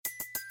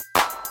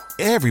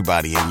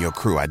Everybody in your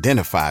crew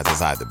identifies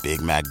as either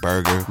Big Mac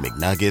Burger,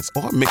 McNuggets,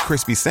 or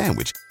McCrispy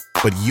Sandwich.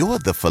 But you're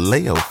the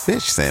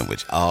Filet-O-Fish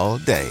Sandwich all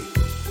day.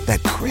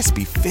 That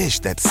crispy fish,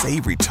 that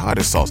savory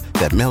tartar sauce,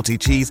 that melty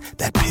cheese,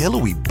 that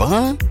pillowy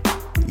bun.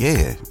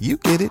 Yeah, you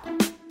get it.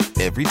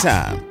 Every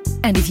time.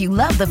 And if you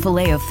love the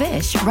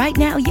Filet-O-Fish, right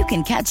now you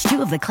can catch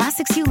two of the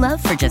classics you love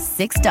for just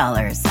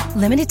 $6.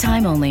 Limited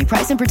time only.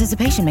 Price and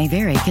participation may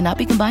vary. Cannot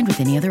be combined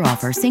with any other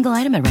offer. Single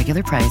item at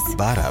regular price.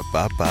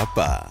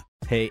 Ba-da-ba-ba-ba.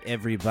 Hey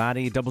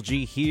everybody, Double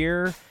G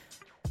here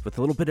with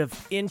a little bit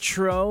of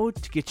intro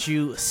to get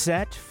you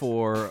set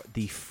for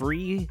the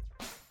free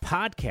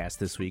podcast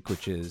this week,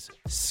 which is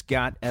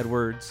Scott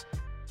Edwards,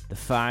 the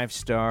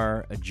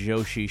 5-star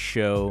Joshi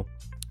show.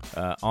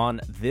 On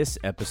this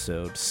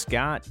episode,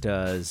 Scott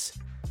does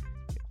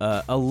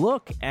a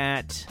look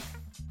at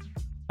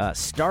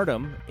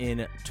STARDOM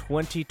in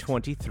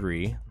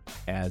 2023.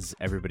 As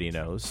everybody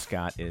knows,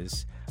 Scott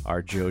is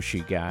our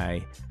Joshi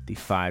guy. The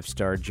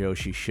 5-star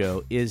Joshi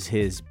show is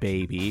his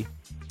baby.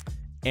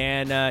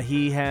 And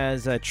he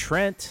has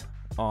Trent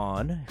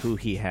on, who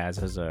he has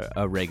as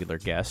a regular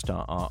guest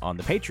on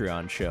the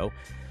Patreon show.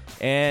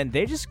 And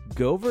they just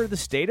go over the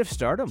state of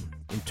STARDOM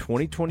in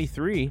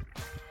 2023.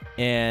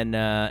 And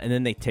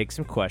then they take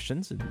some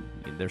questions. And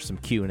there's some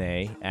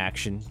Q&A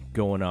action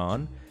going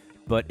on.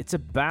 But it's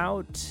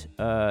about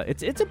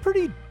it's a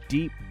pretty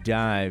deep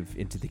dive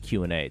into the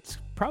Q&A. It's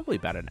probably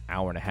about an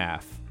hour and a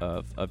half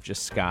of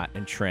just Scott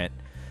and Trent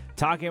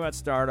talking about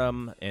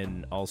STARDOM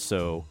and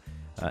also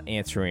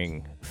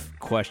answering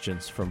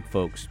questions from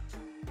folks.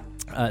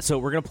 So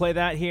we're going to play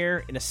that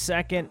here in a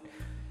second.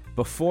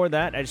 Before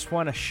that, I just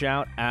want to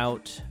shout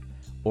out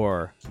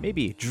or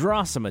maybe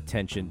draw some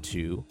attention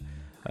to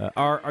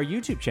our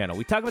YouTube channel.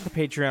 We talk about the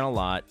Patreon a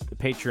lot. The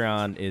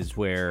Patreon is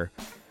where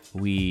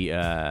we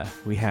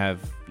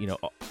have,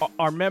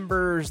 our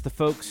members, the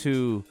folks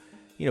who,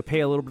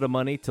 pay a little bit of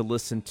money to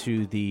listen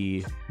to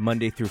the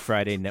Monday through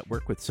Friday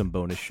network with some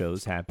bonus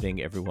shows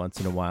happening every once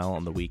in a while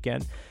on the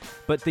weekend.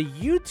 But the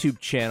YouTube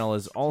channel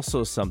is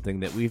also something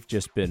that we've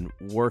just been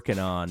working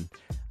on,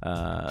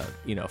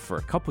 for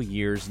a couple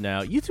years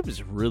now. YouTube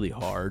is really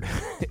hard.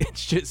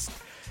 It's just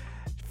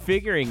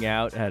figuring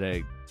out how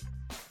to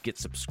get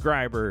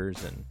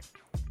subscribers and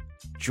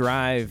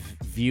drive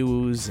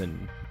views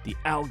and the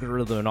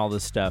algorithm and all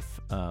this stuff.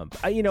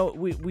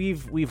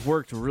 We've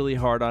worked really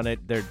hard on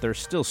it. There's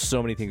still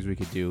so many things we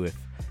could do. If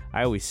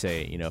I always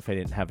say, if I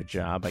didn't have a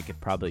job, I could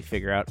probably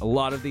figure out a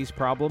lot of these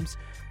problems.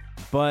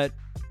 But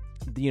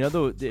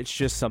it's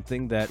just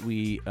something that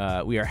we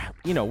are.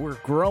 We're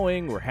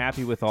growing. We're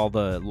happy with all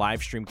the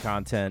live stream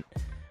content.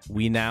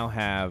 We now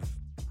have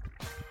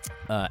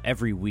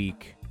every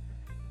week.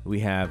 We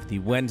have the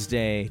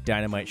Wednesday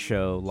Dynamite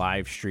show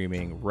live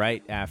streaming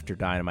right after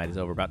Dynamite is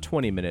over, about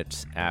 20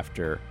 minutes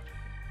after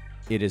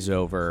it is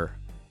over.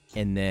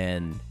 And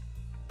then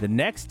the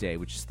next day,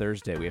 which is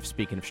Thursday, we have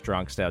Speaking of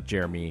Strong Style,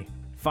 Jeremy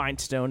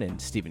Feinstone and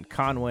Stephen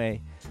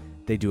Conway.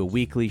 They do a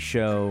weekly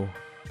show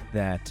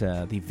that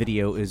the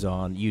video is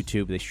on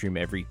YouTube. They stream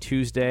every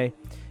Tuesday.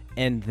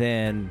 And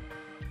then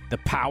the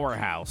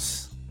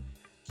Powerhouse,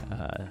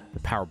 the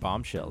Power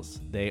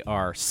Bombshells, they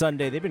are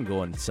Sunday. They've been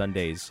going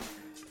Sundays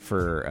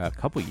for a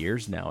couple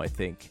years now, I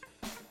think.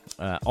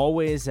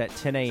 Always at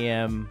 10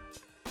 a.m.,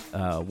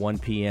 1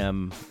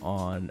 p.m.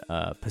 on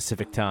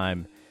Pacific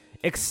time,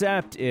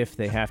 except if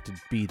they have to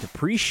be the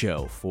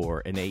pre-show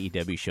for an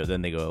AEW show.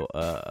 Then they go,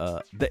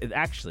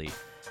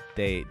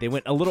 they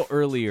went a little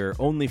earlier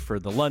only for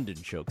the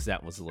London show, because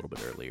that was a little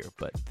bit earlier.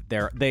 But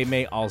they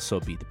may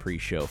also be the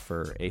pre-show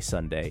for a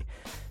Sunday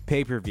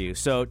pay-per-view.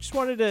 So just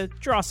wanted to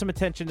draw some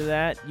attention to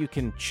that. You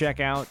can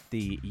check out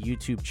the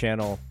YouTube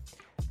channel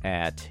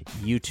at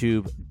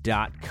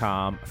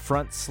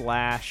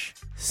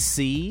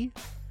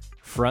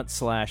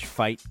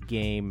youtube.com/C/Fight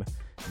Game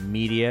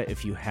Media.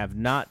 If you have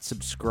not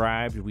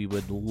subscribed, we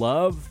would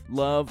love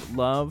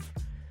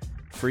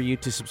for you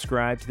to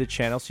subscribe to the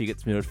channel so you get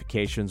some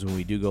notifications when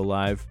we do go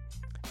live.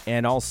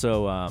 And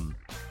also,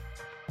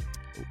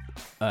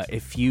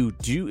 if you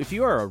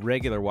are a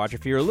regular watcher,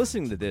 if you're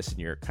listening to this and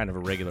you're kind of a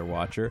regular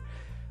watcher,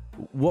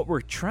 what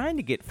we're trying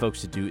to get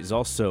folks to do is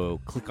also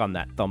click on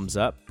that thumbs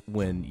up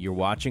when you're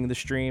watching the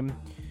stream.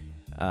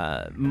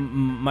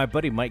 My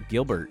buddy Mike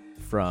Gilbert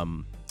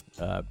from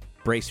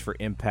Brace for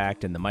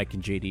Impact and the Mike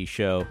and JD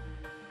show,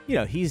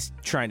 he's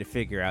trying to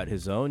figure out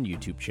his own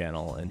YouTube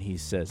channel, and he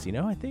says,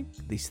 I think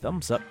these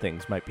thumbs up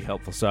things might be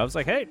helpful. So I was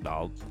like, hey,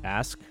 I'll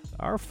ask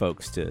our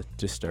folks to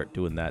start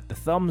doing that. The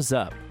thumbs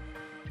up.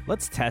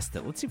 Let's test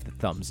it. Let's see if the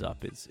thumbs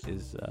up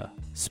is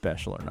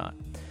special or not.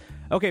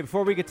 Okay,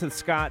 before we get to the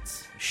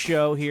Scott's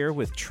show here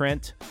with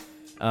Trent,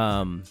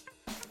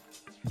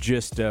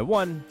 just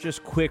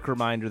quick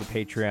reminder, the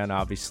Patreon,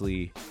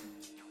 obviously,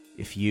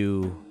 if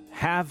you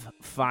have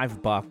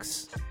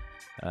 $5,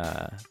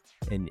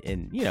 and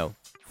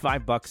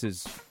 $5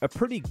 is a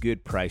pretty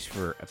good price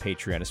for a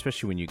Patreon,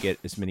 especially when you get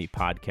as many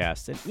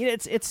podcasts. And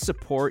it's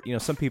support.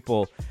 Some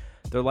people,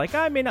 they're like,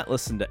 I may not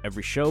listen to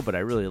every show, but I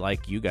really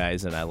like you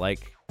guys, and I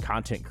like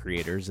content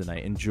creators, and I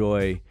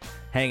enjoy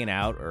hanging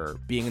out or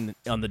being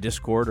on the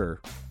Discord,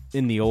 or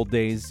in the old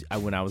days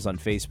when I was on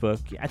Facebook.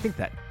 I think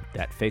that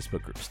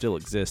Facebook group still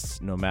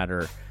exists, no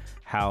matter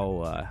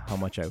how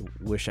much I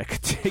wish I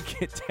could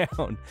take it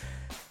down.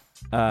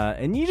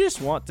 And you just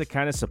want to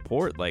kind of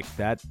support like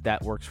that.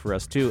 That works for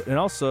us too. And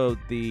also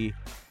the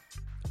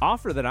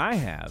offer that I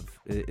have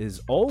is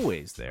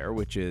always there,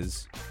 which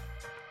is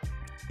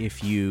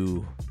if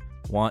you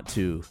want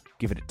to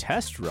give it a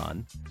test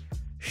run,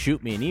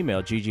 shoot me an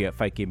email,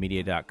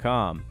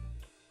 gg@fightgamemedia.com.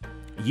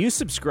 You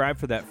subscribe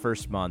for that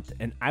first month,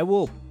 and I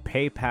will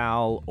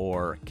PayPal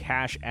or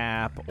Cash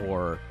App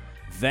or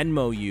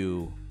Venmo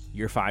you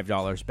your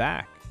 $5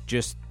 back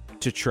just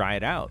to try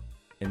it out.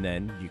 And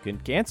then you can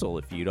cancel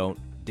if you don't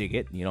dig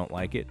it and you don't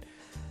like it.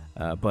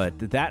 But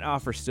that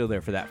offer's still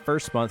there for that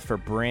first month for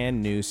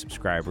brand new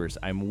subscribers.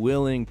 I'm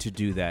willing to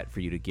do that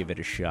for you to give it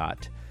a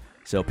shot.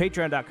 So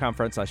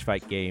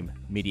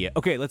patreon.com/fightgamemedia.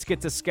 Okay, let's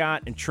get to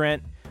Scott and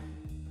Trent.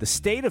 The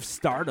State of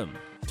Stardom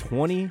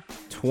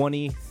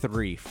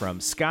 2023 from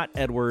Scott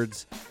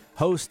Edwards,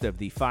 host of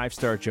the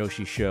 5-Star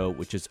Joshi Show,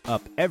 which is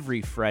up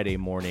every Friday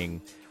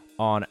morning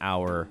on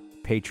our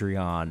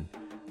Patreon.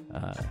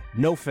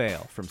 No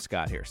fail from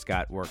Scott here.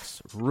 Scott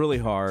works really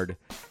hard,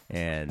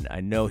 and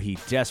I know he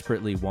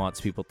desperately wants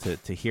people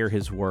to hear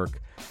his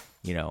work.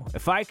 You know,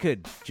 if I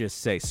could just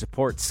say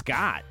support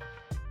Scott,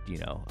 you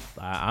know,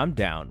 I'm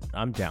down.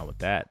 I'm down with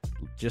that.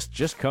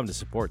 Just come to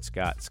support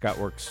Scott. Scott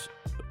works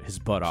his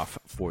butt off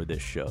for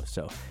this show.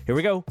 So here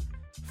we go.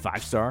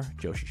 5-Star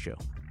Joshi Show.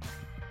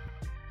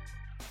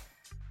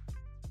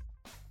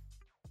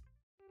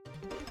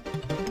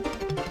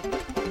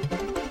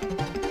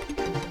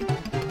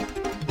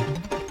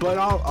 But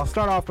I'll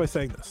start off by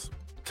saying this.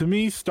 To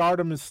me,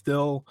 Stardom is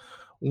still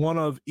one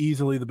of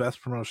easily the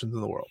best promotions in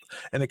the world.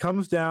 And it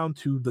comes down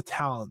to the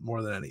talent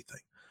more than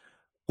anything.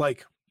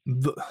 Like,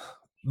 the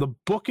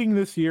booking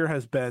this year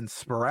has been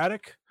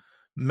sporadic,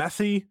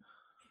 messy.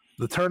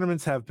 The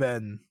tournaments have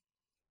been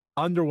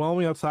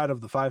underwhelming outside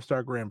of the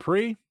 5-Star Grand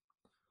Prix.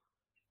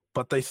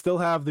 But they still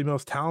have the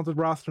most talented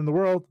roster in the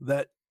world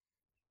that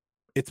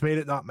it's made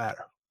it not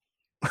matter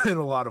in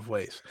a lot of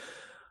ways.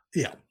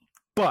 Yeah.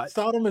 But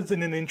Stardom is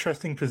in an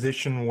interesting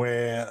position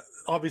where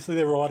obviously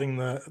they're riding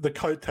the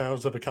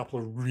coattails of a couple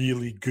of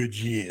really good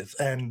years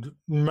and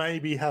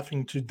maybe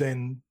having to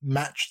then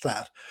match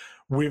that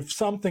with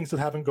some things that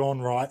haven't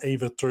gone right,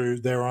 either through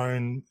their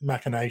own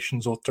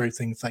machinations or through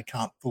things they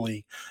can't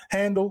fully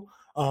handle.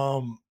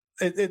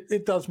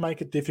 It does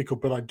make it difficult,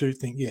 but I do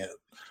think, yeah,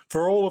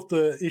 for all of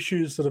the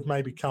issues that have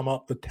maybe come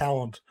up, the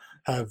talent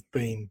have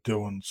been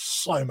doing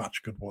so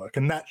much good work,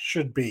 and that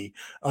should be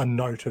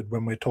noted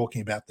when we're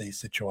talking about these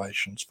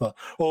situations. For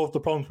all of the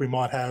problems we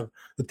might have,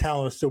 the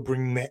talent is still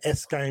bringing their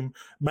S game,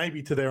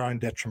 maybe to their own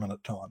detriment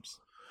at times.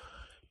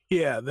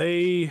 yeah,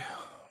 they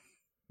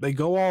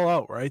go all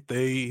out, right?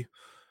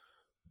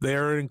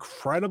 They're an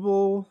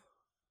incredible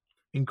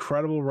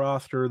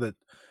roster that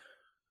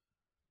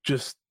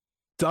just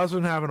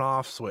doesn't have an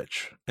off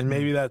switch, and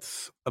maybe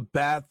that's a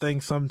bad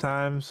thing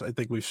sometimes. I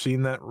think we've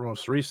seen that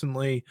most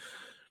recently.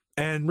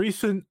 And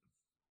recent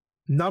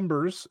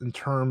numbers in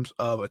terms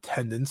of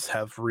attendance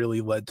have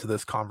really led to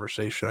this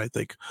conversation, I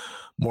think,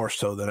 more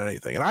so than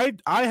anything.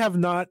 And I have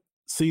not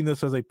seen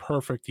this as a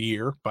perfect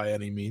year by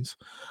any means.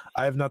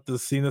 I have not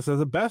seen this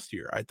as a best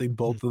year. I think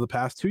both of the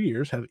past 2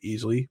 years have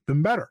easily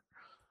been better.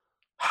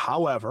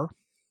 However,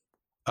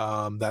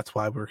 that's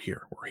why we're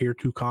here. We're here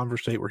to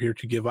conversate. We're here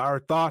to give our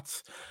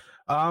thoughts.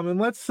 And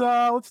let's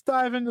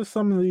dive into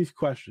some of these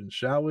questions,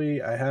 shall we?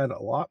 I had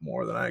a lot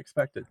more than I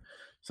expected.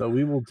 So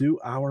we will do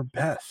our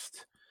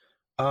best.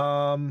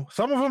 Some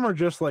of them are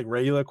just like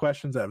regular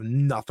questions that have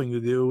nothing to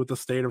do with the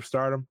State of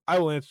Stardom.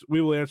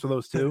 We will answer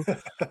those too.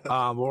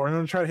 But we're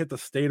going to try to hit the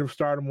State of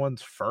Stardom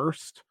ones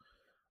first.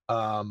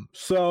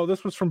 So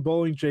this was from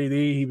Bowling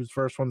JD. He was the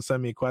first one to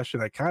send me a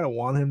question. I kind of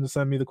want him to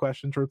send me the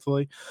question,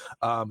 truthfully,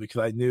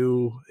 because I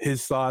knew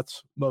his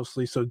thoughts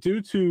mostly. So due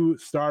to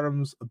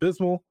Stardom's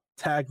abysmal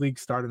tag league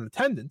start in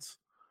attendance,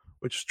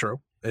 which is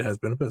true, it has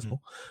been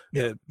abysmal.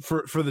 Yeah,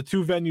 for the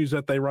two venues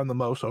that they run the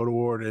most, Oda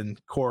Ward and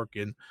Cork,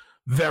 and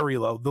very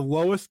low. The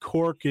lowest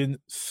Cork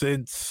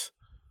since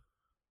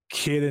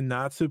Kid and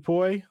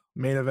Natsupoi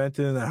main event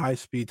in a high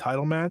speed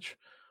title match,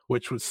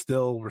 which was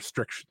still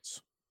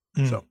restrictions.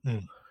 So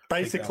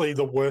basically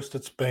the worst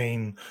it's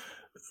been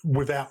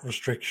without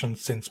restrictions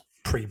since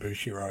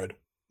pre-Bushi Road.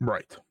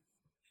 Right.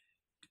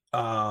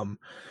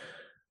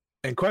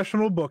 And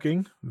questionable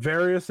booking,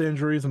 various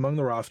injuries among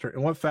the roster,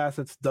 and what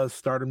facets does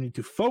Stardom need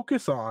to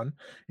focus on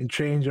and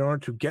change in order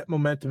to get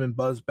momentum and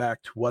buzz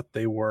back to what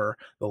they were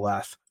the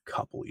last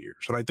couple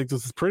years? And I think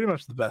this is pretty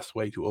much the best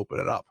way to open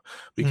it up,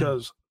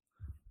 because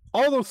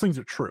all those things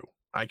are true.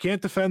 I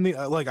can't defend the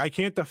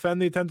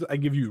attendance. I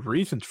give you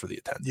reasons for the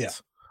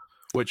attendance,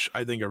 which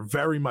I think are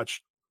very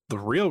much the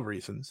real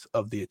reasons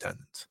of the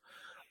attendance.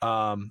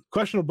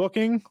 Questionable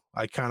booking,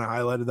 I kind of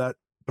highlighted that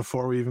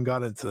before we even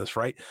got into this,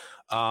 right?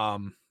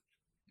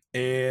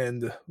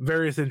 And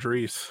various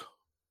injuries,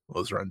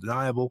 those are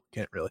undeniable.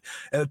 Can't really.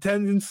 And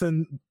attendance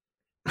and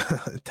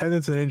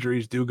attendance and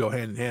injuries do go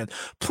hand in hand.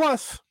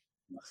 Plus,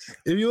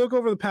 if you look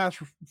over the past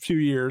few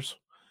years,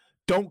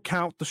 don't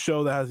count the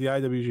show that has the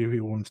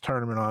IWGP Women's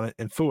Tournament on it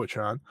and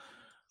Fuwachan.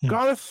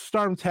 Goddess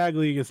Stardom Tag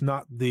League is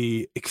not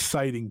the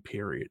exciting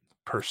period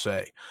per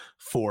se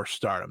for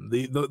Stardom.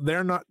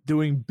 They're not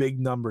doing big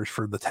numbers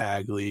for the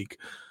Tag League.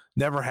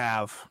 Never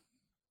have.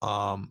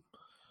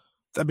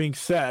 That being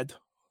said,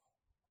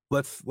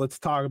 let's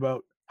talk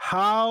about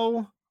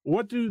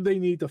what do they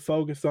need to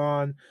focus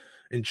on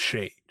and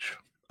change.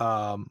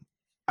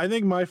 I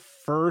think my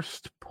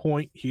first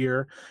point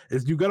here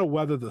is you got to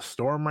weather the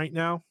storm right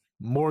now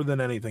more than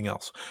anything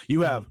else.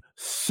 You have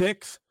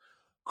 6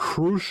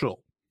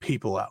 crucial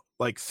people out,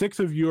 like 6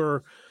 of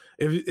your.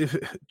 If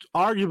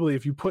arguably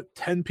if you put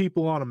 10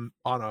 people on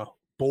a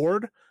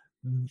board,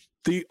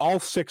 all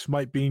 6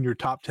 might be in your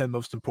top 10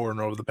 most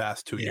important over the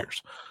past 2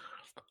 years.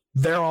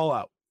 They're all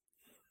out.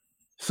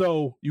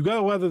 So you got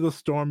to weather the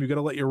storm. You got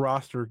to let your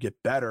roster get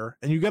better,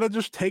 and you got to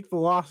just take the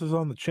losses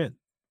on the chin,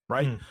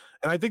 right?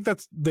 And I think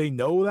they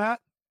know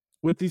that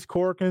with these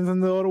Corkins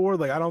and the Auto War.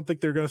 Like, I don't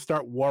think they're going to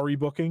start worry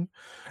booking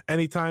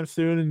anytime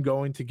soon and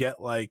going to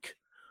get like,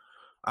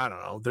 I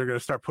don't know, they're going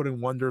to start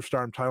putting Wonder of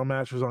Stardom title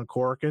matches on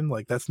Corkin.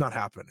 Like, that's not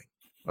happening.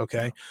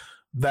 Okay,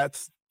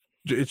 it's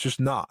just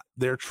not.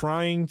 They're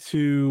trying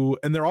to,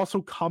 and they're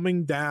also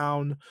coming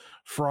down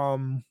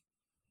from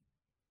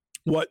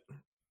what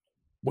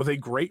was a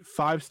great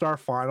 5-star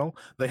final.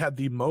 They had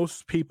the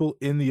most people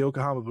in the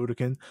Yokohama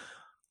Budokan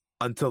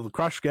until the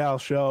Crush Gal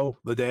show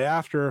the day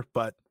after.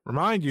 But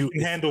remind you,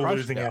 can handle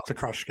losing out to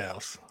Crush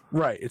Gals.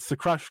 Right, it's the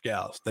Crush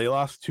Gals. They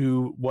lost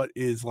to what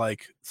is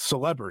like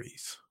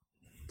celebrities.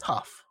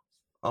 Tough.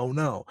 Oh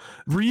no.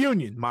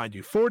 Reunion, mind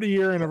you,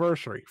 40-year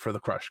anniversary for the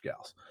Crush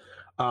Gals.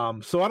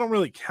 So I don't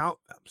really count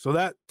them. So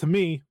that, to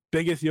me,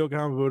 biggest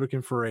Yokohama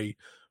Budokan for a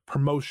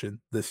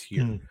promotion this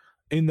year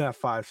in that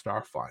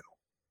 5-star final.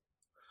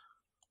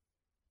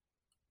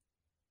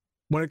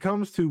 When it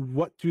comes to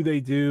what do they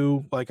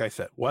do, like I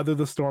said, weather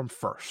the storm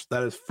first.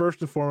 That is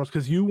first and foremost,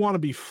 because you want to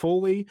be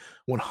fully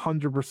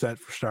 100%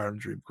 for Stardom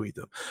Dream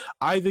Queendom.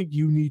 I think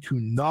you need to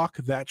knock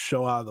that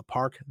show out of the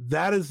park.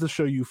 That is the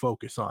show you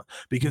focus on,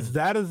 because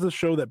that is the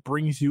show that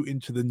brings you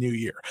into the new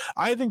year.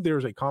 I think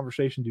there's a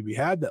conversation to be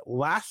had that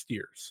last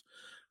year's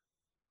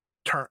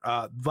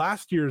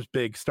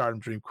big Stardom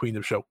Dream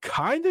Queendom show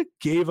kind of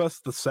gave us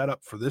the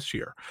setup for this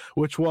year,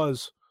 which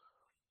was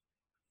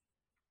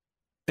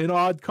an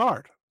odd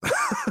card.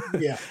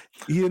 Yeah.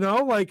 You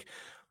know, like,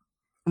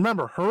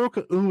 remember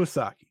Haruka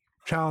Umesaki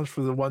challenged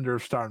for the Wonder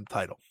of Stardom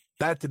title.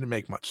 That didn't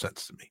make much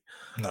sense to me.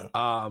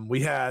 No.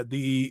 We had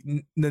the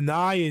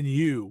Nanai and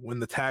Yu win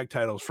the tag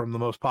titles from the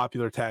most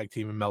popular tag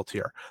team in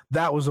Meltier.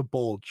 That was a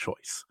bold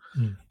choice.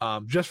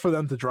 Just for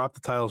them to drop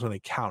the titles in a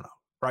count out,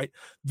 right?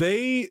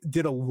 They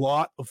did a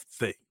lot of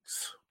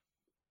things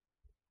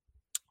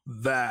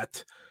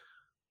that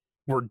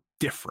were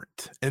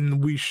different,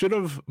 and we should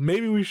have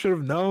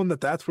known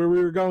that that's where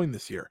we were going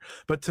this year.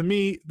 But to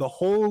me, the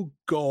whole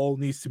goal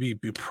needs to be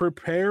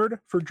prepared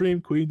for Dream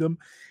Queendom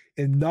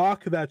and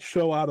knock that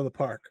show out of the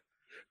park.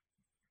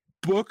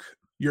 Book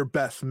your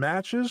best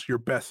matches, your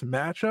best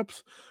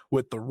matchups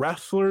with the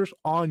wrestlers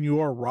on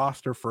your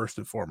roster first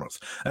and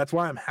foremost. That's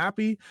why I'm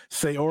happy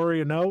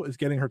Saori Anou is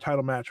getting her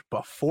title match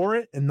before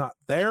it and not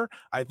there.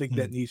 I think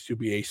that needs to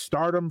be a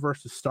Stardom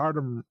versus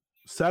Stardom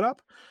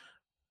setup.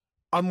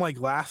 Unlike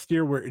last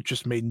year, where it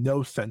just made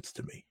no sense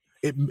to me.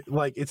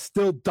 It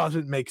still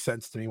doesn't make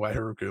sense to me why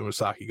Haruka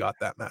Umesaki got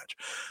that match.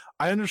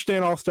 I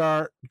understand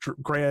All-Star,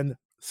 Grand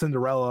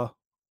Cinderella.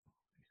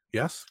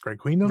 Yes? Grand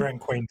Queendom?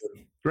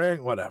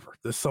 Grand, whatever.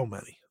 There's so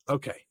many.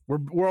 Okay.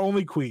 We're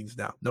only queens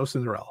now. No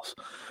Cinderellas.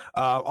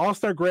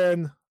 All-Star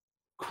Grand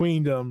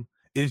Queendom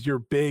is your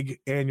big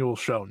annual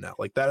show now.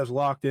 Like, that is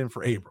locked in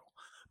for April.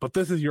 But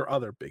this is your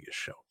other biggest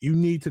show. You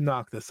need to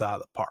knock this out of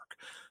the park.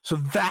 So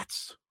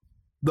that's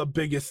the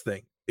biggest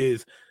thing,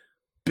 is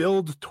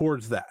build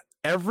towards that.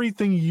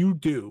 Everything you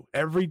do,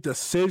 every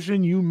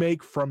decision you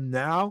make from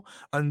now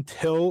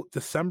until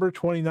December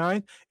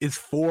 29th is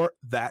for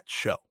that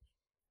show.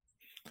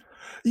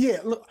 Yeah,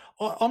 look,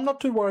 I'm not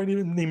too worried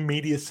in the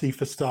immediacy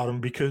for Stardom,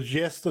 because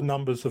yes, the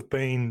numbers have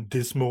been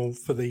dismal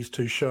for these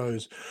 2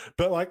 shows.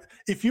 But like,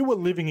 if you were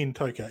living in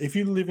Tokyo, if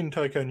you live in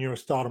Tokyo and you're a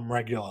Stardom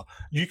regular,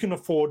 you can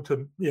afford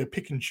to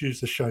pick and choose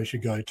the shows you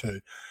go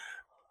to.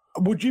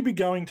 Would you be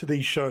going to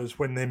these shows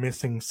when they're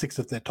missing 6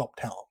 of their top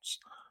talents?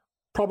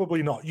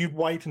 Probably not. You'd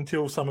wait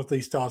until some of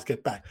these stars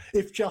get back.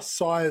 If just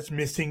Sire's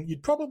missing,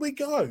 you'd probably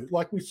go,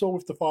 like we saw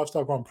with the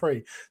 5-star Grand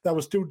Prix. They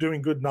were still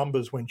doing good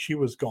numbers when she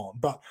was gone.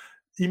 But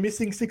you're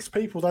missing 6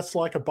 people. That's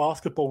like a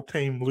basketball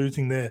team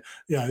losing their,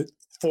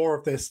 4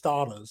 of their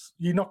starters.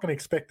 You're not going to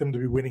expect them to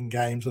be winning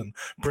games and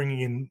bringing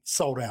in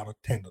sold-out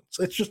attendance.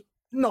 It's just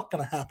not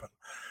going to happen.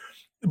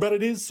 But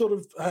it is sort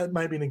of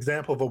maybe an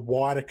example of a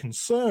wider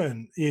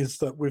concern, is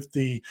that with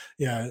the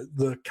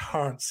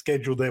current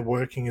schedule they're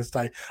working, is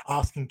they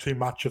asking too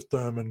much of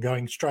them and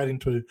going straight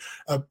into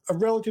a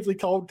relatively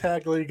cold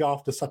tag league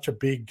after such a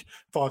big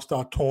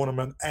 5-star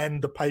tournament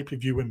and the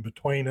pay-per-view in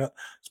between it.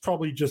 It's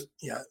probably just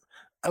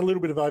a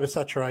little bit of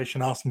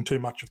oversaturation, asking too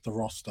much of the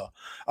roster.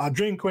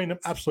 Dream Queendom,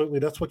 absolutely,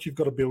 that's what you've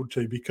got to build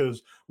to,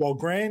 because while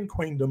Grand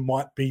Queendom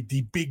might be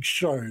the big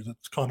show,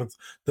 that's kind of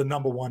the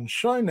number one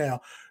show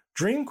now,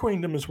 Dream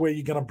Queendom is where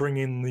you're going to bring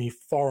in the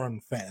foreign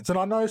fans. And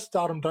I know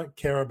Stardom don't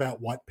care about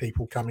white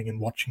people coming and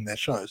watching their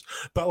shows,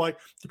 but like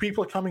the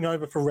people are coming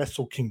over for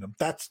Wrestle Kingdom.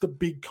 That's the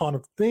big kind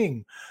of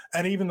thing.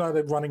 And even though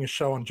they're running a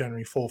show on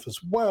January 4th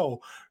as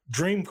well,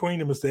 Dream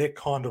Queendom is their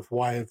kind of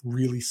way of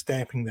really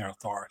stamping their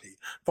authority.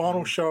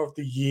 Final show of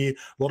the year.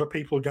 A lot of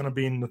people are going to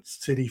be in the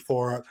city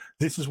for it.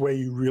 This is where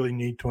you really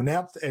need to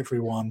announce to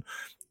everyone,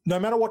 no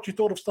matter what you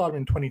thought of Stardom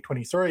in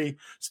 2023,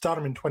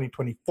 Stardom in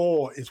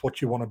 2024 is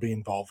what you want to be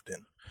involved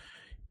in.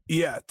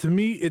 Yeah, to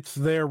me, it's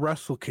their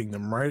Wrestle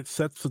Kingdom, right? It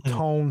sets the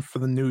tone for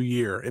the new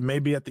year. It may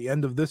be at the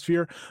end of this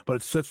year, but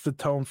it sets the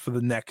tone for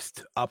the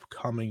next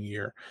upcoming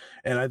year.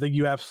 And I think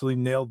you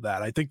absolutely nailed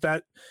that. I think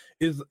that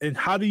is, and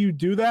how do you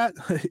do that?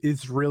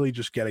 Is really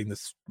just getting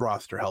this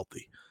roster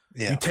healthy.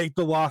 Yeah. You take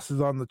the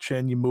losses on the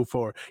chin, you move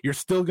forward. You're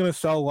still going to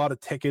sell a lot of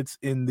tickets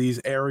in these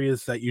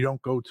areas that you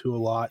don't go to a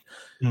lot.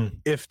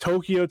 If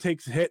Tokyo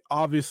takes a hit,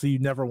 obviously you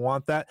never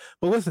want that.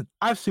 But listen,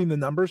 I've seen the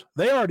numbers.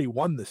 They already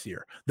won this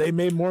year. They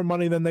made more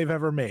money than they've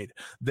ever made.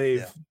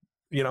 They've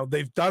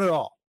done it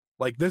all.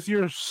 Like this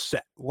year's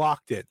set,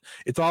 locked in.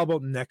 It's all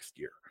about next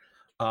year.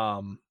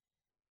 And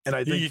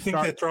I think you think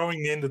they're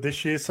throwing the end of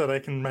this year so they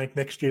can make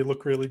next year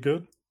look really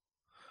good?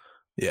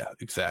 Yeah,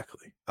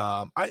 exactly.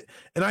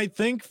 I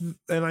think,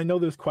 and I know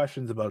there's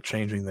questions about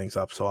changing things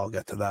up, so I'll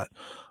get to that.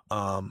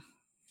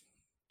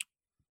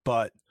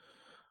 But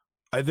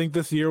I think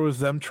this year was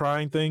them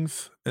trying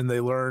things, and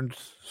they learned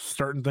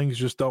certain things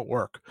just don't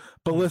work.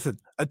 But listen,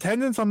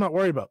 attendance, I'm not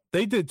worried about.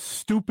 They did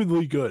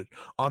stupidly good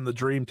on the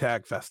Dream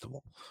Tag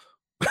Festival.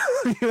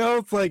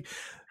 It's like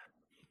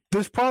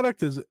this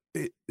product is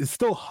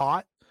still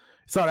hot.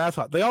 It's not as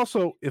hot. They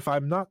also, if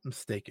I'm not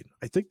mistaken,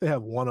 I think they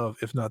have one of,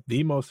 if not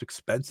the most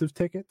expensive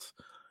tickets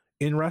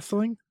in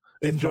wrestling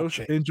in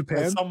Japan.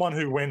 As someone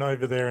who went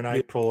over there in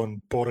April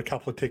and bought a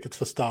couple of tickets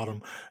for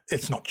Stardom,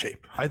 it's not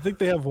cheap. I think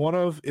they have one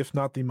of, if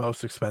not the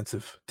most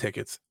expensive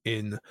tickets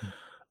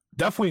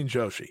definitely in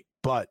Joshi.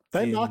 But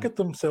they market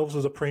themselves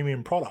as a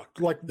premium product.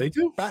 Like they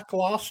do. Back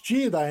last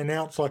year, they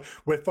announced like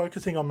we're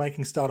focusing on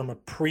making Stardom a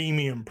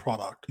premium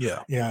product.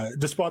 Yeah.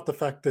 Despite the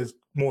fact there's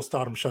more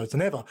Stardom shows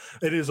than ever,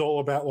 it is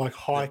all about like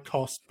high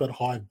cost but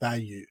high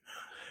value.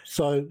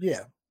 So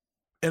yeah.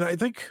 And I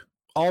think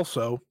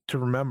also to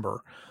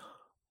remember,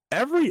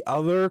 every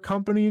other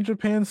company in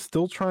Japan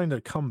still trying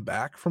to come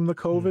back from the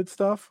COVID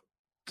stuff.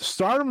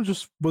 Stardom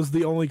just was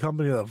the only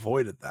company that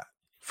avoided that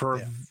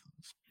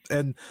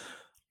and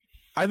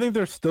I think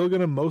they're still going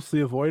to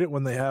mostly avoid it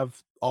when they have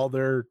all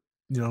their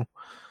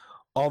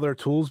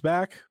tools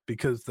back,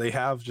 because they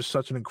have just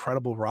such an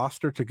incredible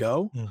roster to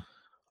go.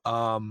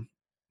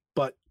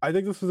 But I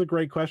think this is a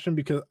great question,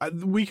 because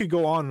we could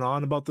go on and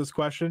on about this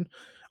question.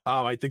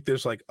 I think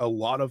there's like a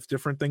lot of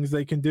different things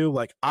they can do.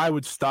 Like I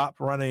would stop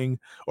running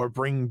or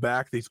bringing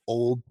back these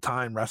old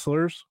time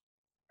wrestlers.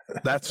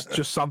 That's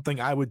just something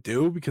I would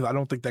do, because I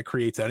don't think that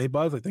creates any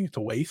buzz. I think it's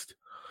a waste.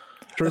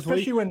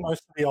 Especially when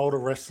most of the older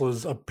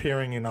wrestlers are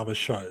appearing in other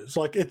shows.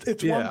 Like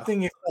it's one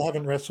thing if they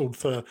haven't wrestled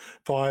for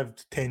 5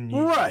 to 10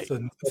 years. Right.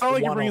 It's not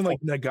like you're bringing like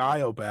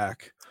Nagayo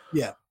back.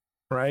 Yeah.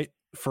 Right.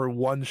 For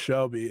one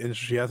show, and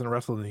she hasn't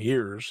wrestled in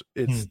years.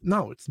 It's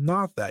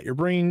not that. You're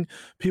bringing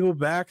people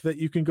back that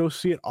you can go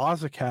see at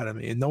Oz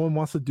Academy, and no one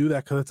wants to do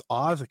that because it's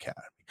Oz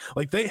Academy.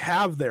 Like they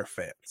have their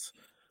fans.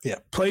 Yeah.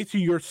 Play to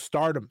your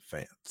Stardom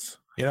fans.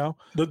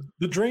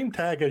 The Dream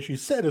Tag, as you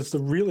said, is the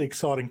really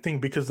exciting thing,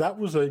 because that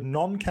was a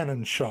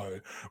non-canon show,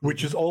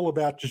 which is all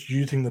about just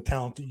using the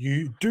talent that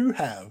you do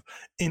have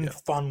in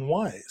fun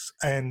ways.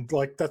 And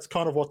like that's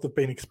kind of what they've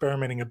been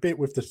experimenting a bit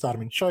with the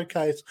Stardom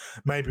Showcase,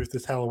 maybe with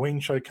this Halloween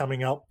show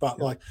coming up.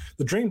 But like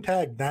the Dream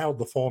Tag nailed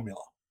the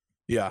formula.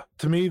 Yeah,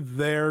 to me,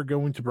 they're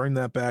going to bring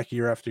that back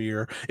year after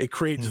year. It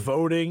creates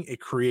voting, it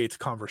creates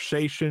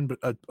conversation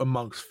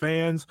amongst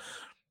fans.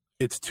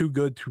 It's too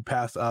good to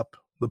pass up.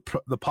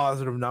 The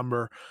positive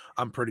number,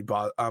 I'm pretty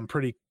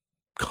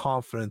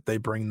confident they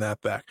bring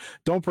that back.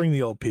 Don't bring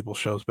the old people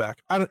shows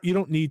back. You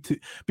don't need to,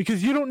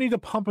 because you don't need to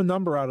pump a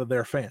number out of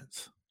their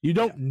fans. You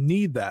don't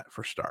need that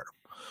for Stardom.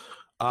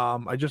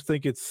 I just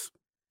think it's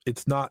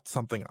not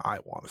something I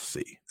want to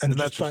see. And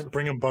that's don't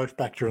bring them both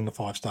back during the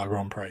 5-star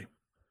Grand Prix.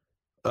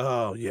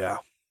 Oh yeah,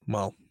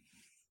 well,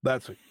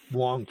 that's a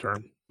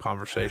long-term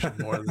conversation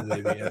more than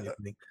maybe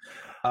anything.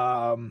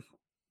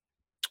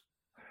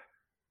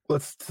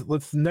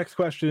 Let's next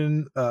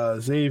question.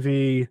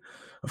 Xavi,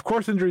 of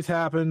course injuries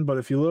happen, but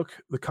if you look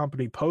the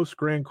company post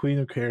Grand Queen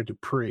compared to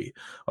pre,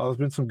 while there's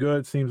been some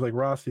good, it seems like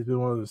Rossi's been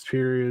one of those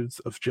periods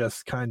of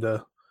just kind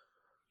of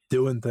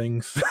doing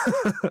things,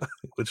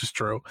 which is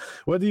true.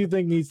 What do you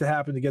think needs to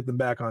happen to get them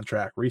back on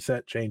track?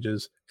 Reset,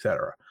 changes,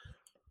 etc.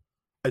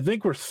 I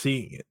think we're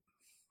seeing it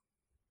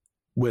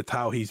with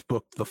how he's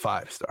booked the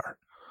 5-star.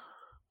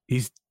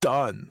 He's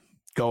done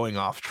going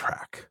off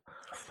track.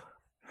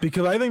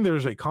 Because I think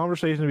there's a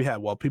conversation to be had.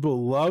 While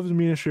people loved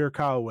Mina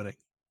Shirakawa winning,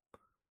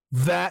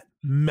 That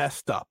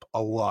messed up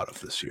a lot of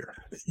this year.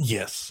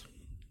 Yes.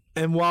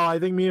 And while I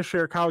think Mina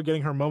Shirakawa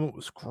getting her moment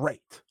was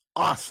great,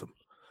 awesome,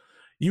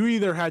 you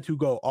either had to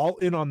go all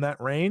in on that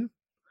reign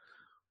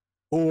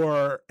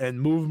and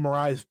move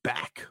Mirai's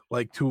back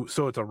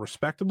so it's a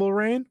respectable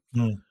reign,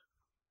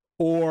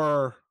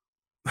 or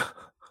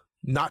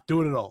not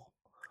do it at all.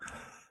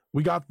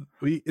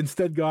 We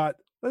instead got,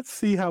 let's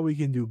see how we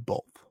can do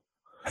both.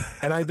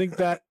 And I think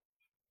that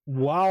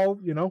while,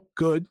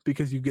 good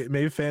because you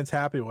made fans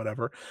happy or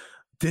whatever,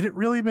 did it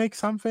really make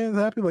some fans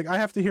happy? Like, I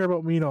have to hear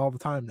about Mina all the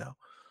time now.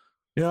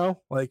 I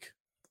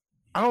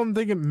don't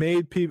think it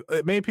made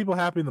people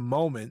happy in the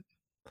moment,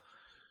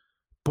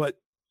 but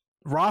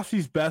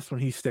Rossi's best when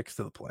he sticks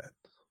to the plan.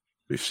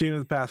 We've seen it in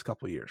the past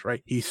couple of years,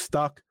 right? He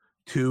stuck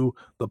to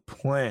the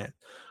plan,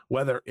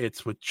 whether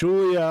it's with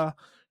Julia,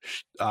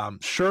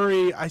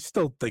 Shuri. I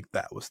still think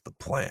that was the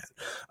plan.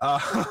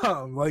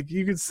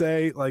 You could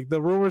say,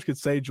 the rumors could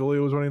say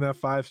Julia was winning that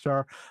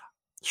 5-star.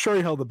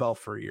 Shuri held the belt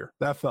for a year.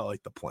 That felt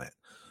like the plan.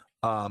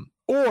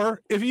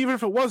 Or even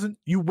if it wasn't,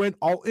 you went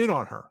all in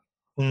on her,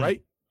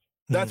 right?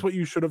 That's what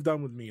you should have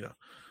done with Mina.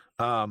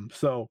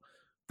 So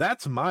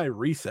that's my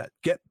reset.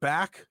 Get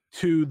back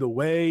to the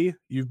way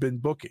you've been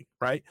booking,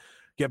 right?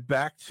 Get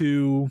back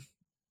to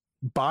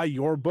buy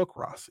your book,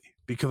 Rossi,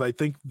 because I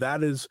think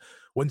that is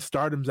when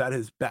Stardom's at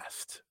his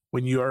best.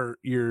 When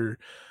you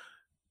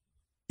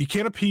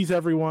can't appease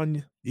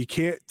everyone, you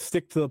can't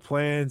stick to the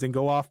plans and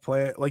go off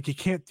plan. You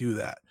can't do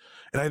that.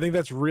 And I think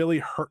that's really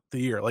hurt the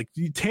year.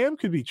 Tam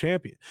could be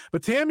champion,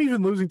 but Tam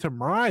even losing to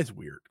Mirai is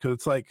weird because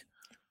it's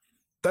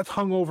that's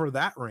hung over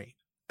that reign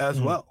as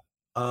well.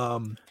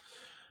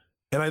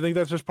 And I think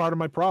that's just part of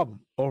my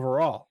problem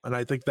overall. And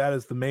I think that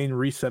is the main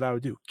reset I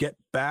would do. Get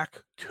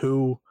back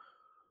to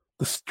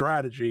the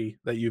strategy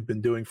that you've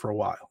been doing for a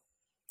while.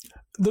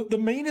 The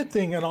Mina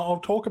thing, and I'll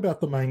talk about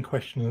the main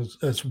question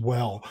as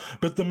well,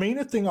 but the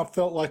Mina thing I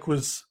felt like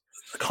was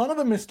kind of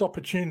a missed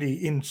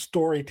opportunity in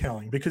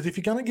storytelling, because if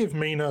you're going to give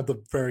Mina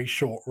the very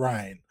short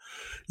reign,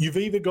 you've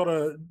either got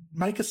to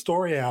make a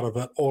story out of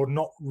it or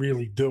not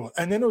really do it.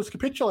 And then it was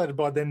capitulated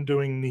by then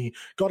doing the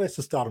Goddess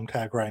of Stardom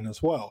tag reign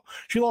as well.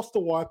 She lost the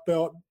white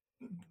belt,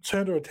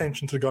 turned her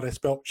attention to the Goddess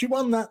belt. She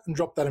won that and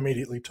dropped that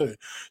immediately too.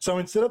 So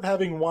instead of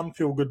having one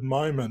feel-good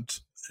moment,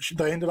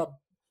 they ended up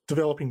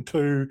developing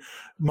two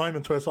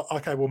moments where it's like,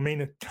 okay, well,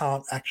 Mina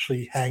can't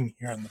actually hang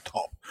here in the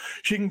top.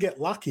 She can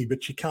get lucky,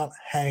 but she can't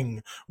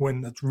hang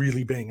when it's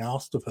really being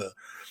asked of her.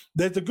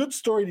 There's a good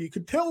story that you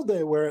could tell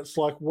there where it's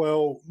like,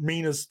 well,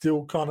 Mina's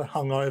still kind of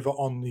hung over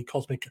on the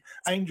Cosmic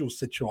Angels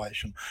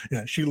situation.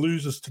 She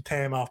loses to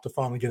Tam after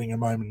finally getting a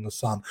moment in the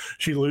sun.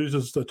 She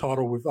loses the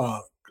title with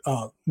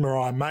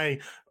Mirai May.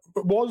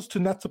 It was to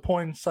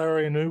Natsupoi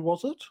Sayori,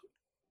 was it?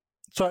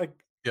 So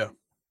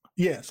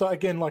yeah, so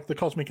again, the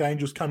Cosmic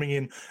Angels coming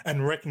in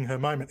and wrecking her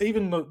moment.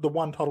 Even the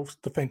one title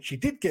defense she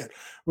did get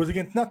was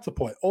against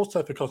Natsupoi,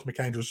 also for Cosmic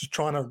Angels, just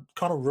trying to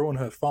kind of ruin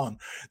her fun.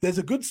 There's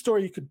a good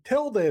story you could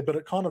tell there, but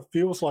it kind of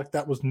feels like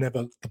that was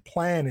never the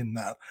plan in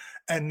that.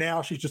 And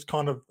now she's just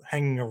kind of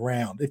hanging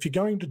around. If you're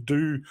going to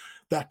do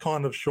that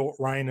kind of short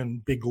reign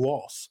and big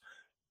loss,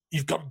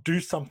 you've got to do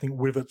something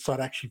with it so it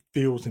actually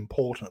feels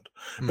important.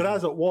 But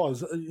as it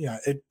was,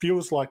 it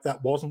feels like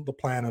that wasn't the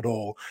plan at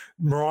all.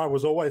 Mirai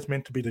was always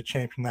meant to be the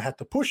champion. They had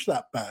to push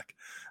that back.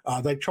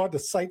 They tried to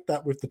sate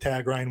that with the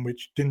tag reign,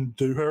 which didn't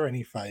do her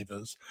any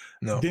favors.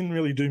 No. Didn't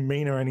really do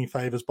Mina any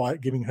favors by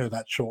giving her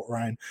that short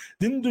reign.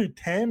 Didn't do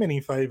Tam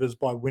any favors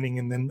by winning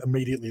and then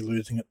immediately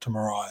losing it to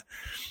Mirai.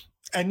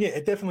 And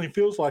it definitely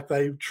feels like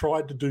they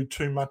tried to do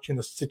too much in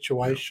a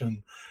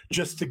situation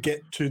just to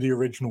get to the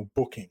original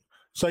booking.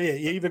 So, you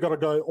either got to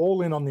go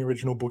all in on the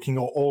original booking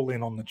or all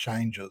in on the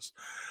changes.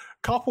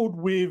 Coupled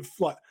with,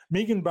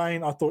 Megan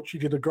Bain, I thought she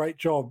did a great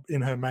job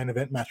in her main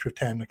event match with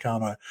Tam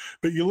Nakano.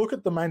 But you look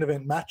at the main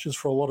event matches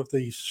for a lot of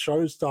these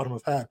shows Stardom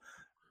have had,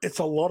 it's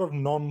a lot of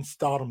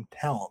non-Stardom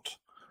talent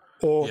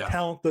or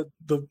talent that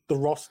the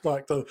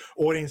roster, the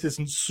audience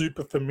isn't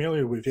super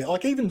familiar with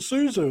yet. Even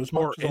Suzu, as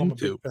much as I'm a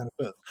big fan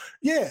of it.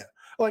 Yeah,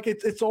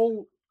 it's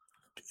all...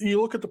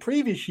 You look at the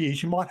previous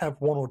years, you might have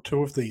one or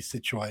two of these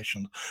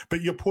situations,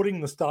 but you're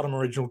putting the Stardom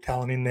original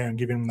talent in there and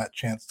giving them that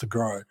chance to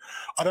grow.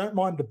 I don't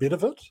mind a bit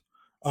of it,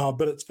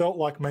 but it's felt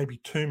like maybe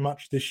too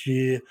much this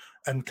year,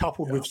 and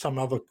coupled with some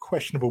other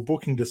questionable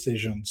booking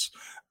decisions,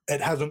 it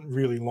hasn't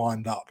really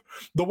lined up.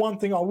 The one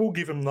thing I will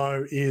give him,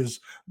 though, is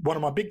one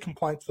of my big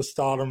complaints for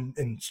Stardom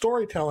in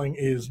storytelling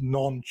is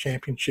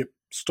non-championship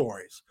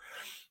stories.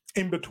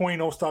 In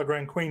between All-Star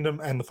Grand Queendom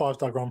and the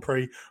 5-Star Grand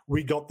Prix,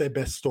 we got their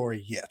best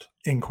story yet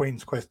in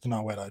Queen's Quest and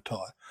Oedo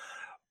Tai.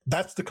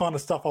 That's the kind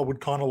of stuff I would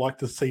kind of like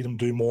to see them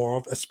do more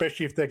of,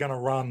 especially if they're going to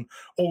run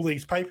all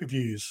these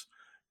pay-per-views.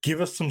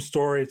 Give us some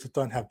stories that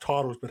don't have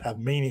titles but have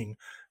meaning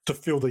to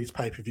fill these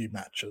pay-per-view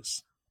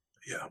matches.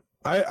 Yeah,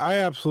 I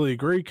absolutely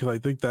agree, because I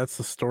think that's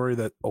the story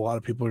that a lot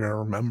of people are going to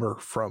remember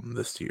from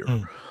this year.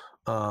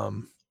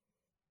 And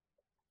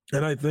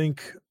I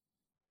think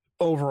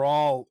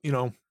overall,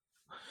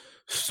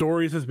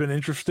 stories has been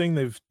interesting.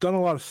 They've done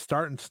a lot of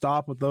start and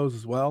stop with those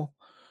as well.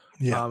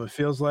 Yeah. It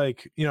feels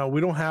like, we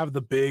don't have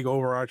the big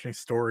overarching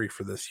story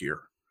for this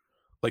year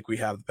like we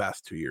have the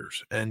past 2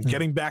 years. And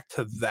getting back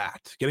to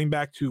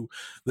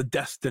the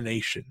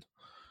destination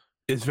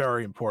is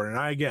very important.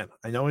 I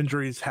know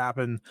injuries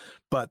happen,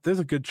 but there's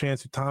a good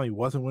chance if Tommy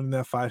wasn't winning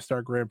that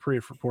 5-star Grand Prix,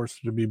 if reports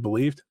are to be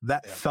believed,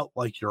 that felt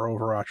like your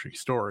overarching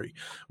story,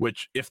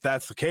 which if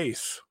that's the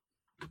case,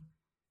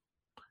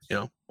 I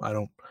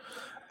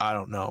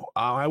don't know.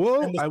 I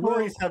will. And the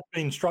stories have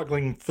been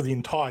struggling for the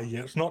entire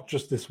year. It's not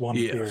just this one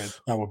period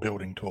that we're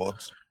building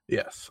towards.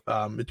 Yes.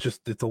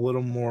 It's a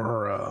little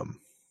more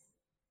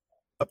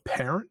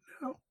apparent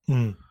now.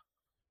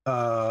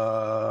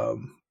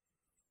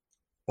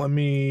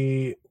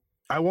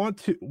 I want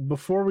to,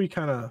 before we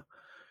kind of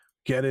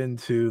get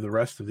into the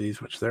rest of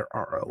these, which there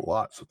are a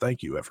lot. So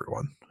thank you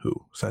everyone who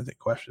sent in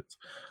questions.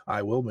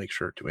 I will make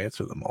sure to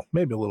answer them all.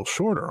 Maybe a little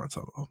shorter on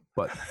some of them,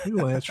 but we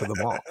will answer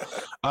them all.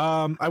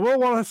 I will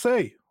want to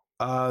say,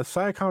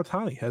 Saya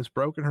Kamatani has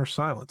broken her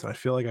silence. And I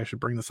feel like I should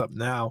bring this up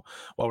now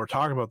while we're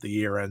talking about the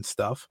year-end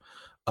stuff.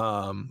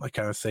 I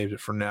kind of saved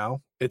it for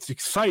now. It's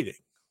exciting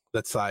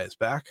that Saya is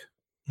back.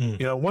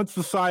 Once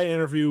the Saya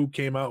interview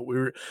came out,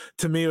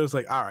 to me, it was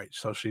like, all right,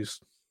 so she's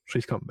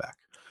coming back.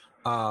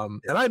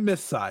 And I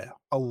miss Saya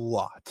a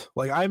lot.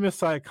 Like, I miss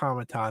Saya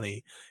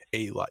Kamatani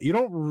a lot. You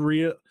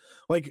don't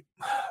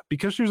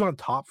because she was on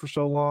top for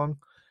so long,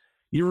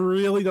 you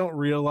really don't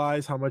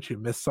realize how much you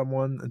miss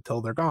someone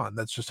until they're gone.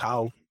 That's just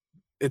how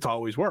it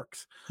always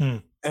works.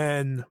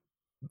 And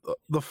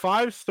the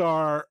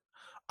 5-star,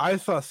 I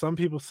saw some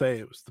people say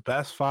it was the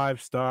best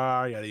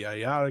 5-star, yada, yada,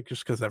 yada,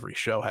 just because every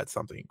show had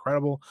something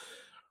incredible.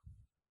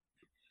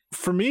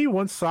 For me,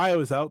 once Saya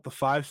was out, the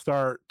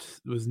 5-star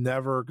was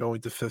never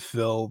going to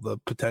fulfill the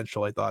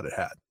potential I thought it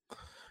had,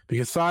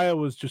 because Saya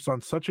was just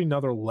on such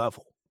another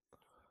level.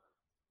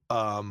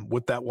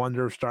 With that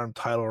Wonder of Stardom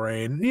title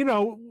reign,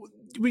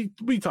 we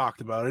talked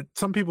about it.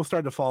 Some people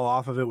started to fall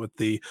off of it with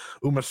the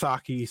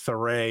Umasaki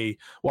Sarai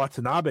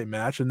Watanabe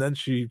match, and then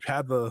she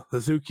had the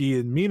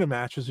Hazuki and Mina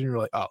matches, and you're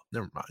like, oh,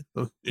 never mind,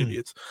 those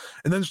idiots.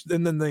 And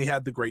then they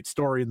had the great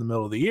story in the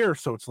middle of the year,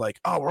 so it's like,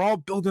 oh, we're all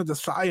building to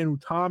Saya and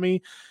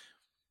Utami.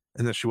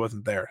 And then she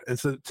wasn't there. And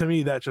so to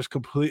me, that just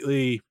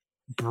completely,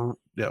 for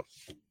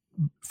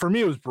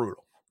me, it was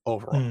brutal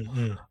overall.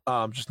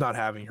 Just not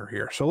having her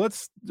here. So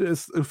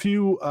just a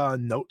few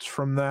notes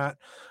from that.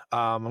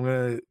 I'm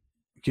going to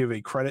give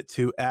a credit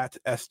to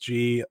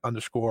 @SG_OXXT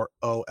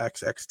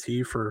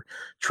for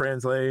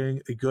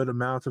translating a good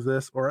amount of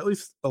this, or at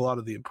least a lot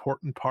of the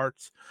important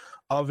parts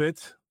of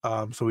it,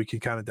 so we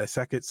can kind of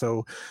dissect it.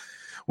 So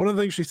one of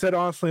the things she said,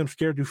 honestly, I'm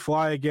scared to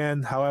fly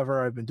again.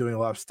 However, I've been doing a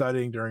lot of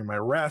studying during my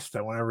rest.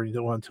 I want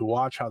everyone to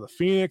watch how the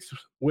Phoenix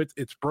with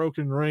its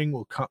broken wing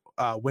will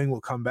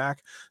come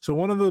back. So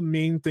one of the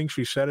main things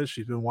she said is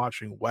she's been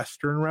watching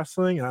Western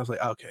wrestling. And I was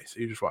like, okay,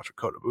 so you just watch a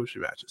Kota Ibushi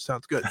match. It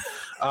sounds good.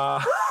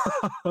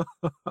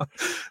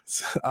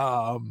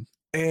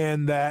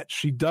 And that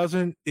she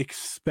doesn't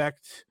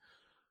expect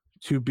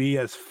to be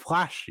as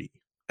flashy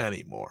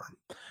anymore.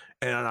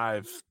 And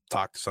I've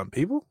talked to some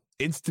people,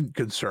 instant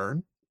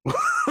concern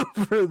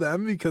for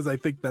them, because I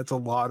think that's a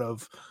lot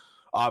of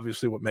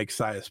obviously what makes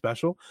Saya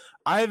special.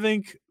 I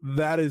think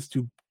that is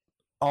to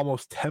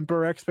almost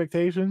temper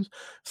expectations.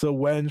 So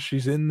when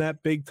she's in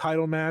that big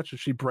title match and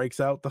she breaks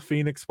out the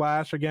Phoenix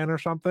Splash again or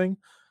something,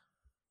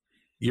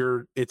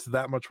 it's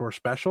that much more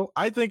special.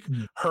 I think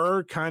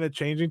her kind of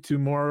changing to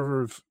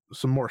more of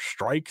some more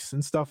strikes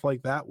and stuff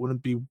like that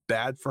wouldn't be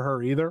bad for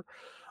her either.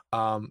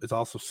 It's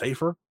also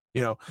safer.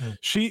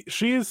 She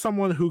is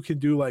someone who can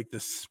do like the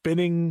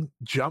spinning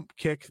jump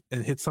kick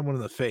and hit someone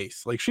in the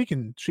face. Like she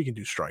can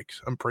do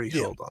strikes. I'm pretty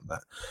sold on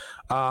that.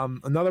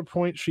 Another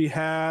point she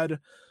had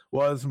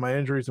was, my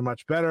injuries are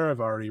much better. I've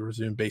already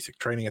resumed basic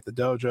training at the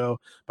dojo,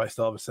 but I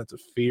still have a sense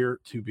of fear,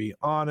 to be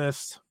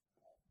honest.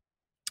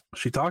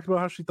 She talked about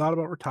how she thought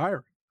about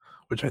retiring,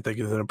 which I think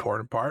is an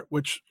important part,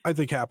 which I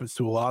think happens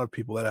to a lot of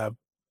people that have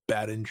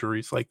bad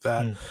injuries like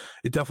that.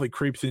 It definitely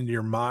creeps into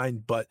your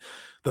mind, but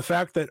the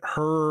fact that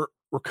her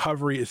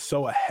recovery is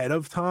so ahead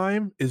of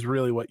time is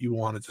really what you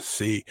wanted to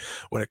see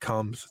when it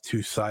comes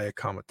to Saya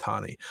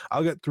Kamatani.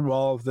 I'll get through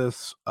all of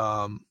this.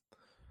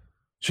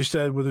 She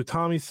said with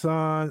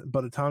Utami-san,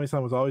 but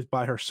Utami-san was always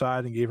by her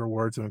side and gave her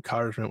words of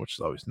encouragement, which is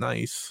always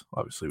nice.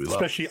 Obviously, we love,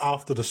 especially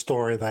after the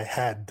story they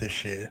had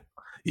this year.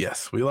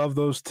 Yes, we love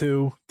those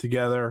two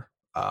together.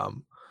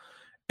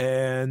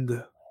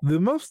 And the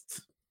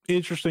most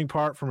interesting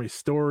part from a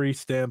story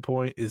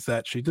standpoint is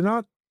that she did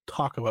not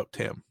talk about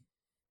Tam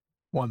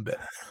one bit.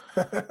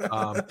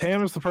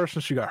 Tam is the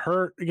person she got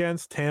hurt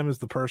against. Tam is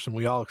the person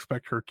we all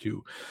expect her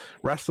to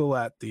wrestle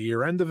at the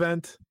year-end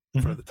event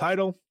for the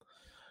title.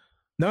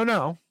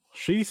 No.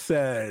 She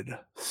said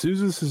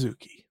Suzu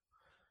Suzuki.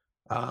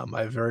 I have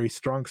a very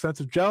strong sense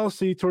of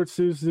jealousy towards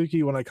Suzu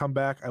Suzuki. When I come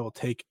back, I will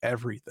take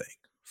everything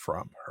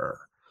from her.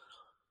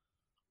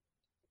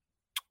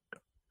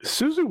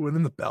 Suzu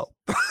winning the belt.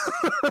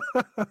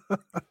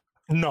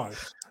 No,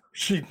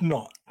 she's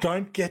not.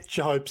 Don't get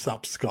your hopes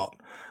up, Scott.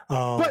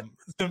 But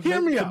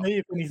hear me out. To me,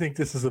 if anything,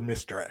 this is a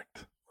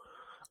misdirect.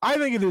 I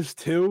think it is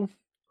too.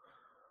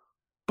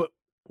 But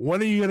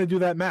when are you going to do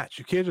that match?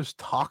 You can't just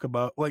talk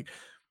about like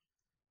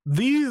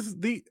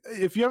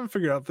if you haven't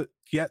figured out that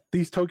yet,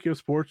 these Tokyo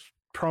Sports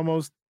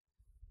promos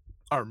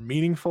are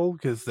meaningful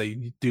because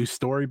they do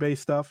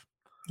story-based stuff.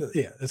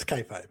 Yeah, it's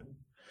kayfabe.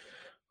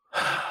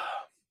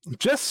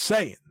 Just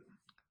saying.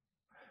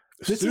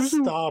 This is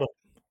Stardom.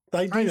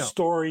 They do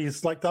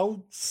stories like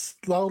they'll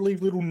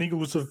leave little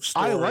niggles of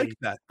story. I like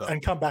that though,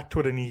 and come back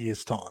to it in a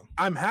year's time.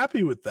 I'm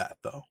happy with that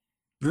though.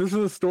 This is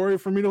a story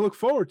for me to look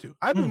forward to.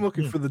 I've been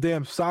looking for the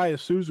damn Saya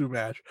Suzu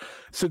match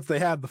since they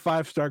had the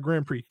 5-star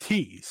Grand Prix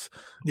tease,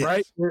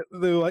 right?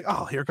 They're like,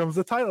 oh, here comes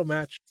the title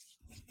match.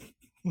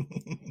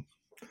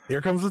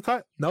 Here comes the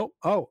title. Nope.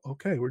 Oh,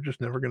 okay. We're just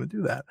never going to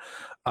do that.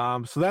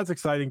 So that's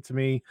exciting to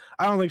me.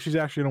 I don't think she's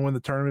actually going to win the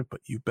tournament,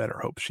 but you better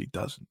hope she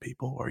doesn't,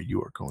 people, or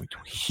you are going to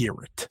hear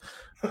it.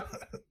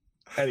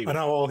 Anyway. I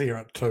know I'll hear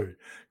it too,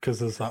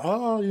 because it's like,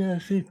 oh, yeah,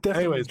 she's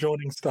definitely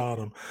joining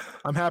Stardom.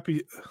 I'm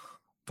happy.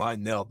 I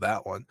nailed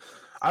that one.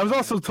 I was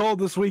also told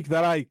this week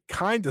that I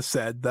kind of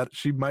said that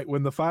she might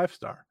win the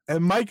 5-star,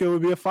 and Micah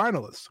would be a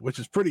finalist, which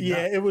is pretty.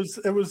 Yeah, nice.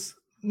 It was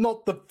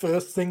not the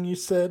first thing you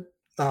said.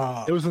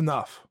 It was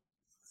enough.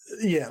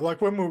 Yeah,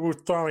 like when we were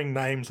throwing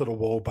names at a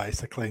wall,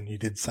 basically, and you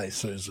did say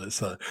Suzu.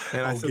 So,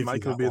 and I said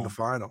Micah would be in the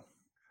final.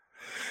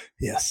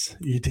 Yes,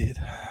 you did.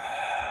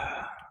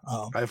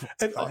 I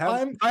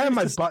have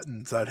my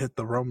buttons that hit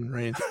the Roman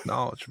Reigns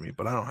acknowledge me,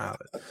 but I don't have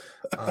it.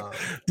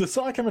 The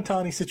Saya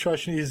Kamitani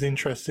situation is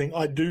interesting.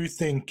 I do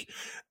think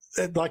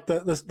like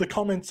the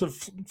comments of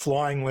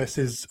flying less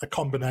is a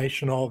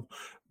combination of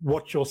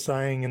what you're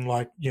saying and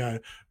like, you know,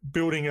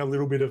 building a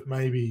little bit of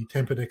maybe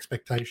tempered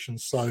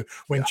expectations. So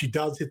when she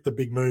does hit the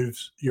big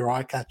moves, you're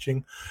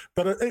eye-catching.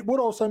 But it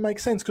would also make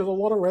sense because a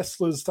lot of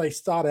wrestlers, they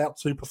start out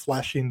super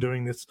flashy and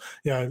doing this,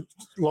 you know,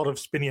 a lot of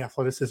spinny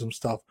athleticism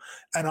stuff.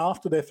 And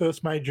after their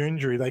first major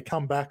injury, they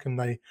come back and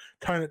they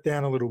tone it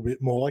down a little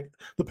bit more. Like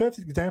the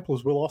perfect example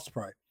is Will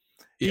Ospreay.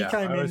 He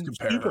came in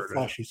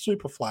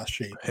super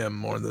flashy. Him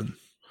more than...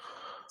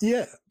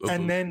 Yeah,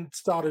 and then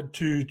started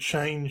to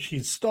change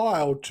his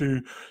style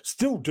to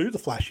still do the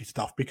flashy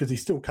stuff because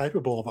he's still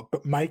capable of it,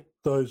 but make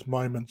those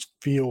moments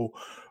feel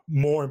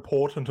more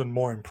important and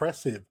more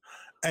impressive,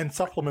 and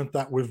supplement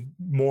that with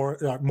more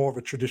of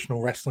a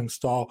traditional wrestling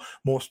style,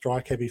 more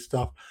strike-heavy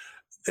stuff.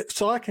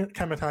 Saya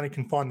Kamitani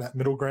can find that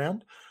middle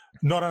ground.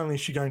 Not only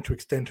is she going to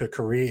extend her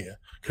career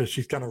because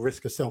she's going to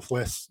risk herself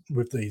less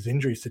with these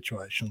injury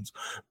situations,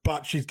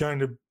 but she's going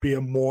to be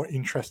a more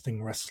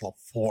interesting wrestler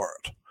for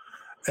it.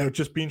 It would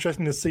just be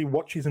interesting to see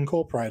what she's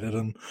incorporated,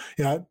 and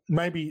you know,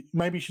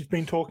 maybe she's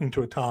been talking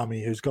to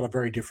Atami, who's got a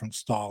very different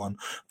style, and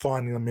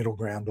finding the middle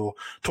ground, or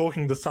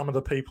talking to some of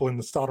the people in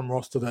the Stardom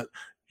roster that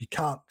you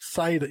can't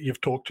say that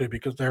you've talked to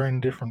because they're in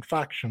different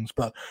factions.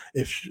 But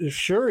if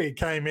Shuri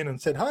came in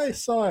and said, "Hey,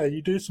 Saya,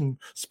 you do some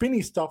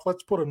spinny stuff.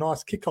 Let's put a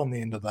nice kick on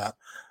the end of that,"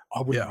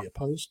 I wouldn't be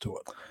opposed to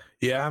it.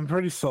 Yeah, I'm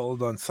pretty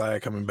sold on Saya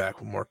coming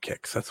back with more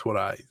kicks. That's what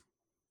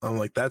I'm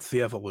like, that's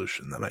the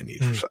evolution that I need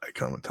for Saya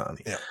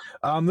Kamitani.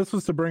 Yeah. This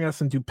was to bring us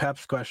into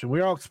Pep's question.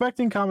 We are all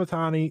expecting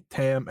Kamitani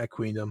Tam at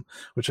Queendom,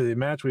 which is a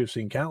match we have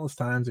seen countless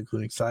times,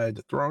 including Saya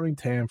dethroning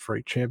Tam for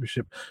a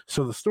championship.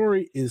 So the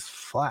story is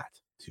flat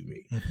to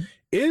me.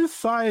 Is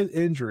Saya's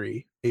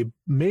injury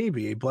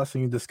maybe a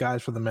blessing in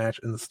disguise for the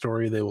match and the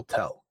story they will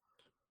tell?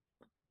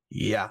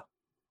 Yeah.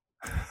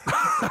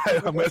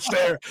 I'm gonna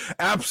say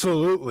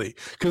absolutely,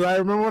 because I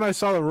remember when I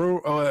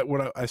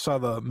saw I saw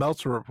the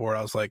Meltzer report,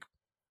 I was like,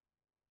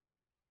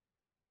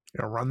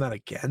 "You're gonna run that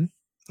again?"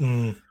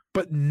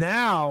 But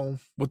now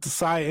with the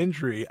Saya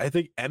injury, I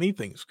think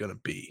anything's gonna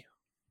be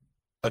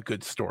a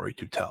good story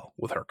to tell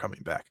with her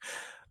coming back.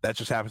 That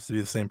just happens to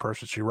be the same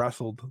person she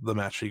wrestled the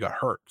match she got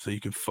hurt. So you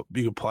can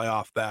play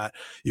off that.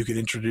 You could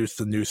introduce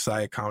the new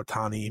Saya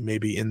Kamitani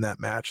maybe in that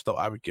match, though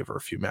I would give her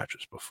a few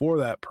matches before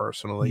that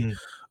personally.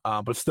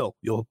 But still,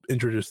 you'll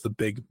introduce the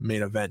big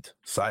main event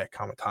Saya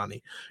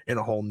Kamitani in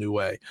a whole new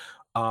way.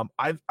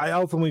 I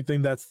ultimately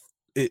think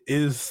it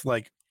is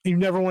like, you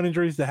never want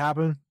injuries to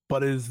happen,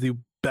 but it is the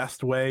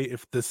best way,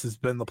 if this has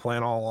been the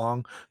plan all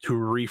along, to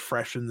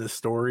refreshen this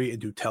story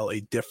and to tell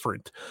a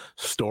different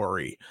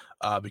story.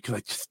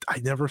 Because I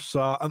never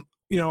saw,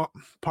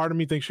 part of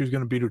me thinks she was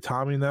going to beat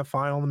Utami in that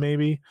final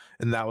maybe,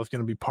 and that was going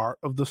to be part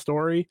of the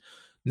story.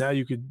 Now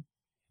you could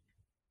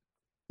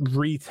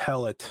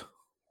retell it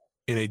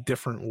in a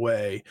different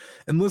way.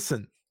 And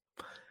listen,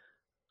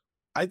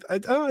 I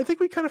think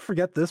we kind of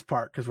forget this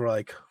part because we're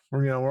like,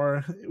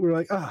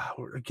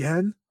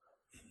 again.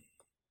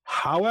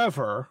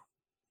 However,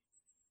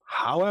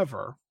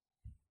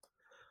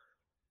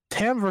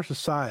 Tam versus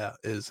Saya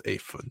is a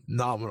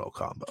phenomenal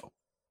combo.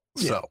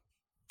 So,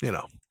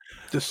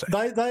 just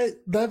saying.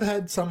 They've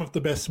had some of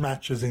the best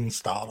matches in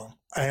Stardom,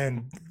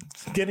 and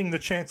getting the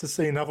chance to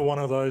see another one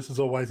of those is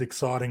always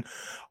exciting.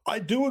 I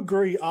do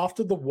agree,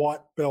 after the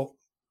white belt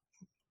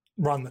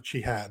run that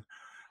she had,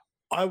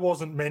 I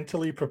wasn't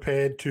mentally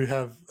prepared to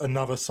have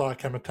another Saya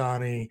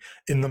Kamitani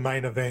in the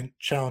main event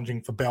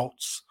challenging for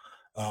belts.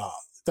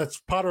 that's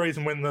part of the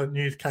reason when the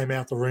news came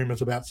out, the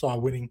rumors about Sai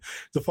winning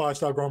the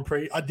 5-star Grand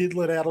Prix, I did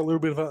let out a little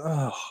bit of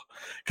a,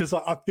 because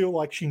I feel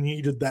like she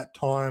needed that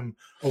time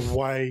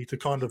away to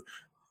kind of,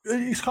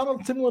 it's kind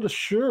of similar to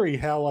Shuri,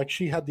 how like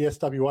she had the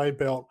SWA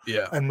belt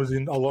and was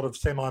in a lot of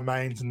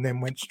semi-mains and then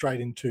went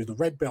straight into the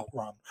red belt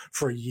run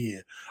for a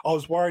year. I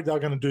was worried they were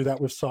going to do that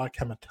with Sai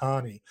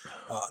Kamitani.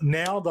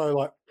 Now, though,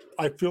 like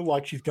I feel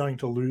like she's going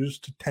to lose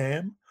to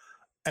Tam,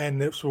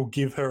 and this will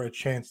give her a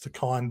chance to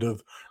kind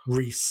of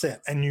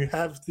reset. And you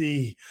have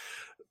the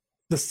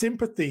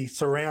sympathy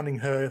surrounding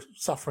her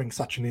suffering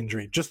such an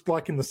injury, just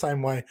like in the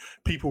same way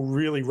people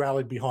really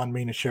rallied behind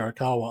Mina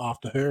Shirakawa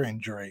after her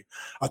injury.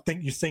 I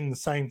think you're seeing the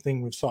same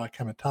thing with Sai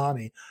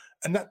Kamitani,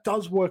 and that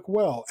does work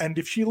well. And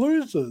if she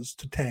loses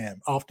to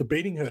Tam after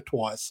beating her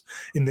twice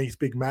in these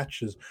big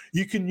matches,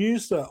 you can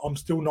use the I'm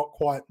still not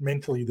quite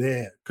mentally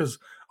there, because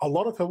a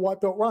lot of her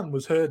white belt run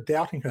was her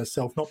doubting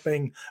herself, not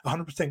being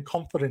 100%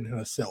 confident in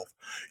herself.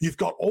 You've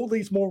got all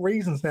these more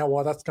reasons now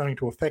why that's going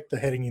to affect her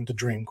heading into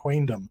Dream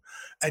Queendom.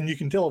 And you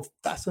can tell a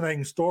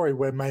fascinating story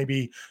where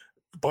maybe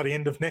by the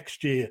end of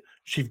next year,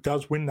 she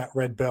does win that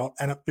red belt,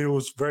 and it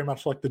feels very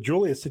much like the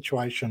Julia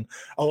situation,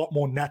 a lot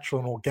more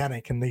natural and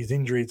organic. And these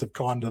injuries have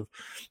kind of,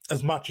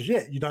 as much as,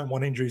 you don't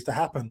want injuries to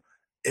happen,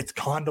 it's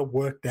kind of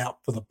worked out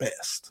for the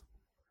best.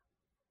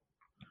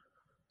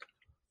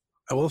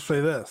 I will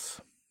say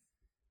this.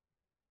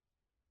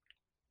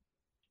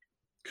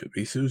 Could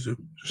be Suzu.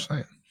 Just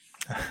saying.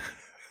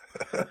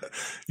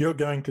 You're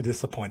going to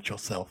disappoint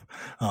yourself.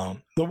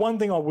 The one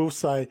thing I will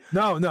say...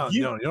 No.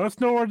 You know what's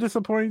no more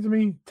disappointing to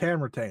me?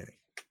 Tam retaining.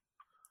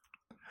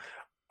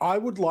 I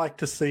would like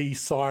to see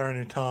Siren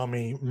and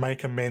Utami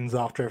make amends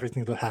after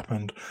everything that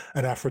happened,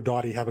 and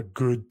Aphrodite have a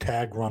good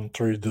tag run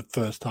through the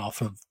first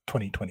half of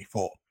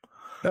 2024.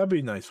 That'd be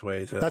a nice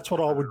way to... That's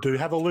what I would do.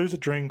 Have a lose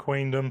at Dream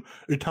Queendom.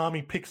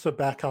 Utami picks her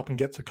back up and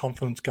gets her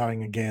confidence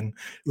going again,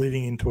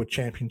 leading into a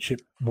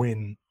championship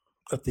win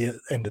at the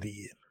end of the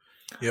year.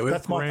 Yeah,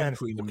 that's my Grand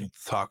Queendom to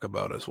talk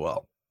about as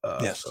well.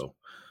 Yes. So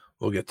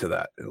we'll get to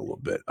that in a little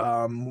bit.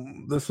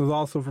 This is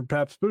also from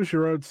Peps.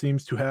 Bushiroad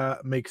seems to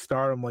make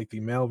Stardom like the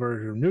male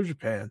version of New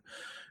Japan.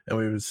 And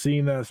we've been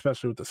seeing that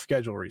especially with the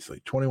schedule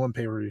recently. 21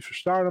 pay-per-views for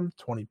Stardom,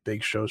 20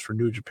 big shows for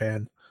New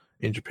Japan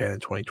in Japan in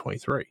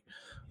 2023.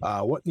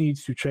 What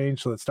needs to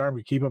change so that Stardom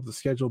can keep up the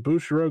schedule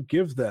Bushiroad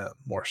gives them?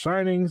 More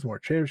signings, more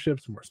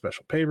championships, more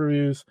special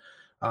pay-per-views.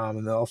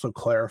 And they also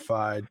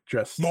clarified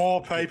just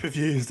more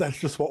pay-per-views. That's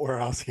just what we're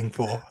asking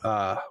for.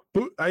 I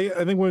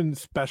think when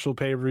special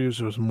pay-per-views,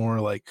 it was more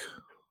like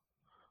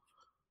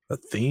the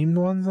themed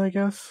ones, I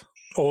guess,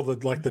 or the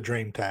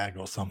Dream Tag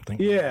or something.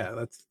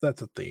 Yeah,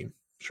 that's a theme.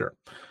 Sure.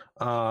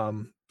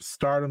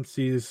 Stardom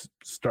sees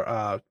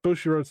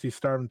Bushiroad sees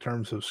Stardom in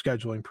terms of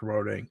scheduling,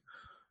 promoting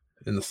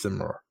in the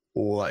similar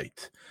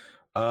light.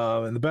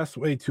 And the best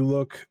way to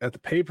look at the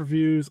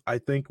pay-per-views, I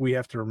think we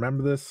have to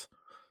remember this.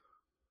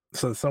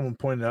 So someone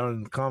pointed out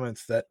in the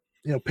comments that,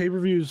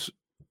 pay-per-views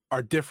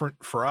are different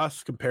for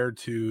us compared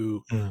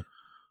to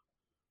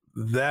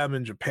them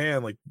in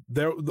Japan. Like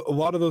a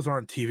lot of those are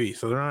on TV,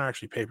 so they're not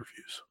actually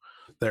pay-per-views.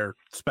 They're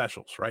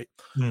specials, right?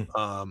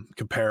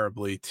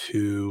 Comparably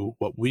to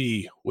what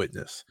we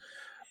witness.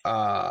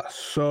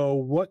 So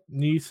what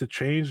needs to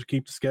change to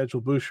keep the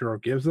schedule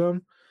Bushiroad gives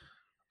them?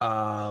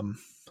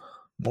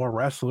 More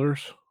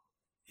wrestlers.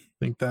 I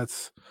think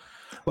that's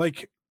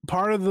like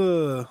part of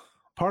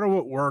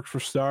what works for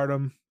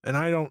Stardom. And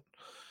I don't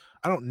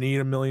need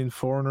a million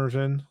foreigners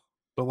in,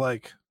 but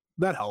like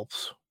that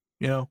helps.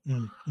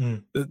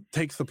 It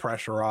takes the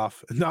pressure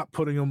off, and not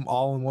putting them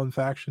all in one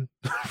faction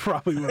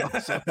probably would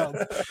also help.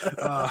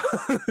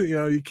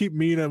 You keep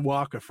Mina and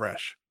Waka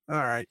fresh. All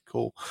right,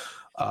 cool.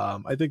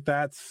 I think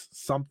that's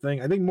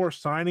something. I think more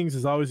signings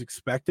is always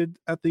expected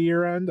at the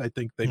year end. I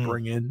think they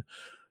bring in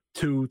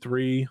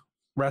 2-3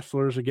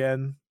 wrestlers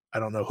again. I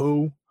don't know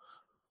who.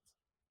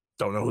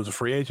 Don't know who's a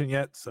free agent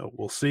yet, so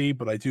we'll see.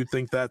 But I do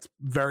think that's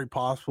very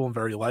possible and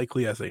very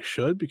likely, as they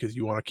should, because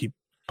you want to keep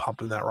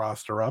pumping that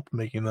roster up,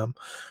 making them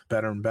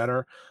better and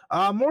better.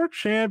 More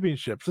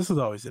championships. This is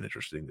always an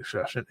interesting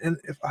discussion. And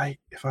if I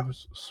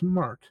was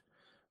smart,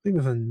 I think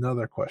there's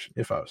another question.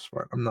 If I was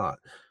smart, I'm not,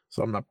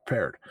 so I'm not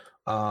prepared.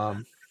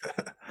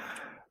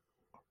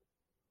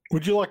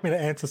 Would you like me to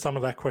answer some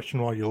of that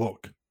question while you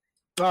look?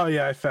 Oh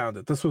yeah, I found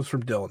it. This was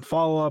from Dylan.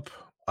 Follow up.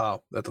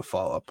 Oh, that's a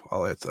follow-up.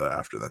 I'll answer that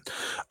after then.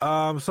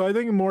 So I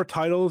think more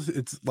titles,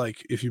 it's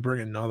like if you bring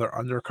another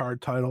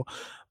undercard title.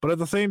 But at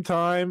the same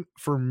time,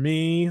 for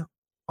me,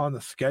 on the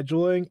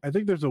scheduling, I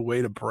think there's a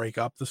way to break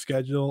up the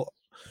schedule.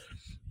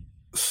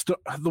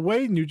 The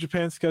way New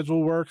Japan's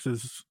schedule works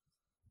is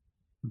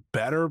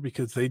better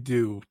because they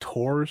do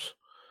tours.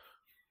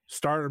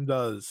 Stardom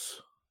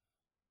does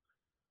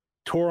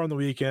tour on the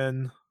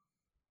weekend,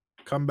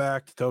 come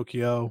back to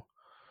Tokyo,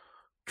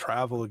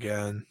 travel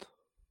again,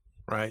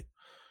 right?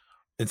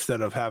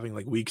 Instead of having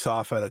like weeks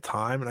off at a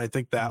time. And I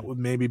think that would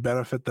maybe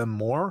benefit them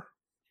more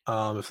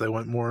if they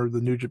went more the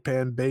New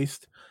Japan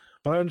based.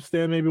 But I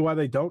understand maybe why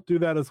they don't do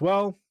that as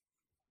well.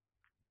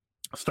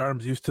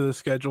 Stardom's used to the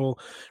schedule.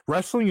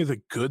 Wrestling is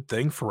a good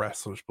thing for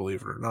wrestlers,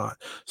 believe it or not.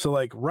 So,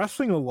 like,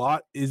 wrestling a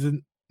lot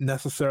isn't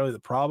necessarily the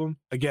problem.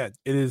 Again,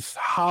 it is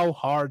how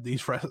hard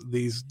these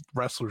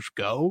wrestlers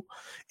go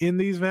in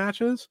these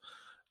matches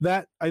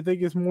that I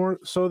think is more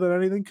so than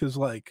anything. Because,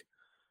 like,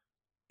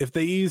 if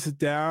they ease it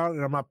down,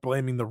 and I'm not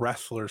blaming the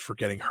wrestlers for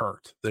getting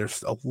hurt,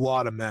 there's a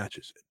lot of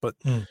matches, but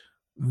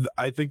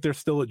I think they're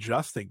still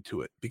adjusting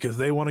to it because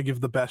they want to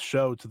give the best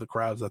show to the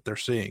crowds that they're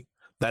seeing.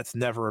 That's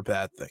never a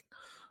bad thing.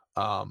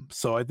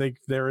 So I think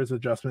there is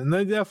adjustment, and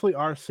they definitely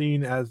are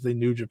seen as the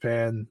New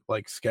Japan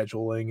like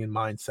scheduling and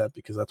mindset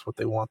because that's what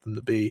they want them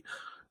to be.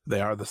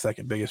 They are the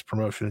second biggest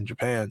promotion in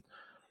Japan.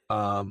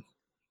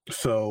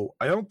 So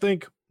I don't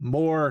think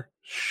more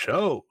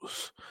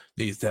shows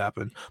needs to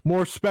happen.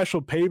 More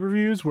special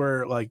pay-per-views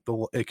where like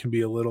it can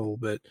be a little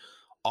bit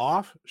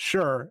off,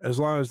 sure, as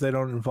long as they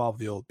don't involve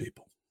the old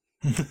people.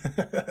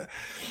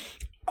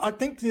 I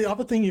think the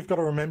other thing you've got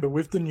to remember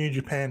with the New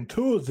Japan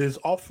tours is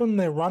often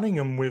they're running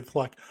them with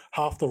like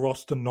half the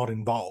roster not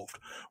involved,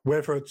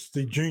 whether it's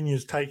the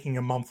juniors taking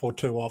a month or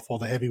two off or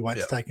the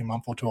heavyweights taking a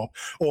month or two off,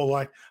 or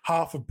like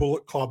half of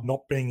Bullet Club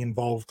not being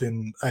involved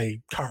in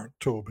a current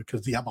tour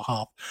because the other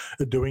half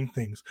are doing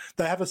things.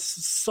 They have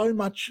so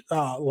much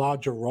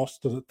larger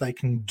roster that they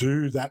can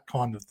do that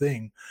kind of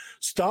thing.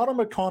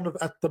 Stardom are kind of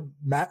at the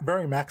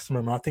very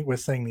maximum. I think we're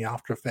seeing the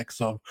after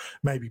effects of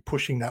maybe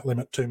pushing that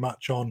limit too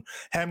much on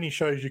how many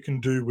shows you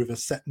can do with a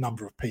set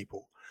number of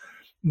people.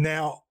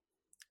 Now,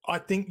 I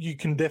think you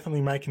can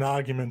definitely make an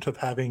argument of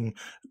having,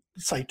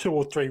 say, 2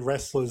 or 3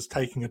 wrestlers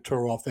taking a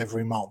tour off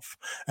every month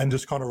and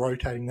just kind of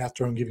rotating that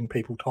through and giving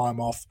people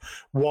time off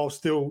while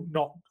still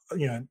not,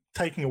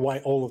 taking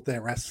away all of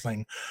their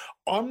wrestling.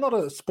 I'm not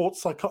a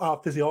sports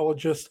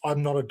physiologist.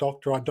 I'm not a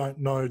doctor. I don't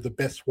know the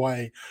best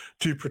way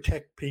to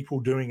protect people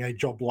doing a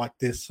job like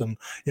this and,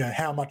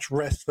 how much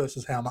rest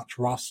versus how much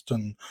rust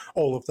and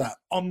all of that.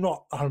 I'm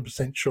not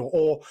 100% sure.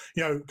 Or,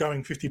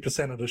 going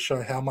 50% of the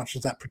show, how much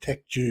does that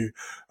protect you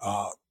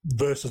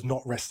versus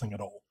not wrestling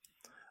at all?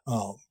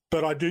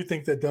 But I do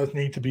think there does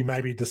need to be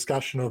maybe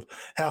discussion of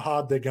how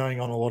hard they're going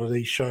on a lot of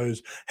these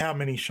shows, how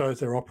many shows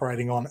they're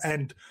operating on,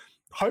 and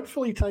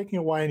hopefully taking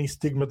away any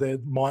stigma there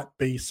might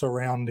be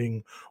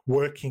surrounding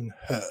working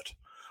hurt.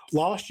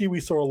 Last year,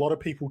 we saw a lot of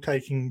people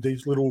taking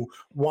these little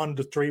 1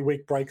 to 3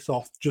 week breaks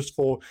off just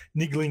for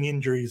niggling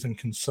injuries and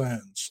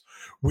concerns.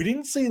 We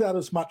didn't see that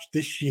as much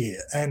this year,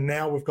 and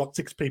now we've got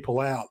 6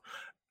 people out.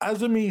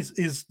 Azumi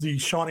is the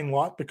shining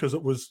light because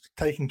it was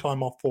taking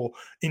time off for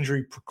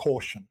injury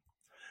precaution.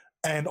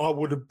 And I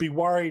would be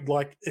worried,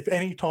 like, if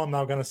any time they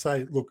were going to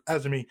say, look,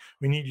 Azumi,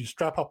 we need you to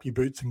strap up your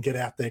boots and get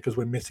out there because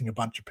we're missing a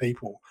bunch of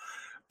people,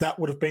 that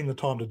would have been the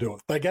time to do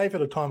it. They gave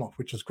it a time off,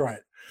 which is great.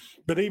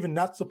 But even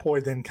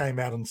Natsupoi then came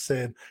out and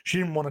said she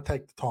didn't want to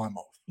take the time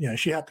off.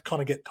 She had to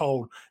kind of get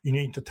told, you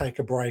need to take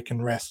a break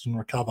and rest and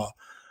recover.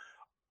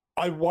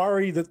 I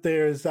worry that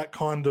there is that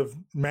kind of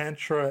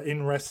mantra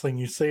in wrestling.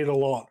 You see it a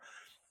lot,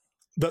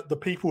 that the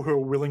people who are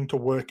willing to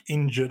work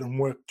injured and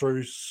work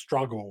through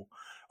struggle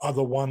are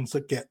the ones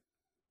that get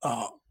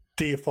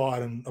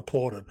deified and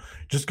applauded.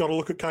 Just got to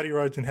look at Cody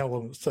Rhodes in Hell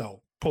in a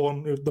Cell,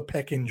 pulling the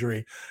pec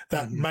injury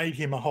that made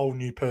him a whole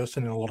new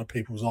person in a lot of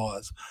people's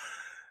eyes.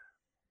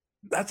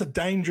 That's a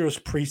dangerous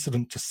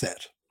precedent to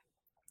set.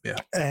 Yeah.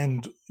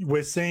 And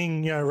we're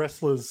seeing,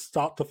 wrestlers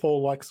start to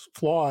fall like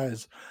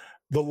flies.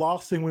 The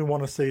last thing we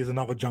want to see is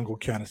another Jungle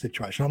Kyona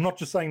situation. I'm not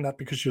just saying that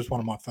because she was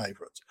one of my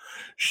favorites.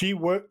 She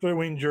worked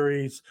through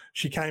injuries.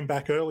 She came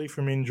back early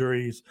from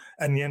injuries.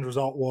 And the end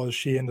result was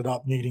she ended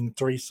up needing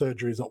 3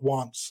 surgeries at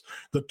once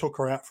that took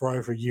her out for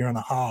over 1.5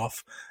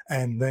 years.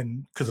 And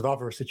then because of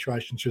other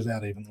situations, she was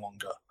out even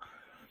longer.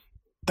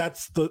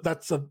 That's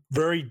a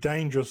very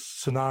dangerous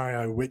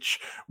scenario,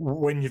 which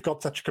when you've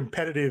got such a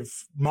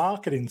competitive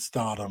market in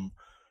Stardom,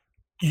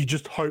 you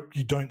just hope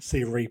you don't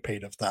see a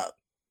repeat of that.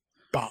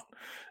 But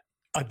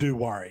I do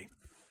worry.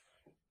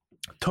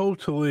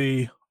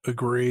 Totally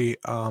agree.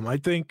 I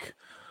think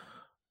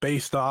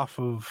based off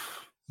of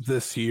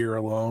this year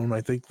alone,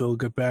 I think they'll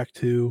get back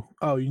to,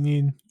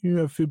 you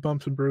have a few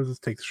bumps and bruises,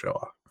 take the show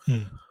off.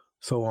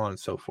 So on and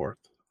so forth.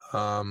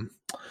 All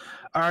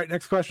right,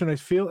 next question. I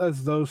feel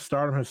as though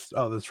Stardom has,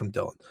 this is from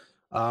Dylan.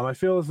 I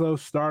feel as though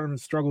Stardom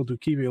has struggled to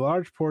keep a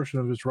large portion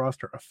of its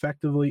roster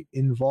effectively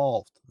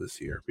involved this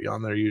year,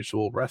 beyond their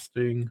usual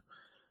resting,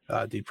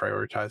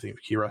 deprioritizing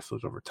key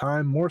wrestlers over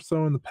time, more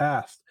so in the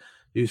past.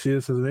 Do you see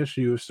this as an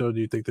issue? If so,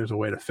 do you think there's a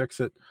way to fix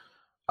it?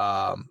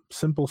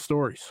 Simple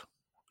stories.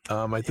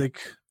 I think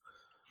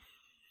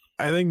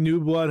New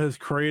Blood has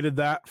created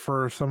that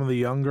for some of the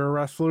younger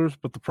wrestlers,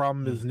 but the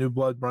problem is New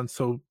Blood runs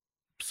so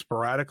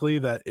sporadically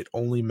that it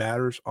only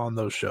matters on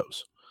those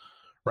shows,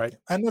 right?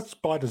 And that's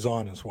by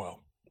design as well.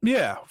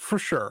 Yeah, for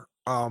sure.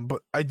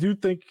 But I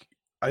think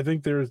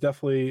there is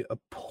definitely a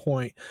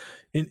point.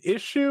 An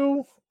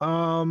issue,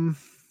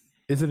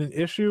 is it an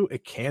issue?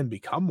 It can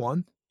become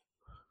one,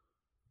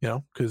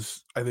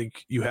 because I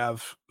think you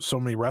have so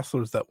many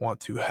wrestlers that want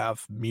to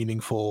have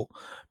meaningful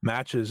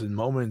matches and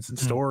moments and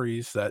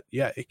stories that,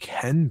 it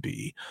can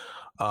be.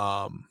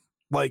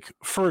 like,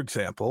 for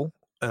example,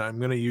 and I'm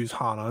going to use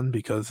Hanan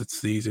because it's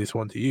the easiest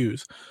one to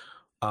use.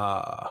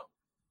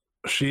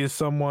 She is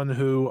someone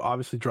who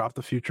obviously dropped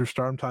the Future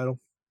Stardom title.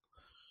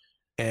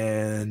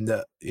 And,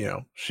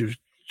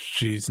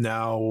 she's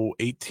now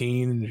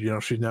 18.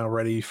 She's now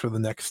ready for the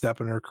next step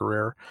in her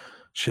career.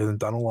 She hasn't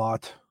done a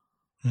lot,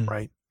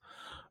 right?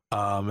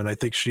 And I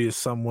think she is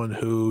someone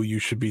who you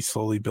should be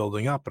slowly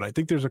building up. And I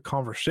think there's a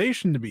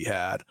conversation to be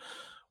had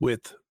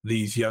with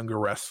these younger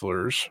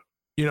wrestlers.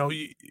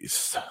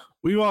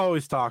 We've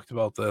always talked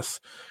about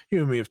this. You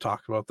and me have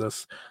talked about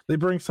this. They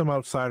bring some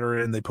outsider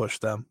in, they push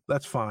them.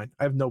 That's fine.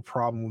 I have no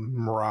problem with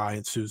Mirai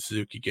and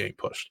Suzuki getting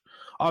pushed.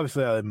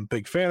 Obviously, I'm a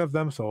big fan of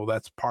them, so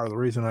that's part of the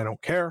reason I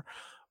don't care.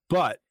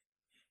 But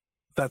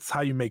that's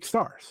how you make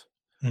stars.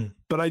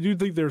 But I do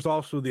think there's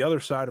also the other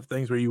side of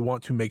things where you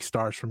want to make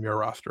stars from your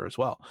roster as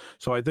well.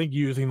 So I think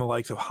using the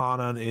likes of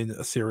Hanan in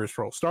a serious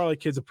role. Starlight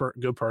Kid's a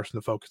good person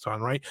to focus on,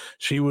 right?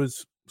 She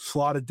was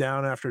slotted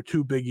down after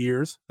 2 big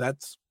years.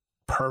 That's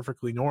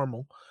perfectly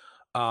normal.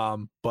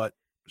 But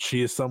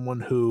she is someone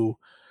who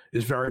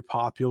is very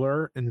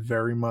popular and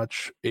very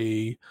much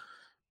a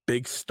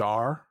big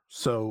star.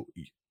 So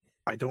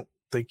I don't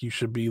think you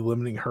should be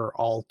limiting her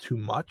all too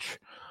much.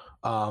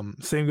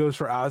 Same goes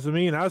for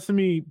Azumi, and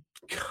Azumi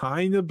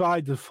kind of by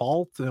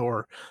default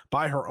or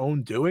by her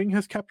own doing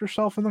has kept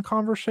herself in the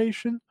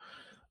conversation.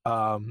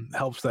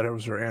 Helps that it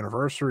was her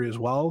anniversary as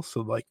well,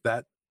 so like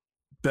that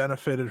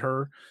benefited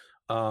her.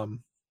 But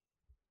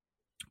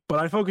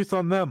I focus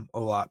on them a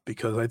lot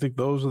because I think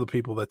those are the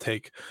people that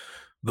take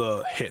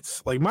the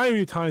hits. Like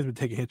Miami Time's been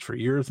taking hits for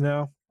years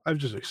now. I've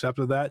just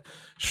accepted that.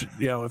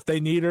 If they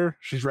need her,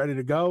 she's ready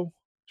to go.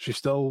 She's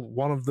still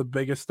one of the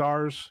biggest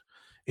stars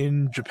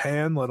in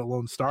Japan, let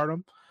alone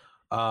Stardom.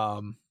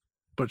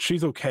 But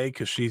she's okay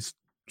because she's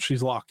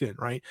locked in,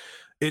 right?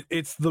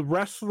 It's the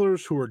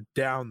wrestlers who are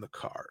down the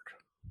card,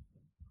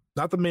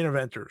 not the main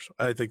eventers,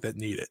 I think, that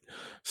need it.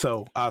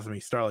 So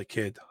Azumi, Starlight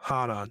Kid,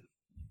 Hanan,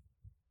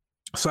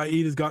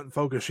 Saeed has gotten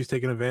focused. She's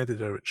taken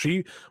advantage of it.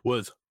 She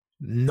was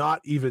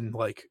not even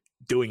like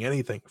doing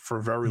anything for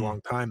a very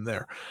long time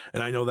there.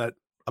 And I know that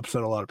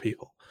upset a lot of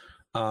people.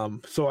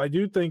 So I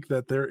do think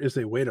that there is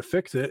a way to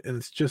fix it. And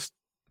it's just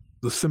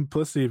the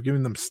simplicity of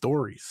giving them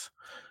stories.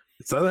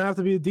 It doesn't have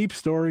to be a deep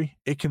story.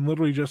 It can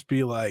literally just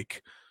be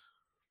like,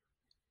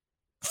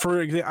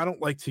 for example, I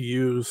don't like to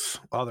use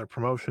other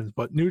promotions,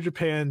 but New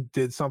Japan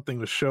did something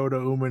with Shota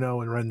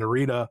Umino and Ren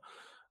Narita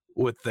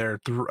with their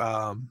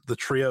the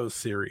trios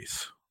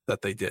series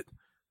that they did.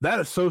 That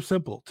is so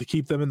simple to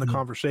keep them in the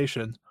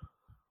conversation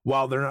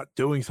while they're not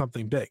doing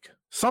something big.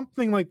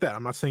 Something like that.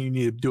 I'm not saying you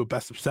need to do a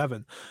best of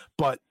 7,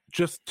 but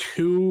just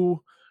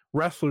 2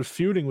 wrestlers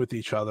feuding with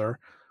each other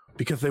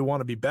because they want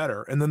to be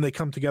better, and then they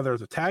come together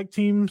as a tag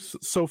team,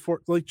 so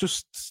forth, like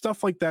just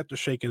stuff like that to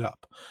shake it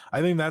up. I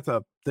think that's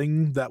a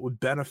thing that would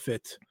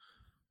benefit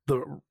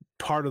the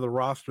part of the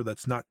roster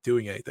that's not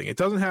doing anything. It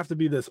doesn't have to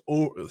be this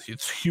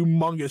it's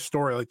humongous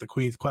story like the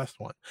Queen's Quest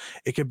one.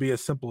 It can be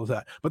as simple as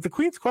that. But the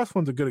Queen's Quest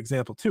one's a good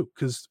example too,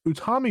 because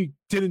Utami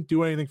didn't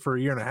do anything for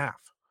a year and a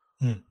half.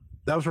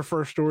 That was her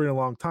first story in a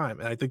long time,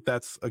 and I think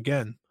that's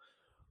again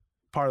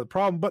part of the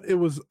problem. But it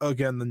was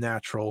again the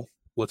natural,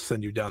 let's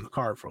send you down the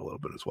card for a little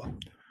bit as well.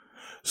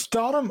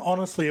 Stardom,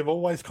 honestly, have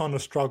always kind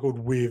of struggled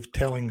with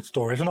telling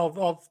stories. And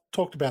I've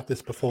talked about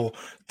this before,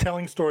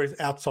 telling stories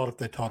outside of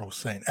their title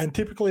scene. And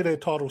typically their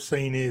title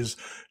scene is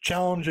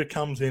challenger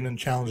comes in and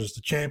challenges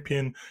the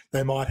champion.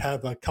 They might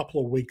have a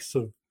couple of weeks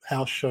of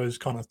house shows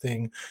kind of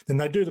thing. Then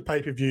they do the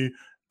pay-per-view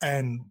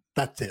and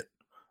that's it.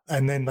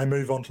 And then they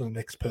move on to the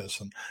next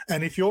person.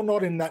 And if you're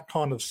not in that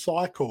kind of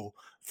cycle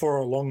for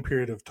a long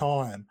period of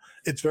time,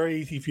 it's very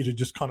easy for you to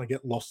just kind of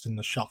get lost in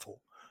the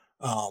shuffle.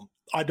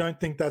 I don't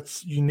think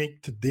that's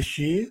unique to this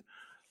year.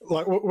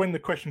 Like when the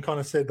question kind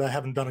of said they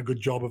haven't done a good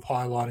job of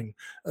highlighting,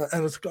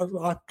 and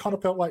I kind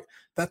of felt like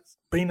that's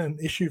been an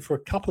issue for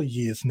a couple of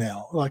years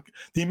now. Like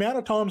the amount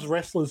of times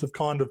wrestlers have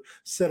kind of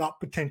set up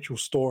potential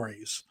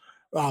stories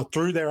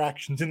through their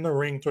actions in the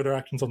ring, through their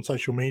actions on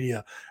social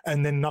media,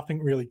 and then nothing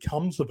really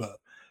comes of it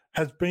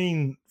has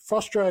been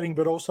frustrating,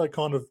 but also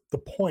kind of the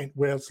point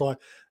where it's like,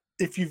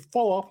 if you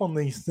follow up on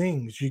these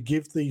things, you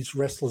give these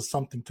wrestlers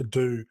something to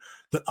do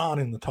that aren't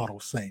in the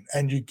title scene,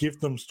 and you give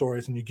them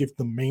stories and you give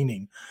them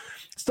meaning.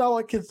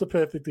 Starlight Kid's the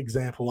perfect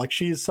example. Like,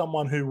 she is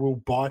someone who will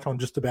bite on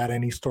just about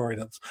any story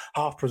that's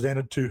half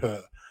presented to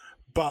her.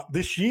 But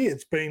this year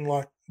it's been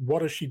like,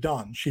 what has she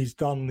done? She's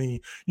done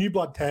the New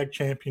Blood Tag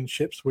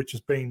Championships, which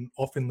has been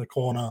off in the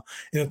corner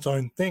in its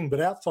own thing. But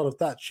outside of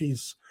that,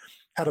 she's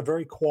had a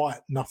very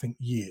quiet, nothing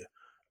year.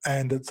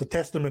 And it's a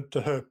testament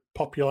to her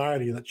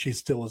popularity that she's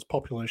still as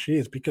popular as she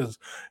is, because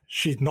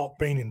she's not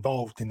been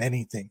involved in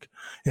anything.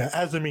 You know,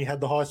 Azumi had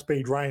the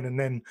high-speed rain and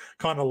then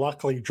kind of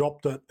luckily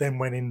dropped it, then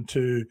went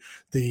into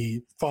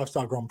the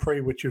 5-Star Grand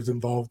Prix, which she was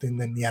involved in,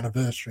 then the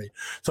anniversary.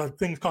 So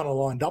things kind of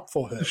lined up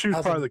for her. She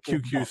was part of the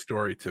QQ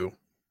story too.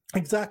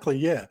 Exactly,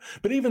 yeah.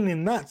 But even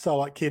in that,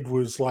 Starlight Kid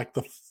was like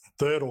the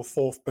 3rd or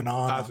 4th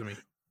banana. Azumi.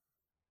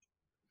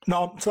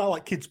 No, it's not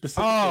like kids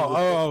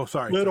specifically.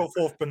 Sorry. Third or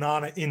fourth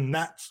banana in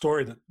that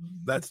story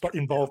that's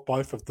involved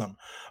both of them.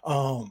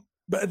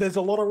 But there's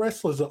a lot of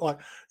wrestlers that, like,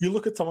 you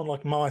look at someone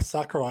like Mai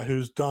Sakurai,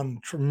 who's done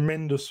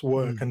tremendous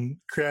work and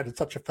created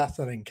such a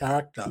fascinating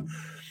character.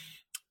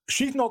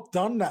 She's not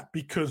done that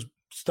because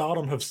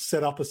Stardom have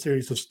set up a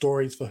series of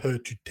stories for her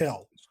to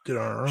tell.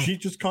 She's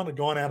just kind of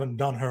gone out and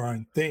done her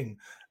own thing.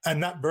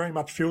 And that very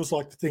much feels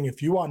like the thing.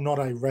 If you are not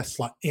a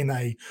wrestler in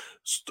a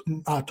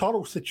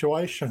title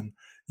situation,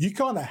 you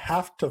kind of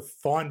have to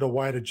find a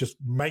way to just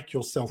make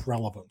yourself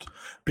relevant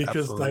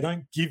because they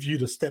don't give you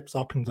the steps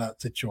up into that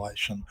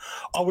situation.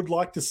 I would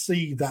like to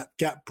see that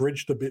gap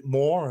bridged a bit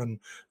more and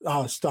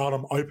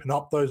Stardom open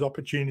up those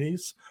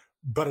opportunities,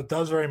 but it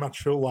does very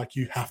much feel like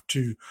you have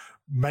to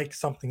make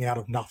something out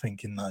of nothing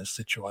in those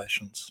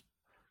situations.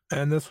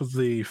 And this was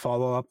the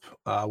follow-up,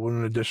 with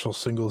an additional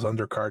singles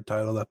undercard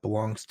title that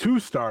belongs to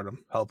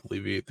Stardom, help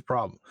alleviate the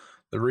problem.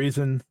 The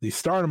reason the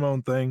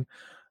Stardom-owned thing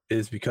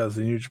is because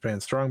the New Japan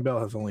Strong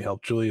Belt has only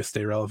helped Julia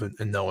stay relevant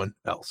and no one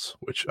else,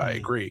 which I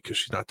agree because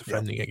she's not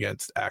defending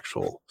against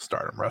actual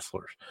Stardom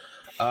wrestlers.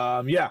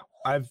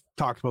 I've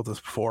talked about this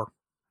before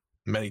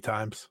many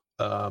times.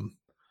 A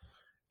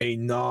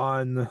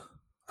non-Wonder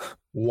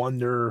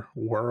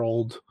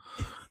World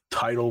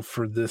title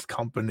for this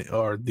company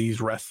or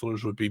these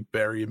wrestlers would be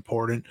very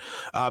important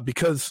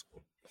because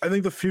I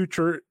think the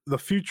future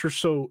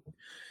so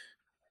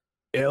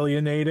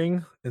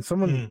alienating, and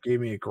someone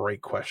gave me a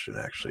great question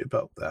actually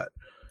about that.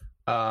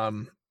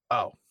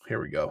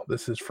 Here we go.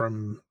 This is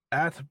from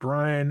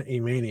 @Brian A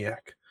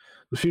Maniac.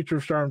 The future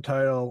of Stardom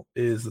title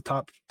is the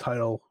top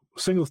title,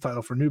 singles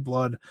title for New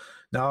Blood.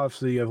 Now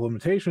obviously you have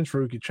limitations for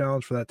who can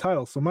challenge for that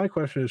title, so my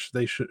question is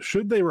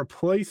should they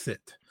replace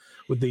it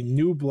with the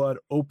New Blood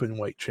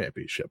Openweight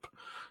Championship?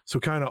 So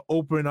kind of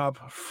open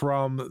up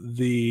from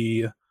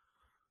the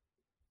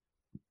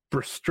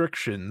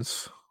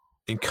restrictions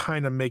and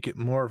kind of make it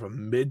more of a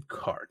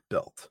mid-card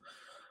belt.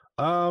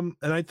 And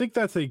I think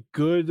that's a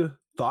good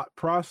thought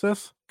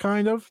process,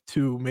 kind of,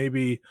 to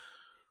maybe,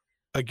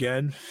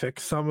 again,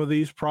 fix some of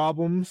these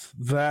problems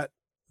that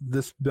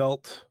this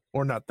belt,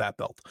 or not that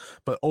belt,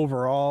 but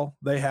overall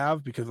they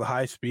have, because the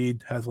high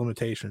speed has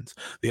limitations.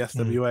 The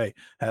SWA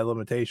had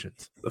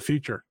limitations. The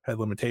future had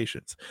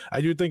limitations.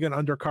 I do think an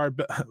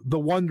undercard, the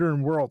Wonder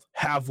and World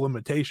have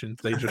limitations.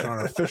 They just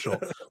aren't official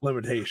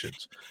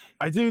limitations.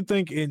 I do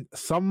think in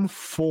some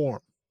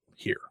form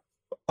here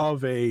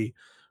of a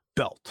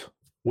belt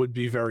would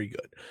be very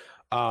good.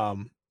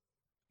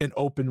 An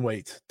open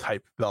weight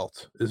type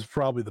belt is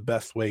probably the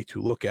best way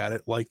to look at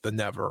it, like the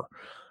Never,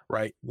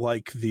 right?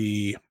 Like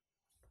the,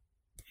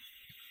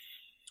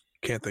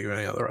 can't think of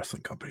any other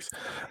wrestling companies,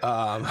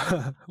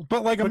 but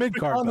like a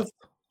mid-card belt.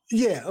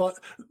 Like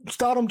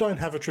Stardom don't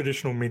have a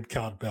traditional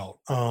mid-card belt.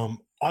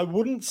 I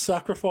wouldn't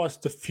sacrifice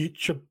the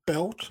future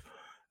belt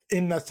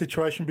in that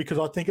situation because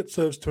I think it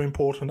serves too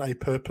important a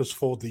purpose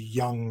for the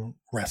young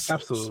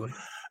wrestlers. Absolutely.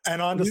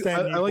 And I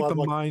understand. I like the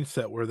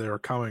mindset where they were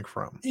coming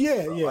from.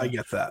 Yeah, so I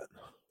get that.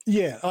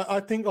 Yeah,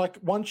 I think like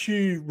once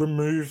you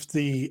remove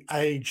the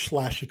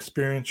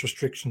age/experience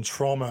restrictions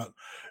from it,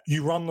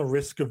 you run the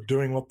risk of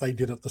doing what they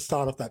did at the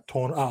start of that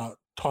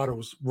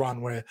titles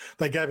run where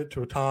they gave it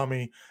to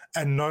Utami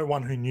and no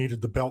one who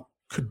needed the belt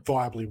could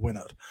viably win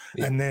it.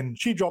 Yeah. And then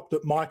she dropped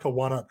it, Micah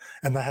won it,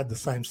 and they had the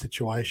same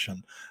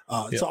situation.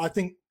 So I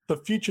think the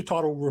future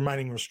title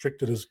remaining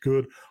restricted is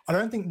good. I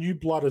don't think New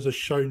Blood as a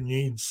show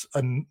needs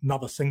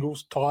another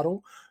singles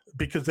title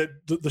because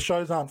the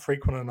shows aren't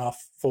frequent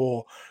enough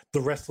for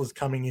the wrestlers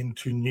coming in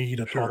to need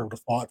a title to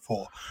fight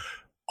for.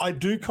 I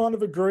do kind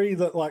of agree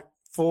that, like,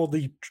 for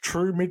the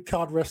true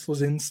mid-card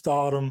wrestlers in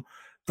Stardom,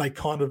 they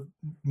kind of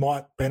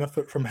might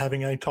benefit from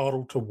having a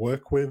title to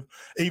work with,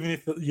 even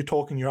if you're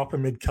talking your upper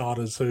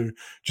mid-carders who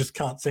just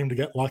can't seem to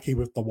get lucky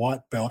with the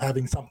white belt,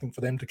 having something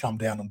for them to come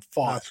down and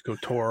fight. Let's go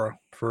Tora,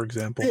 for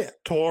example. Yeah,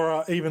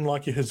 Tora, even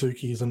like your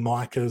Hazukis and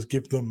Micahs,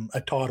 give them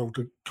a title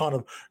to kind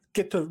of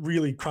get to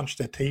really crunch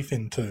their teeth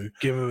into.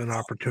 Give them an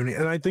opportunity.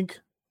 And I think,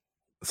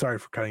 sorry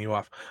for cutting you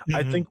off,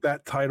 I think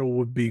that title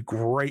would be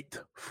great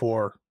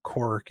for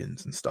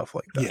Korikins and stuff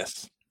like that.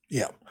 Yes.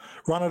 Yeah,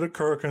 run it at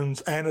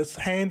Kurkins, and it's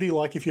handy,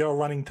 like if you're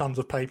running tons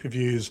of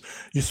pay-per-views,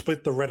 you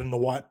split the red and the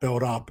white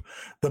belt up,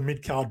 the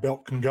mid-card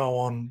belt can go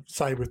on,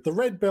 say, with the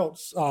red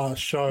belts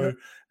show,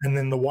 and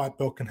then the white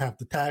belt can have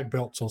the tag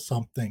belts or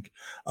something.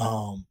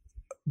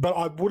 But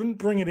I wouldn't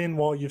bring it in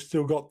while you've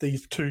still got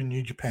these two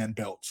New Japan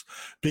belts,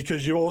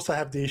 because you also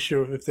have the issue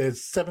of if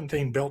there's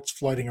 17 belts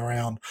floating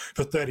around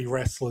for 30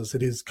 wrestlers,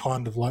 it is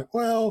kind of like,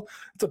 well,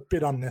 it's a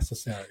bit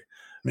unnecessary.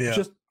 Yeah.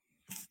 Just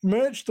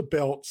merge the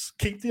belts,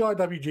 keep the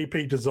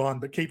IWGP design,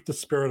 but keep the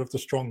spirit of the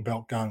strong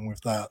belt going with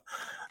that.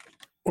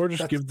 Or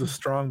just give the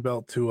strong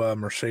belt to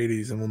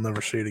Mercedes and we'll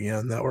never see it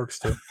again. That works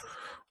too.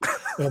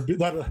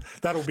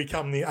 That'll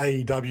become the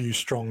AEW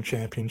Strong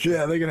Championship.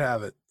 Yeah, they can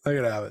have it. They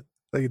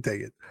can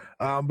take it.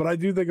 But I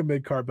do think a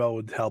mid-card belt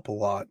would help a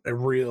lot. A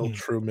real,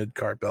 true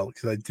mid-card belt.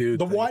 Because I do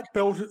white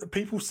belt,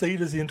 people see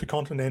it as the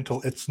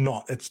Intercontinental. It's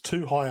not. It's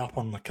too high up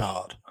on the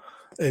card.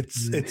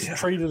 It's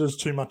treated as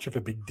too much of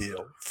a big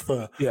deal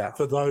for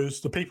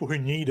the people who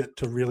need it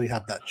to really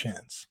have that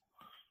chance.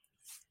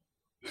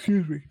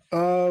 Excuse me.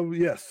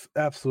 Yes,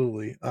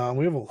 absolutely.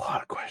 We have a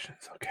lot of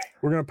questions. Okay,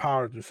 we're gonna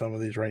power through some of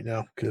these right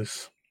now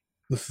because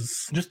this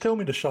is. Just tell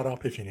me to shut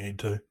up if you need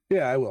to.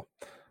 Yeah, I will.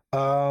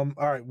 All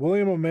right.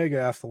 William Omega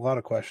asked a lot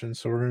of questions,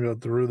 so we're gonna go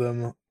through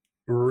them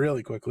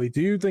really quickly.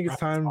 Do you think it's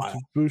time to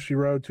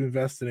Bushiroad to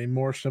invest in a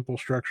more simple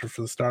structure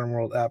for the Stardom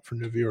World app for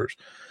new viewers?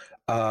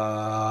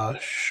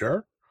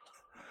 Sure.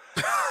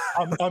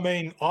 I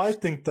mean, I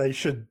think they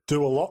should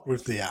do a lot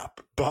with the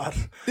app, but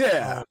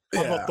I'm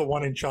not the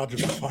one in charge of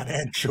the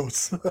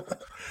financials.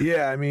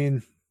 Yeah, I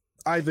mean,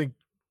 I think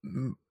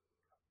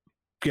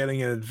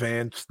getting an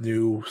advanced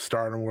new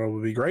Stardom World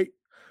would be great.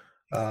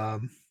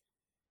 Can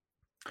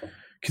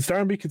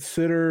Stardom be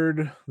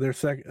considered their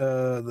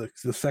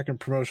the second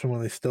promotion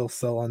when they still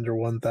sell under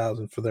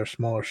 1,000 for their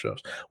smaller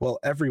shows? Well,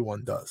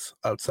 everyone does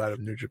outside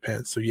of New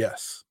Japan, so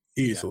yes,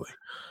 easily. Yeah.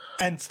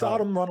 And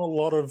Stardom run a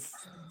lot of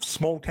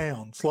small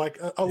towns. Like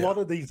a lot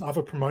of these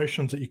other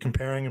promotions that you're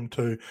comparing them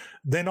to,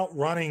 they're not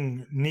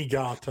running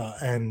Niigata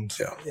and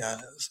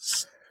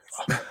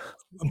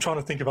I'm trying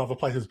to think of other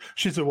places.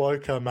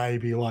 Shizuoka,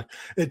 maybe. Like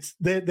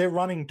they're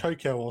running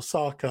Tokyo,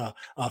 Osaka,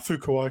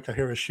 Fukuoka,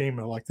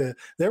 Hiroshima. Like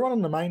they're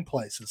running the main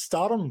places.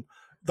 Stardom,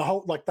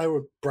 they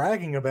were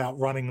bragging about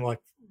running like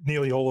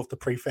nearly all of the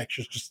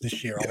prefectures just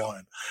this year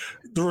alone.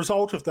 The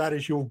result of that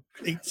is you'll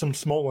eat some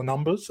smaller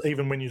numbers,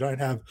 even when you don't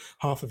have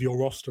half of your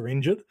roster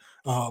injured.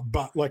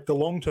 But like the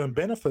long-term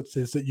benefits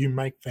is that you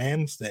make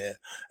fans there.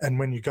 And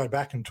when you go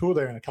back and tour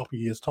there in a couple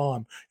of years'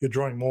 time, you're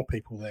drawing more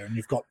people there and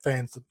you've got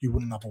fans that you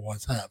wouldn't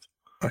otherwise have.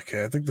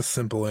 Okay, I think the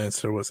simple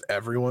answer was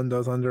everyone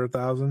does under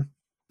 1,000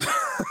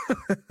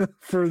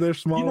 for their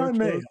smaller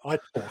me, I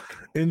talk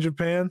in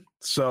Japan.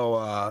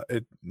 So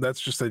that's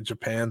just a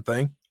Japan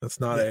thing. That's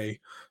not a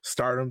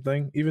Stardom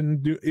thing.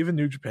 Even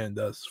New Japan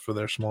does for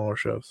their smaller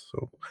shows.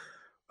 So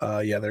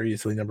they're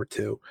easily number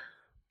 2.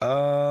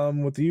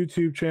 With the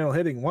YouTube channel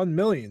hitting 1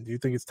 million, do you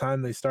think it's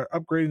time they start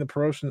upgrading the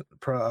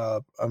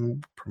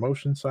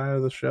promotion side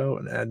of the show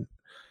and add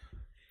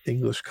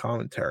English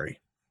commentary?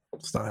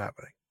 It's not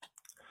happening.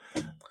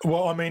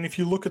 Well, I mean, if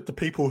you look at the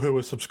people who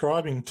are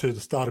subscribing to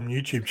the Stardom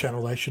YouTube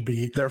channel, they should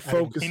be. They're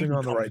focusing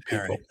on the right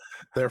people.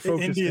 They're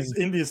focusing.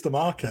 India's the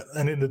market,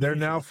 and they're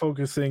now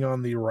focusing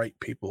on the right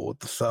people with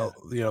the sell.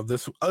 You know,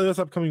 this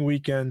upcoming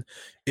weekend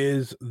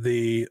is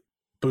the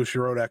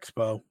Bushiroad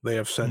Expo. They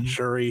have sent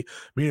Shuri,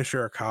 Mina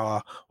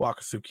Shirakawa,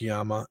 Waka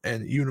Tsukiyama,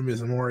 and Yuna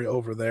Mizumori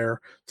over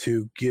there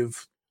to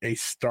give a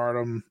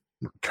Stardom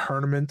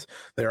tournament.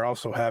 They're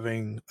also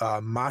having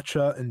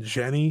Matcha and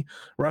Jenny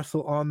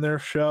wrestle on their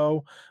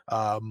show.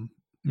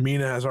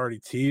 Mina has already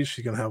teased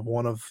she's going to have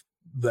one of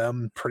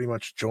them pretty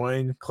much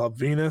join Club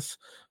Venus.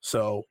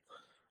 So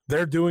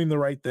they're doing the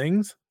right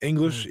things.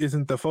 English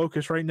isn't the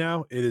focus right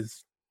now. It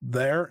is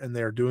there, and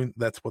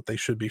that's what they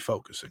should be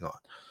focusing on.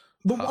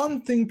 The one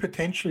thing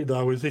potentially,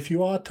 though, is if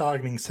you are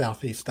targeting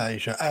Southeast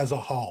Asia as a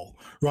whole,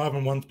 rather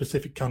than one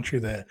specific country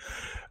there,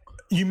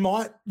 you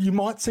might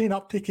see an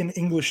uptick in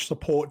English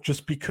support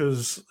just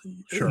because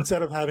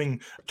instead of having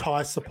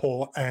Thai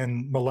support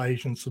and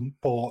Malaysian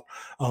support,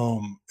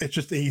 it's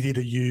just easy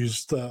to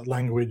use the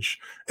language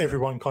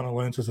everyone kind of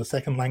learns as a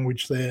second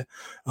language there,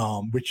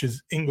 which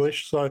is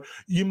English. So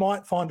you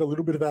might find a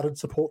little bit of added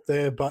support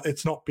there, but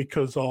it's not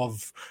because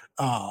of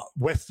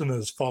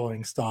Westerners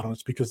following Stardom.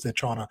 It's because they're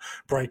trying to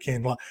break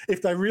in. Like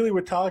if they really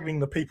were targeting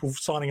the people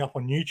signing up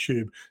on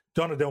YouTube,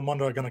 Donna Del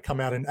Mondo are going to come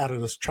out in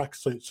Adidas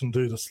tracksuits and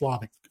do the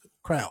Slavic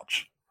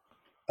crouch.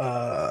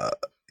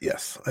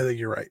 Yes, I think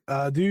you're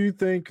right. Do you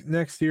think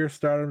next year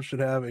Stardom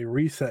should have a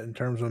reset in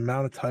terms of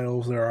amount of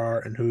titles there are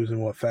and who's in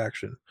what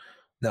faction?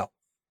 No.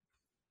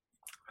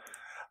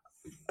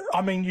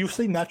 I mean, you'll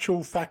see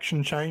natural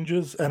faction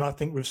changes, and I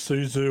think with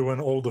Suzu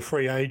and all the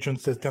free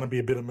agents, there's going to be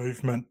a bit of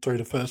movement through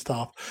the first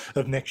half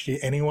of next year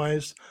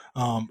anyways.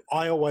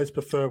 I always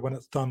prefer when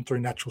it's done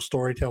through natural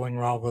storytelling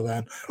rather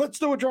than let's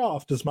do a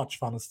draft, as much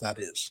fun as that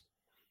is.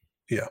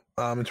 Yeah.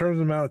 In terms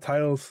of amount of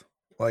titles,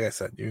 like I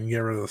said, you can get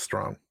rid of the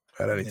strong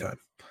at any time.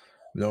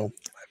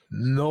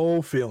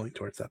 No feeling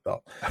towards that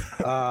belt.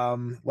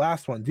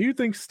 Last one. Do you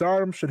think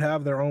Stardom should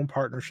have their own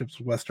partnerships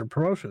with Western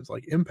promotions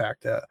like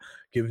Impact to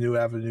give new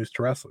avenues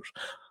to wrestlers?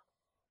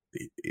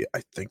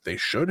 I think they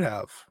should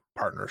have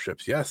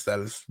partnerships. Yes, that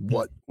is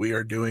what we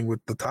are doing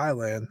with the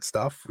Thailand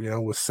stuff,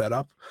 with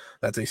setup.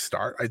 That's a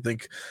start. I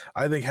think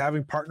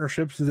having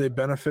partnerships is a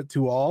benefit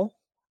to all.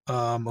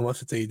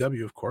 Unless it's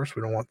AEW, of course,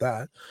 we don't want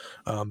that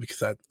because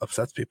that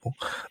upsets people.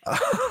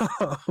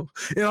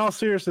 In all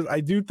seriousness, I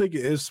do think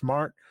it is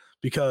smart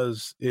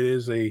because it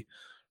is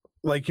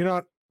you're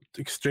not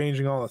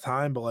exchanging all the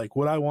time, but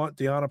would I want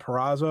Deonna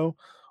Purrazzo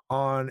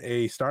on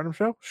a Stardom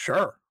show?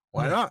 Sure,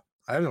 why not?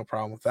 I have no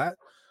problem with that.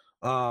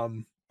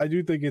 I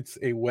do think it's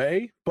a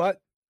way,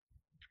 but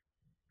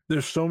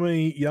there's so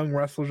many young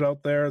wrestlers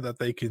out there that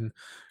they can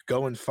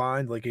go and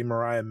find like a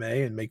Mariah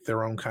May and make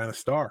their own kind of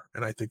star.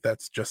 And I think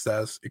that's just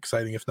as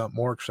exciting, if not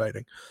more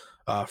exciting,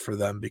 for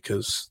them,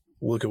 because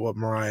look at what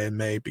Mariah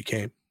May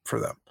became. for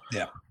them.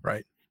 Yeah.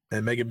 Right.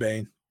 And Megan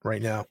Bain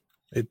right now,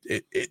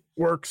 it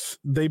works.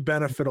 They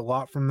benefit a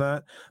lot from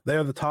that. They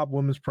are the top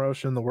women's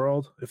promotion in the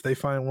world. If they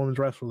find a women's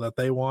wrestler that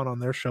they want on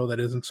their show that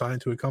isn't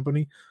signed to a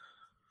company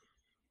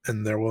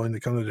and they're willing to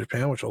come to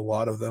Japan, which a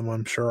lot of them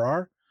I'm sure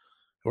are,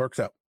 it works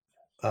out.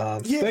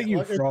 Thank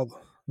you for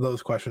all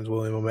those questions,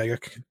 William Omega.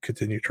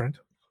 Continue, Trent.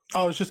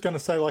 I was just going to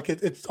say, like,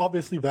 it's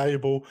obviously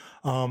valuable.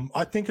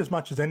 I think as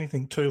much as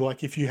anything, too,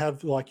 like, if you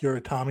have, like,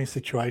 your Atami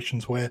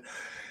situations where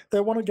they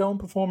want to go and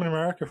perform in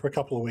America for a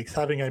couple of weeks,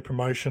 having a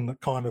promotion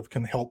that kind of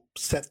can help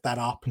set that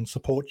up and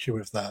support you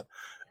with that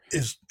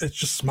it's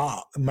just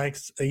smart. It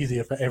makes it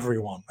easier for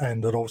everyone.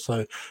 And it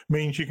also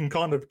means you can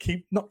kind of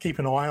not keep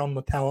an eye on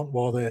the talent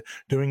while they're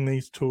doing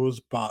these tours,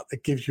 but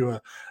it gives you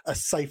a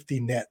safety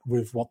net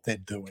with what they're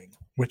doing,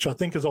 which I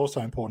think is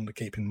also important to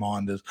keep in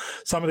mind, is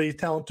some of these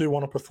talent do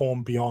want to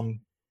perform beyond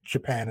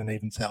Japan and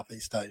even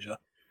Southeast Asia.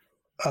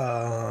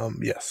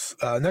 Yes.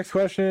 Next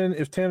question.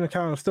 If Tam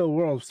Nakano is still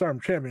World Stardom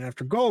Champion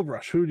after Gold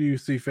Rush, who do you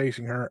see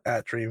facing her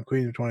at Dream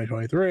Queen of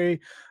 2023?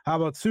 How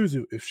about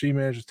Suzu if she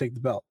manages to take the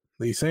belt?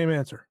 The same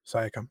answer,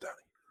 Saya Kamitani.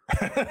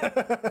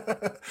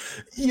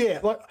 Yeah,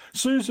 like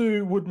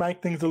Suzu would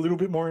make things a little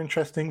bit more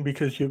interesting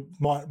because you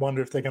might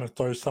wonder if they're going to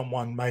throw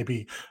someone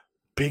maybe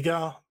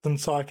bigger than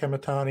Saya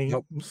Kamitani.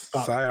 Nope,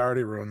 Saya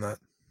already ruined that.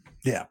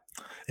 Yeah,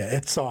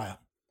 it's Saya.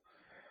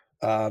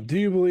 Do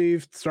you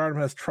believe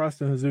Stardom has trust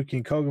in Hazuki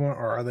and Koguma,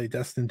 or are they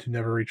destined to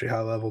never reach a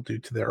high level due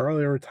to their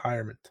earlier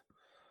retirement?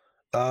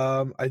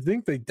 I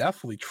think they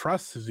definitely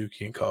trust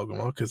Suzuki and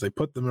Koguma because they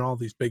put them in all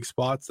these big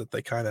spots that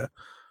they kind of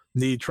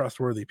need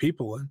trustworthy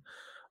people in.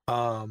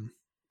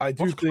 I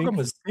do think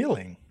Koguma's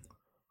ceiling.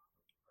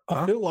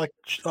 I feel like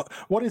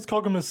what is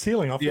Koguma's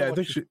ceiling? I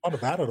think she's thought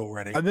about it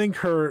already. I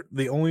think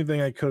the only thing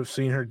I could have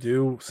seen her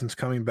do since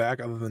coming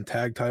back, other than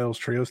tag titles,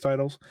 trios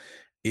titles,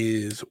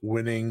 is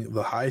winning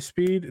the high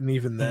speed, and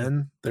even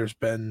then, there's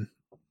been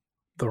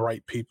the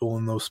right people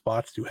in those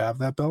spots to have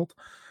that belt.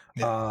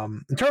 Yeah.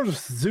 In terms of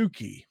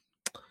Suzuki,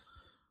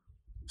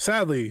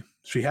 sadly,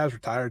 she has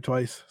retired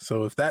twice.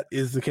 So if that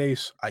is the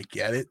case, I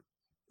get it.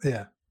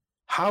 Yeah.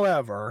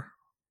 However,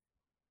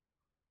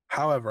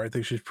 I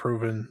think she's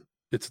proven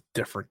it's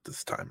different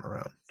this time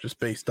around,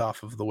 just based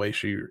off of the way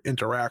she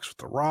interacts with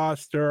the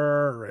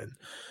roster and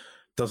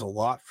does a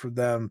lot for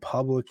them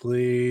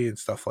publicly and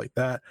stuff like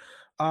that.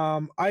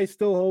 I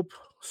still hope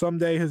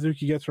someday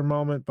Hazuki gets her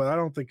moment, but I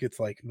don't think it's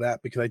like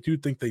that because I do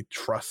think they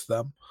trust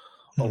them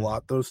a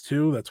lot, those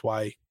two. That's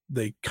why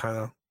they kind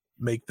of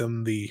make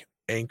them the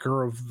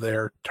anchor of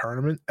their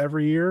tournament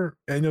every year.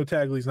 I know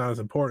Tag League's not as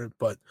important,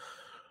 but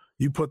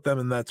you put them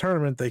in that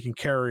tournament, they can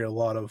carry a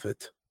lot of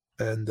it.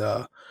 And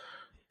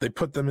they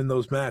put them in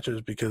those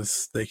matches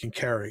because they can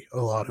carry a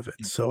lot of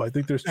it. So I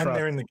think there's trust. And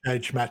they're in the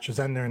cage matches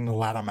and they're in the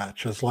ladder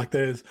matches. Like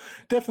there's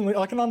definitely,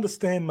 I can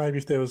understand maybe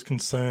if there was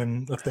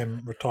concern of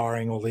them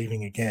retiring or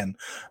leaving again.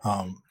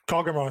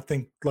 Koguma, I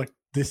think like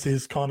this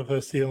is kind of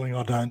her ceiling.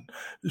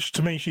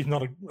 To me, she's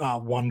not a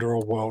wonder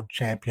or world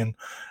champion.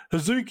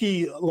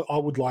 Hazuki, I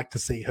would like to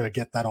see her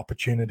get that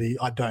opportunity.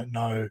 I don't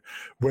know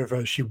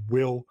whether she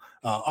will.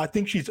 I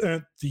think she's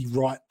earned the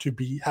right to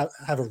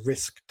have a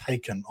risk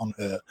taken on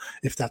her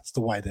if that's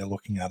the way they're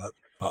looking at it.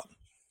 But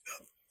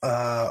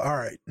all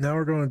right, now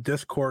we're going to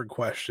Discord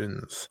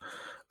questions.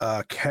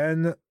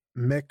 Ken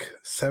Mick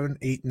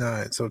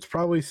 789. So it's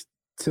probably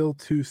still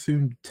too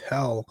soon to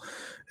tell,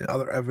 and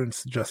other evidence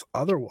suggests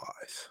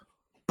otherwise.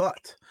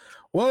 But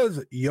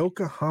was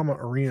Yokohama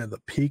Arena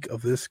the peak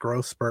of this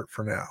growth spurt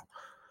for now?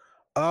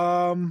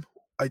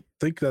 I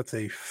think that's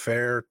a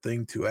fair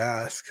thing to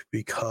ask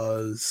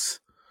because,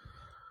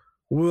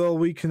 well,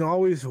 we can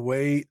always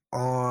wait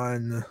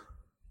on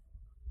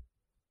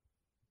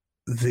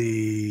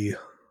the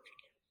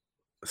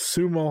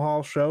Sumo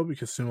Hall show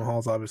because Sumo Hall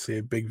is obviously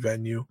a big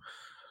venue.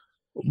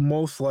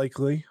 Most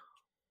likely,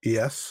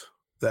 yes,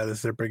 that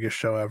is their biggest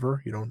show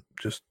ever. You don't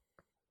just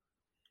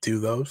do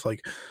those.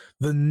 Like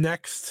the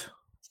next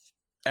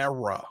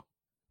era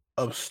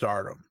of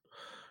Stardom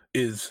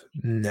is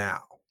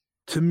now.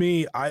 To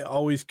me, I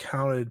always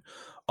counted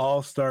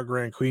All-Star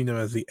Grand Queendom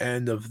as the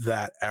end of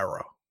that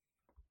era.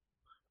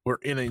 We're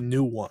in a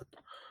new one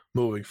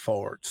moving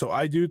forward. So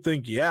I do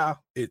think, yeah,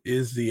 it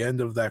is the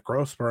end of that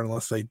growth spurt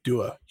unless they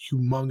do a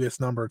humongous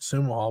number at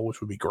Sumo Hall, which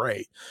would be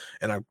great.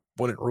 And I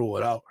wouldn't rule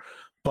it out.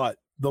 But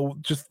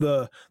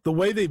the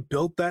way they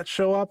built that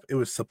show up, it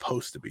was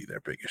supposed to be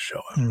their biggest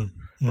show ever,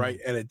 right?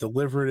 And it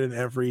delivered in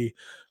every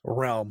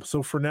realm.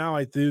 So for now,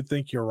 I do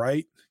think you're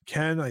right,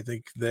 Ken. I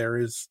think there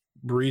is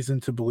reason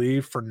to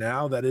believe for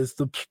now that is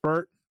the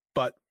spurt,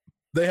 but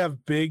they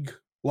have big,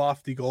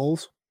 lofty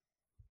goals.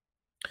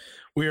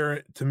 We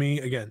are, to me,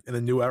 again, in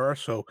a new era.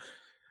 So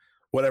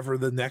whatever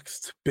the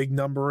next big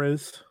number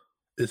is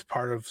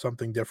part of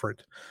something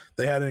different.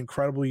 They had an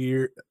incredible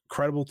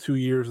 2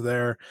 years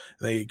there.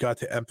 They got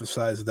to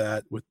emphasize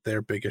that with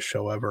their biggest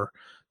show ever.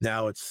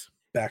 Now it's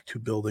back to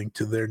building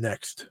to their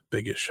next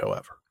biggest show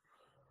ever.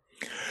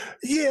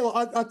 Yeah,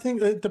 I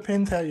think it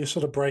depends how you're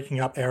sort of breaking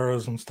up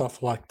eras and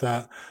stuff like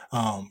that.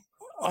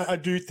 I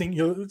do think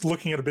you're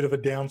looking at a bit of a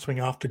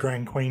downswing after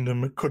Grand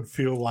Queendom. It could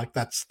feel like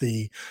that's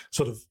the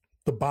sort of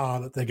the bar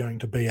that they're going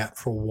to be at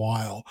for a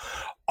while.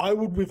 I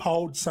would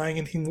withhold saying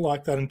anything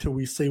like that until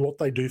we see what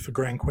they do for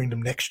Grand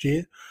Queendom next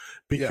year,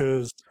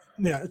 because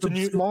it's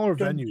a smaller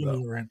venue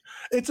though.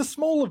 It's a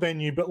smaller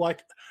venue, but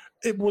like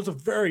it was a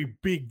very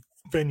big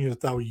venue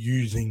that they were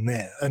using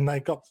there, and they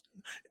got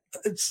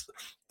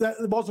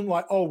it wasn't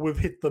like, oh, we've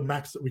hit the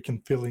max that we can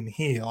fill in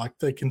here. Like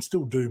they can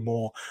still do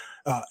more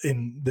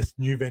in this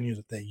new venue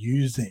that they're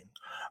using.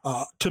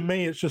 To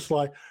me, it's just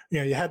like,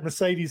 you had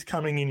Mercedes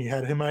coming in, you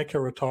had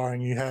Himeka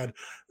retiring, you had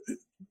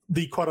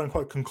the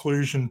quote-unquote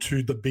conclusion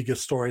to the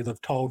biggest story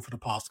they've told for the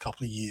past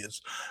couple of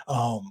years.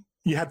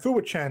 You had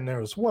Philbert Chan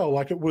there as well.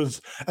 Like it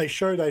was a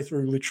show they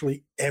threw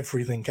literally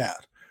everything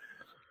at.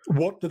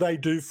 What do they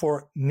do for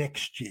it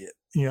next year?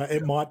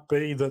 It might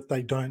be that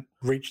they don't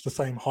reach the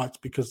same heights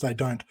because they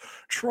don't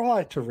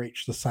try to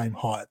reach the same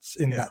heights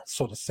in that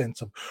sort of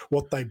sense of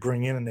what they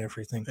bring in and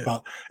everything. Yeah.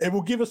 But it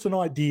will give us an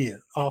idea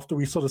after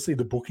we sort of see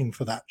the booking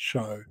for that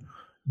show,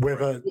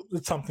 whether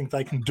it's something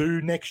they can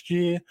do next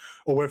year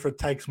or whether it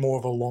takes more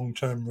of a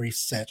long-term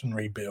reset and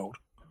rebuild.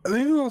 I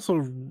think there's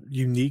also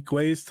unique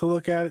ways to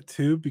look at it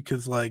too,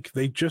 because like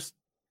they just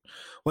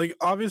like,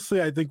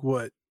 obviously I think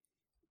what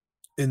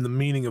in the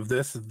meaning of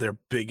this is their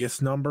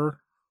biggest number.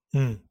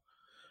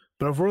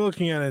 But if we're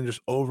looking at it in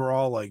just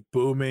overall like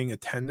booming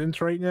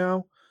attendance right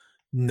now,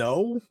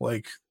 no,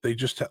 like they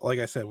just, like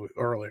I said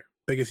earlier,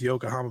 biggest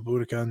Yokohama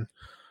Budokan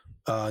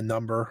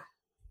number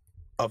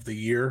of the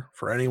year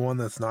for anyone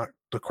that's not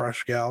the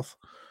Crush Gals.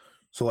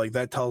 So like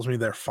that tells me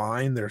they're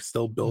fine. They're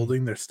still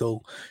building. They're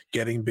still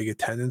getting big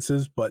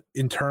attendances. But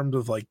in terms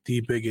of like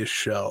the biggest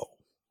show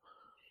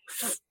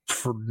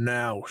for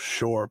now,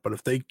 sure. But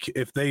if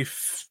they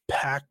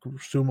pack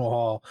Sumo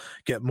Hall,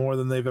 get more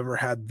than they've ever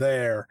had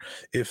there,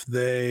 if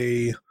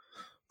they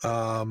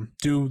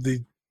do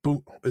the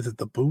is it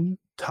the Boon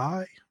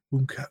Tai?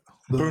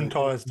 Boon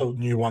Tai is the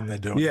new one they're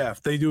doing. Yeah,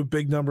 if they do a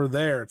big number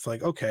there, it's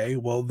like, okay,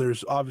 well,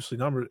 there's obviously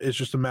numbers. It's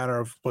just a matter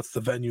of what's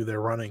the venue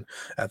they're running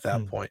at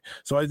that point.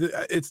 So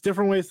it's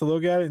different ways to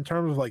look at it in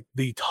terms of like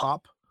the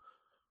top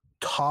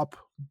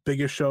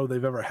biggest show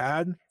they've ever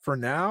had for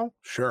now,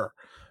 sure.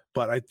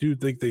 But I do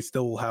think they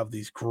still will have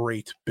these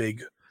great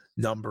big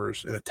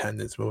numbers in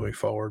attendance moving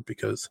forward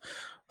because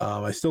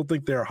I still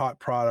think they're a hot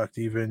product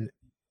even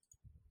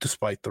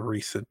despite the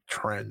recent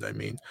trend. I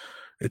mean,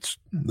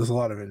 there's a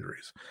lot of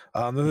injuries.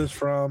 This is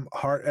from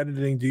Heart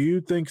Editing. Do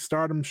you think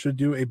Stardom should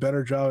do a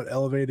better job at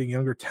elevating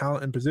younger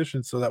talent in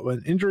positions so that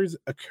when injuries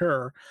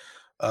occur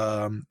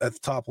at the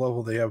top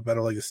level, they have a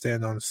better leg to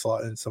stand on and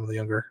slot in some of the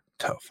younger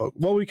folk?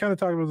 Well, we kind of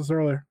talked about this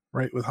earlier,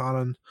 right? With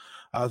Hanan,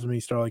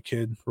 Azumi, Starlight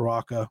Kid,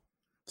 Ruaka,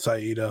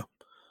 Saida.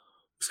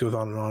 This goes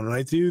on. And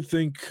I do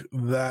think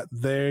that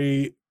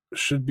they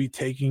should be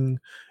taking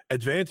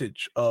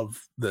advantage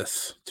of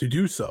this to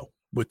do so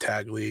with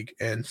Tag League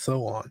and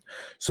so on.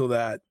 So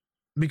that,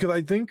 because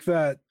I think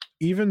that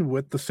even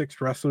with the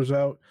 6 wrestlers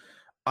out,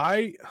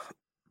 I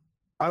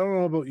don't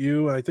know about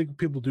you, and I think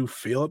people do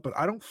feel it, but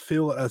I don't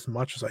feel it as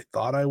much as I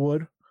thought I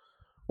would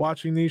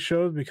watching these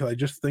shows because I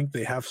just think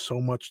they have so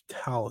much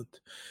talent.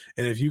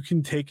 And if you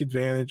can take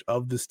advantage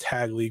of this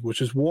Tag League,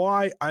 which is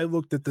why I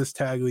looked at this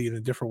Tag League in a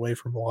different way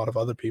from a lot of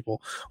other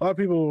people. A lot of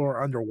people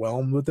were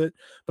underwhelmed with it,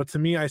 but to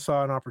me, I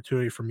saw an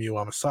opportunity for Miyu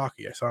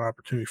Amasaki. I saw an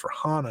opportunity for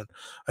Hanan.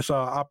 I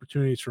saw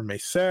opportunities for Mei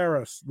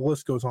Sarah. The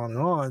list goes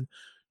on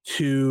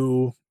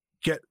to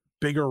get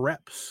bigger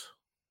reps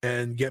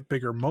and get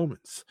bigger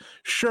moments.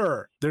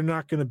 Sure, they're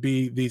not going to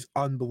be these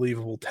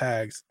unbelievable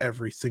tags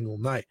every single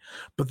night,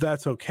 but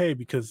that's okay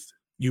because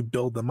you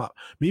build them up.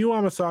 Miyu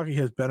Amasaki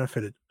has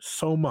benefited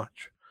so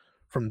much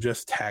from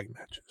just tag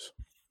matches.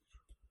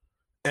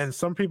 And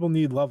some people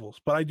need levels,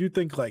 but I do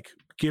think like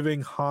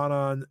giving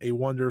Hanan a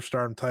Wonder of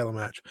Stardom title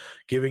match,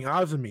 giving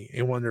Azumi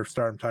a Wonder of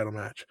Stardom title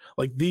match,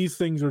 like these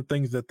things are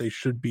things that they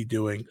should be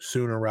doing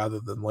sooner rather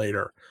than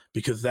later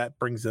because that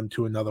brings them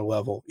to another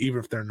level, even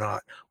if they're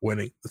not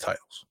winning the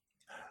titles.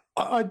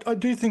 I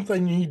do think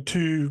they need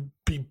to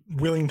be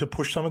willing to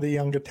push some of the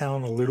younger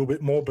talent a little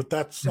bit more, but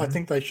that's I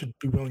think they should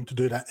be willing to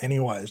do that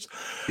anyways.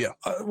 Yeah.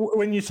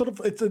 When you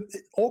it's an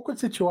awkward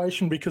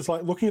situation because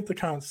like looking at the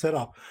current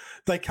setup,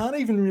 they can't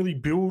even really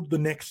build the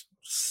next,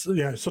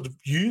 sort of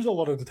use a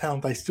lot of the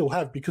talent they still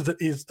have because it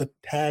is the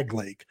Tag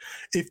League.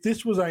 If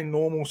this was a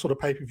normal sort of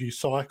pay-per-view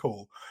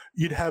cycle,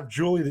 you'd have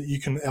Julie that you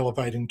can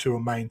elevate into a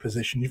main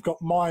position. You've got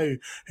Mayu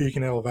who you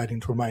can elevate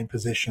into a main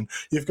position.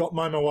 You've got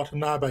Momo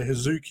Watanabe,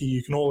 Hazuki,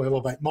 you can all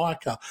elevate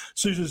Maika,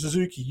 Suzu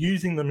Suzuki,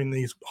 using them in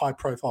these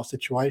high-profile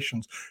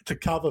situations to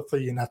cover for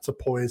your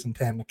Natsupoyas and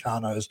Tam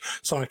Nakanos,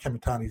 Saya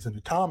Kamitanis and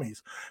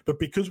Utamis. But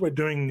because we're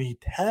doing the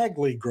Tag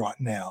League right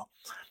now,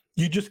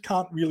 you just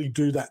can't really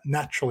do that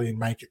naturally and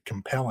make it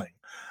compelling.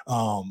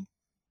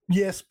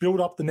 Yes,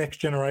 build up the next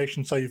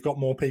generation so you've got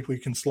more people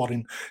you can slot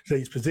in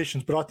these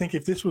positions. But I think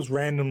if this was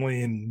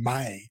randomly in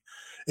May,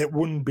 it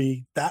wouldn't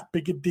be that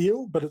big a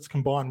deal, but it's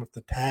combined with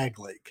the Tag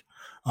League.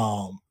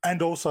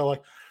 And also,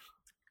 like,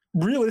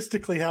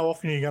 realistically, how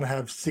often are you going to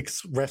have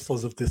 6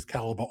 wrestlers of this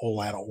caliber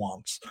all out at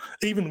once?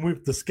 Even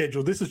with the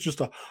schedule, this is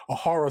just a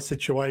horror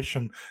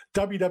situation.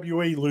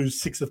 WWE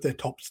lose 6 of their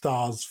top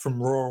stars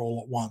from Raw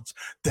all at once.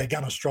 They're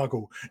going to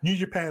struggle. New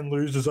Japan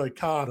loses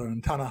Okada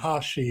and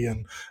Tanahashi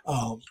and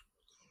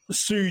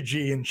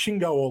Tsuji and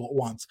Shingo all at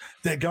once.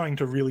 They're going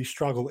to really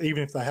struggle,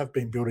 even if they have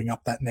been building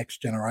up that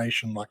next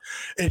generation. Like,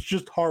 it's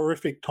just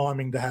horrific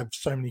timing to have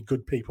so many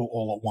good people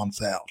all at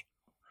once out.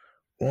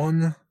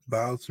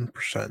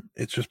 1,000%.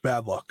 It's just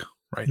bad luck,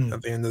 right?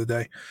 At the end of the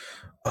day.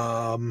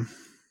 All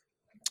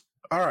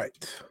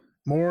right.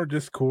 More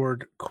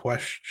Discord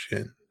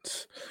questions.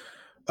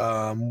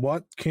 This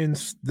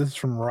is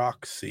from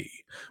Roxy.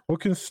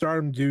 What can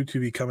Stardom do to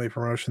become a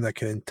promotion that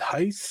can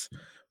entice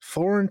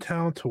foreign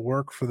talent to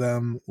work for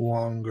them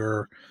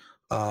longer?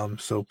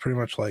 So pretty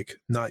much like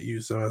not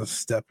use them as a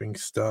stepping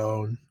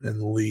stone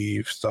and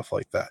leave, stuff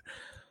like that.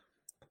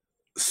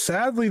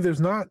 Sadly, there's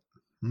not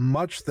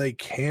much they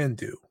can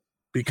do,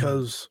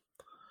 because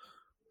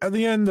at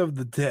the end of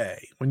the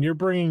day, when you're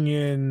bringing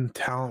in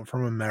talent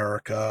from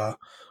America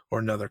or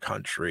another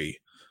country,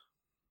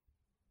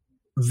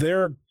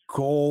 their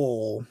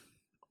goal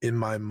in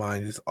my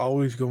mind is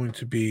always going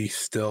to be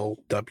still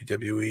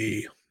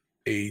WWE,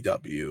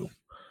 AEW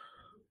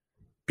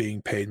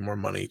being paid more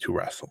money to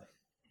wrestle,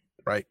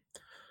 right?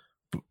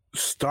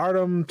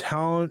 Stardom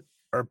talent,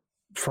 are,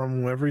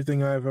 from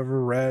everything I've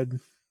ever read,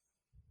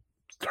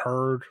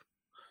 heard,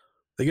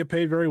 they get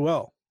paid very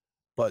well,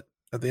 but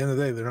at the end of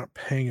the day, they're not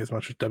paying as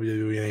much as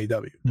WWE and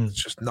AEW.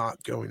 It's just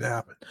not going to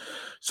happen.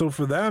 So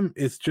for them,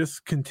 it's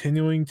just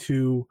continuing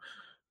to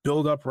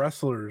build up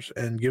wrestlers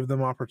and give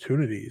them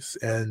opportunities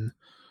and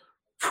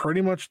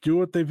pretty much do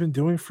what they've been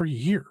doing for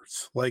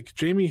years. Like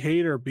Jamie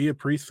Hayter, Bea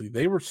Priestley,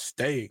 they were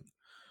staying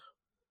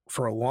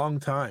for a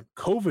long time.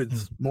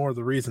 COVID's more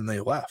the reason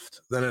they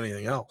left than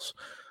anything else.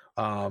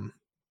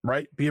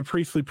 Right? Bea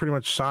Priestley pretty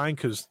much signed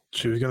because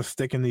she was going to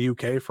stick in the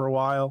UK for a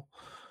while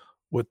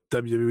with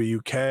WWE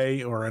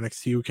UK or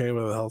NXT UK,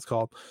 whatever the hell it's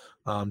called.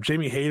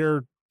 Jamie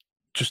Hayter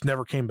just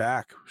never came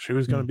back. She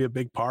was going to be a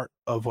big part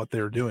of what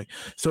they were doing.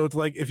 So it's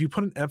like, if you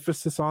put an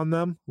emphasis on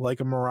them, like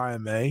a Mariah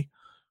May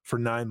for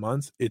 9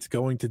 months, it's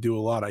going to do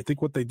a lot. I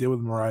think what they did with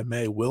Mariah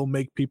May will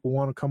make people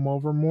want to come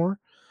over more.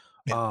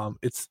 Not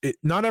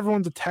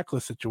everyone's a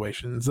techless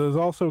situation. There's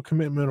also a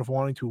commitment of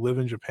wanting to live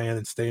in Japan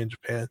and stay in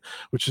Japan,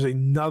 which is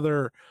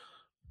another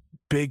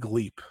big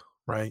leap,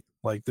 right?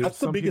 Like that's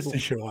the biggest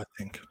issue, I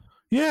think.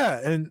 Yeah,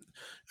 and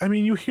I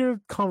mean, you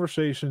hear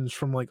conversations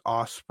from like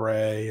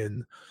Ospreay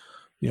and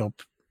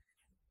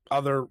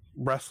other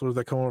wrestlers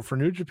that come over for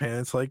New Japan.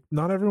 It's like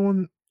not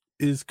everyone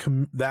is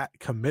that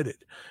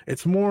committed.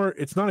 It's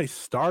not a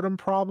Stardom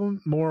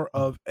problem, more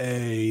of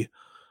a,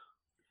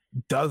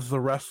 does the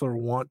wrestler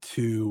want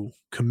to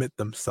commit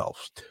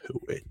themselves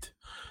to it?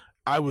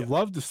 I would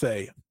love to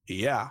say,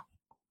 yeah,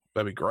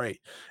 that'd be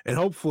great. And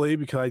hopefully,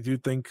 because I do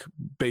think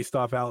based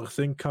off Alex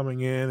Singh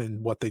coming in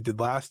and what they did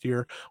last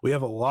year, we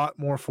have a lot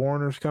more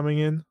foreigners coming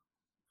in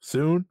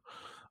soon,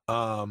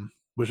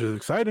 which is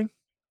exciting.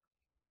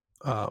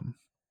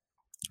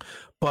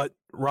 But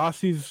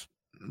Rossi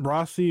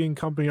and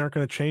company aren't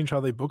going to change how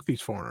they book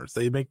these foreigners.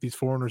 They make these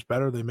foreigners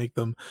better. They make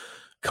them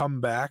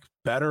come back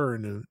better,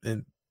 and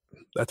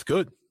that's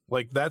good.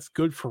 Like, that's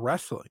good for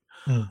wrestling.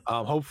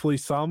 Hopefully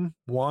some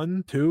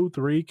 1, 2,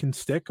 3 can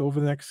stick over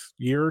the next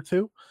year or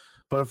two.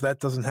 But if that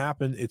doesn't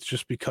happen, it's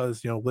just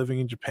because, living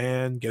in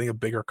Japan, getting a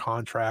bigger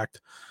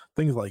contract,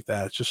 things like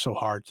that. It's just so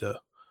hard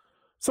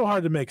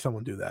to make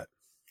someone do that.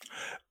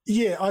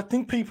 Yeah, I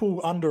think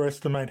people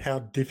underestimate how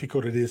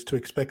difficult it is to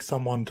expect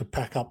someone to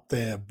pack up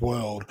their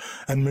world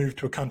and move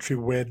to a country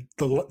where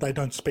they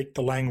don't speak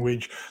the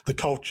language, the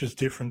culture's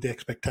different, the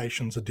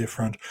expectations are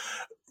different.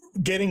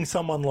 Getting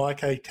someone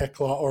like a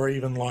Tekla or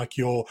even like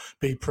your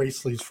Bea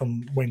Priestley's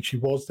from when she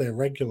was there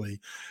regularly,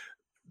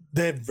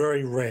 they're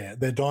very rare.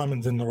 They're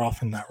diamonds in the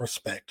rough in that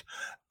respect.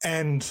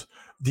 And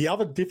the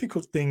other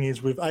difficult thing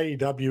is with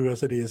AEW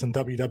as it is and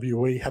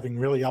WWE having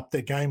really upped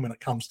their game when it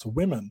comes to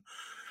women,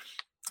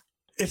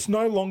 it's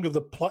no longer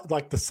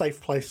the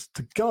safe place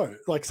to go.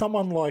 Like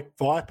someone like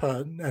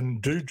Viper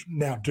and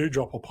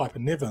Doudrop or Piper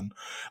Niven,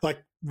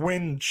 like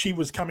when she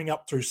was coming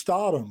up through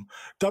Stardom,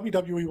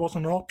 WWE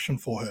wasn't an option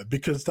for her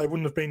because they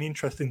wouldn't have been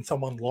interested in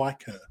someone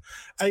like her.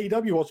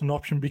 AEW wasn't an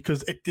option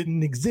because it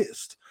didn't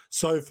exist.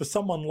 So for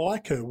someone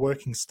like her,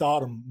 working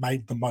Stardom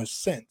made the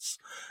most sense.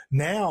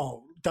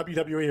 Now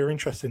WWE are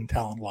interested in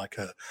talent like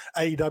her.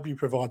 AEW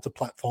provides a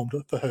platform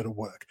for her to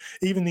work.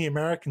 Even the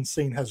American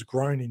scene has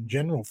grown in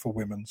general for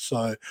women.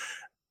 So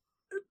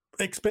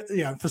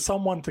for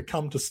someone to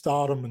come to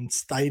Stardom and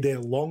stay there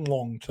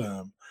long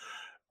term,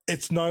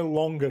 it's no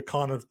longer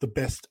kind of the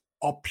best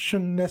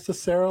option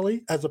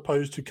necessarily, as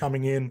opposed to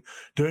coming in,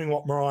 doing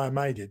what Mariah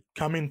May did.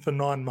 Come in for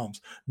 9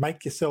 months,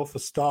 make yourself a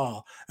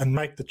star, and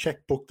make the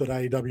checkbook that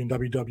AEW and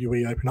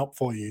WWE open up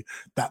for you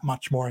that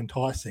much more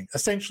enticing.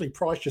 Essentially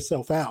price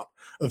yourself out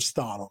of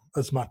Stardom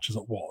as much as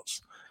it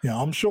was.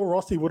 I'm sure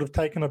Rossi would have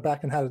taken her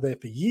back and had her there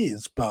for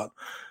years, but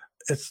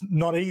it's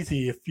not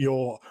easy if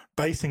you're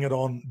basing it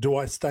on, do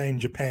I stay in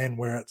Japan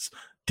where it's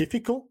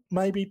difficult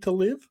maybe to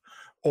live,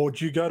 or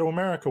do you go to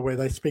America where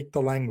they speak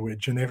the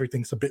language and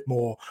everything's a bit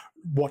more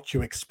what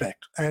you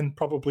expect, and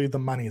probably the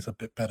money is a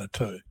bit better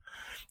too?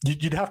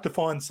 You'd have to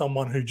find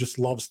someone who just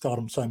loves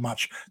Stardom so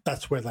much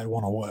that's where they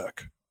want to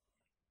work.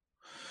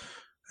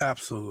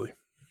 Absolutely.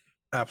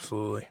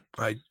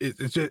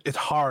 It's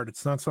hard.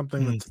 It's not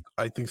something that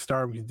I think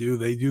Stardom can do.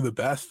 They do the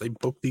best. They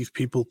book these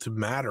people to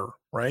matter,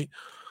 right?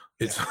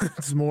 It's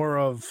it's more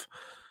of,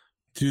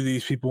 do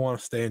these people want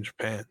to stay in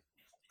Japan?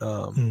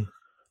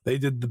 They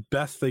did the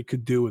best they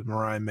could do with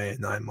Mariah May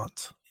in 9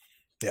 months.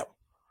 Yep.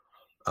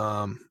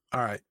 All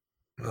right.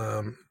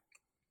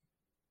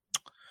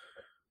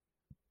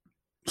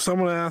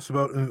 Someone asked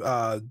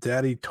about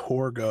Daddy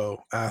Torgo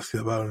asked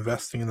about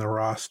investing in the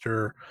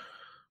roster,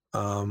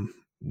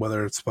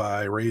 whether it's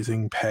by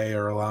raising pay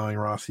or allowing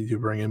Rossi to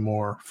bring in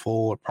more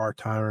full or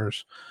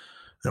part-timers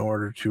in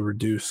order to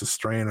reduce the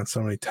strain on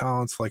so many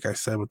talents. Like I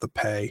said, with the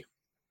pay,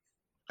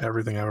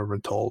 everything I've ever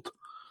been told,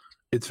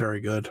 it's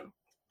very good.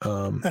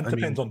 And it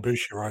depends on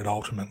Bushiroad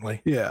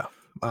ultimately. Yeah.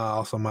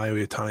 Also,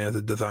 Mayu Iwatani has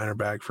a designer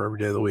bag for every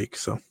day of the week.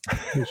 So,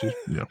 which is,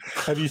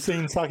 Have you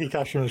seen Saki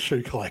Kashima's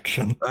shoe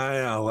collection? I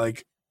know.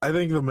 Like, I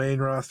think the main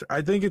roster,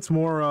 I think it's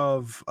more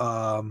of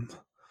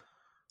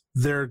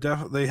they're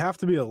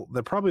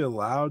probably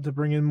allowed to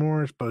bring in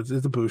more, but it's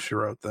a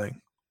Bushiroad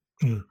thing.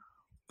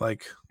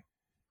 Like,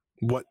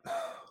 what?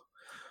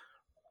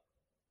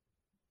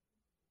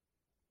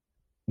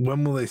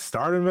 When will they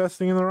start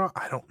investing in the rock?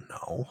 I don't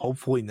know.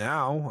 Hopefully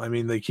now. I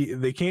mean, they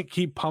can't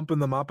keep pumping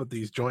them up at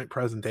these joint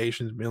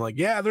presentations, being like,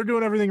 "Yeah, they're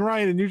doing everything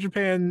right." And New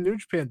Japan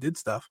did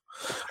stuff.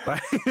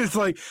 Right? It's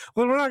like,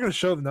 well, we're not going to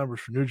show the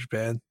numbers for New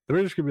Japan.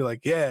 They're just going to be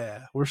like,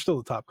 "Yeah, we're still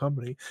the top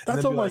company."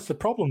 That's almost the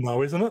problem,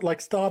 though, isn't it? Like,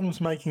 Stardom's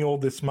making all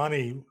this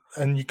money,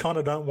 and you kind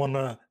of don't want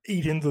to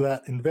eat into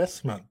that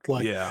investment.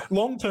 Like,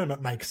 long term,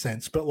 it makes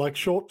sense, but like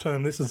short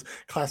term, this is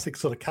classic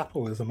sort of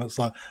capitalism. It's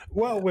like,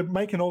 well, we're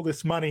making all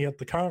this money at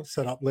the current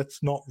setup.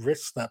 Let's not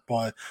risk that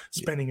by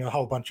spending a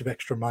whole bunch of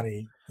extra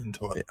money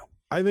into it. Yeah.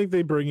 I think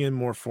they bring in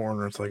more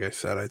foreigners. Like I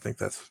said, I think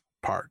that's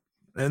part.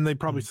 And they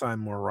probably sign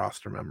more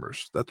roster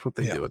members. That's what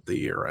they do at the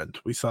year end.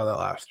 We saw that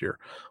last year.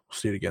 We'll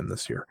see it again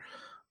this year.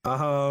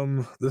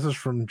 This is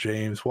from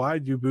James. Why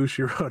do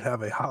Bushiroad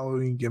have a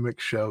Halloween gimmick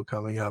show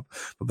coming up,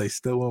 but they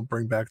still won't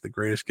bring back the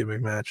greatest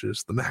gimmick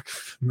matches, the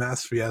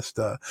Mass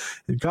Fiesta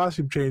and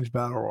Costume Change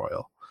Battle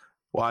Royal?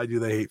 Why do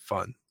they hate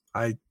fun?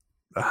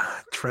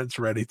 Trent's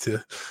ready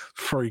to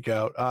freak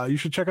out. You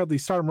should check out the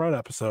Stardom Road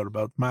episode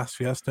about Mass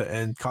Fiesta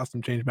and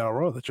Costume Change Battle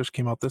Royal that just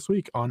came out this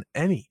week on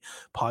any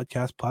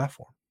podcast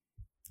platform.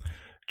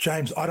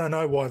 James, I don't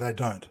know why they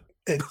don't.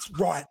 It's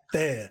right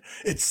there.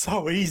 It's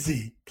so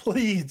easy.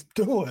 Please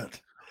do it.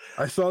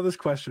 I saw this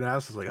question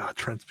asked. I was like,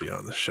 Trent's being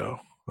on the show.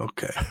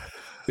 Okay.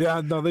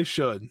 Yeah, no, they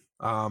should.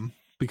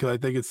 Because I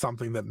think it's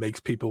something that makes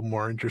people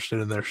more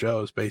interested in their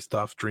shows based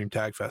off Dream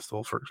Tag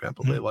Festival, for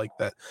example. They like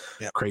that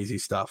crazy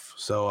stuff.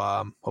 So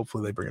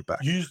hopefully they bring it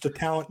back. Use the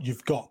talent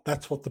you've got.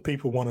 That's what the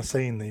people want to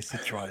see in these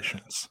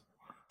situations.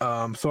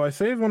 So I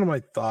saved one of my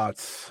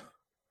thoughts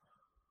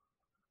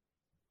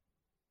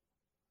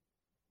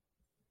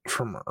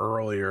from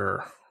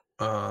earlier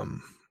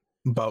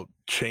about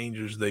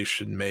changes they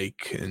should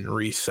make and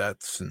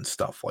resets and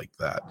stuff like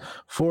that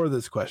for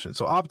this question.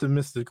 So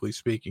optimistically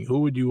speaking, who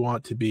would you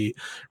want to be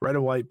red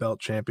and white belt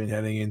champion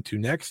heading into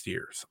next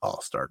year's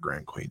All-Star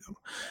Grand Queendom?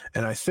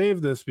 And I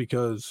saved this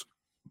because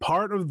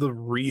part of the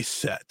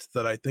reset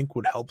that I think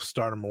would help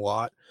Stardom a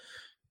lot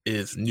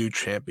is new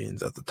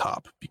champions at the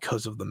top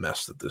because of the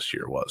mess that this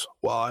year was.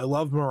 While I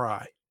love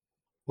Mariah,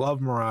 while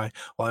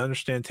I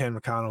understand Tam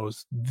Nakano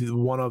is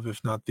one of,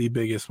 if not the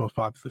biggest, most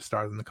popular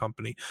stars in the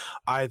company,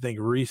 I think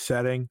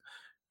resetting,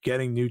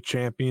 getting new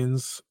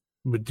champions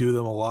would do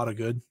them a lot of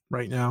good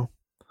right now.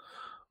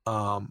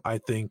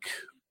 I think,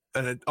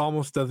 and it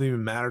almost doesn't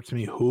even matter to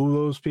me who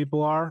those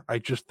people are. I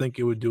just think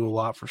it would do a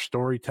lot for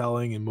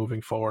storytelling and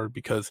moving forward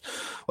because,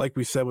 like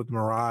we said with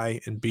Mariah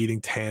and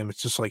beating Tam,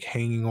 it's just like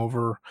hanging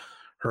over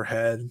her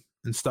head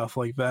and stuff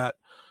like that.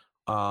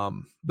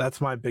 That's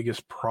my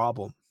biggest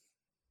problem.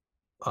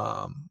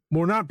 Well,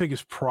 not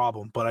biggest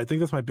problem, but I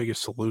think that's my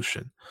biggest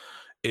solution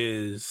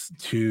is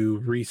to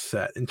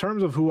reset. In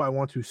terms of who I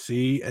want to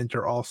see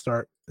enter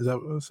All-Star, is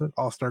that what it said?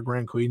 All-Star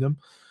Grand Queendom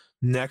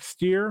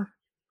next year?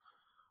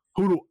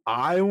 Who do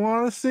I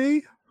want to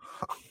see?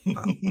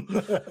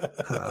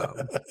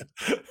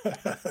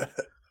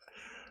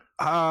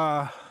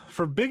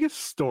 For biggest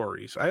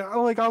stories,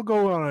 I'll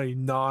go on a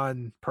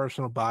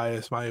non-personal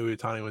bias. Mayu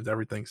Iwatani wins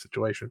everything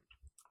situation.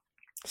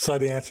 So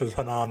the answer is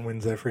Hanan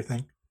wins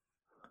everything.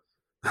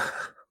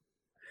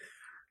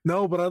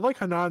 No, but I'd like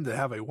Hanan to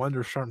have a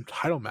Wonderstorm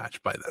title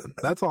match by then.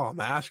 That's all I'm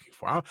asking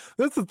for.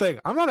 That's the thing.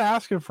 I'm not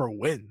asking for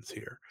wins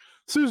here.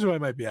 Suzu, I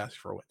might be asking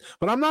for a win,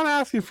 but I'm not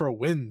asking for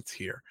wins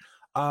here.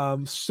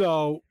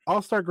 So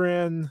All-Star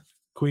Grand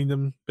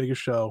Queendom,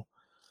 biggest show.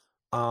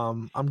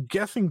 I'm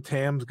guessing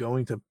Tam's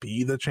going to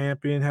be the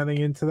champion heading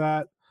into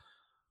that,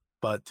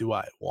 but do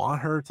I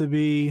want her to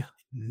be?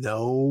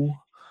 No.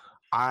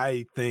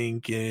 I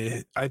think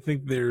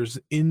there's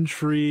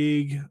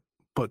intrigue,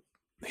 but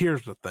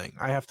here's the thing.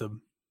 I have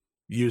to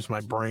use my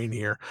brain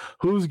here.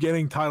 Who's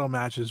getting title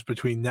matches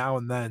between now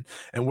and then,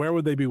 and where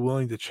would they be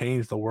willing to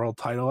change the world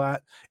title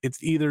at?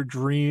 It's either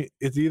Dream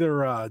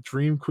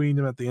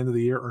Queendom at the end of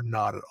the year or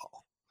not at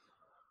all.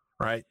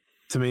 Right?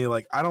 To me,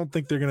 like, I don't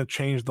think they're going to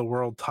change the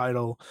world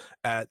title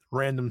at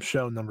Random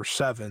Show number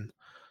 7.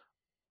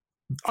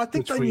 I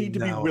think they need to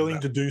be willing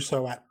to do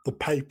so at the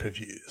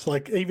pay-per-views.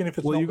 Like, even if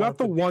it's you got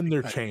the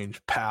Wonder change,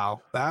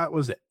 pal. That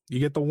was it. You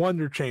get the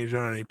Wonder change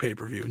on any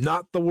pay-per-view,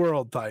 not the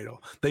world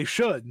title. They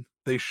should.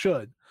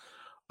 In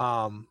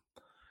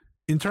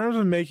terms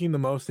of making the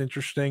most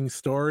interesting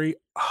story,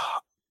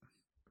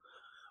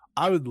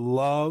 I would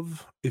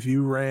love if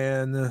you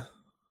ran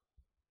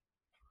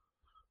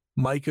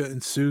Micah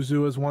and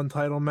Suzu as one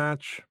title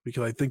match,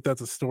 because I think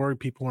that's a story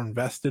people are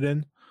invested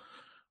in.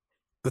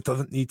 That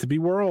doesn't need to be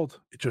world.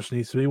 It just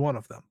needs to be one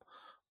of them.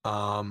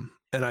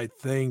 And I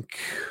think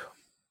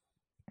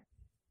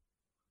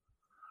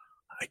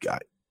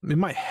in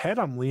my head,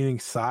 I'm leaning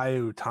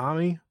Sayu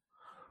Utami.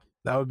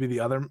 That would be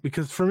the other,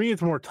 because for me,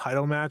 it's more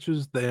title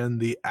matches than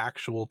the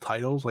actual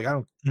titles. Like,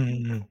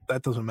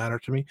 that doesn't matter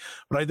to me,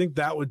 but I think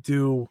that would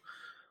do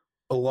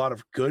a lot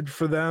of good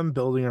for them,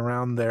 building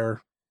around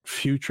their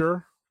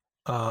future.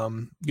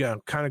 Kind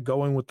of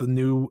going with the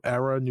new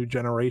era, new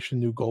generation,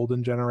 new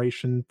golden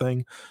generation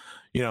thing.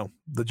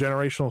 The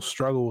generational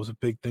struggle was a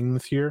big thing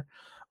this year.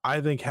 I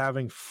think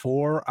having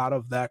 4 out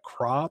of that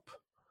crop,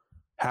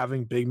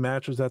 having big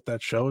matches at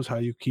that shows how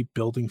you keep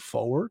building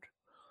forward.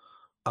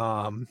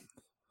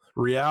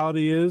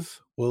 Reality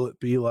is, will it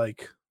be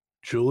like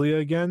Julia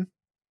again?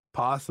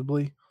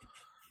 Possibly.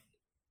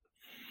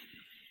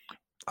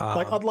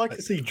 I'd like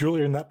to see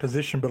Julia in that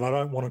position, but I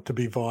don't want it to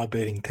be via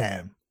beating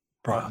Tam.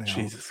 Now.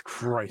 Jesus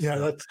Christ. Yeah,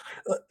 that's.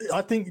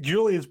 I think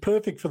Julia is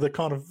perfect for the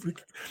kind of,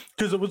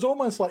 because it was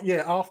almost like,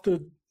 after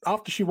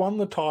she won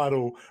the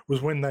title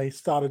was when they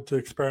started to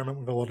experiment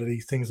with a lot of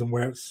these things, and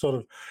where it's sort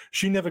of,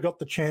 she never got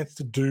the chance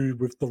to do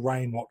with the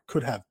reign what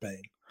could have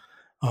been.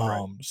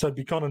 Right. So it'd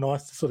be kind of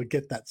nice to sort of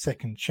get that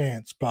second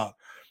chance, but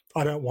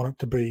I don't want it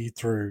to be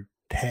through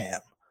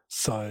Tam.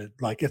 So,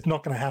 it's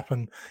not going to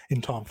happen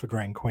in time for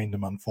Grand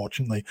Queendom,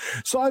 unfortunately.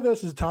 Sai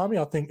versus Utami,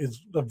 I think,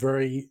 is a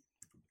very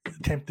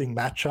tempting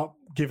matchup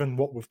given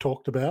what we've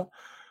talked about.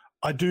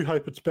 I do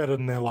hope it's better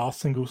than their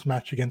last singles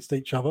match against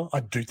each other.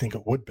 I do think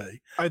it would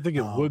be. I think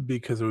it would be,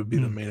 because it would be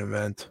the main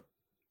event.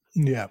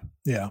 Yeah.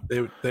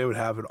 They would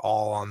have it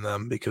all on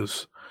them,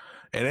 because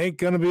it ain't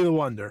going to be the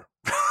Wonder.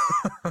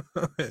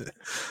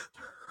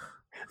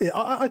 Yeah,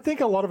 I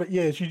think a lot of it,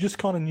 is you just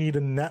kind of need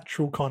a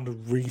natural kind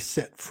of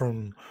reset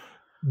from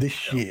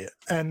this year.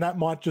 And that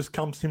might just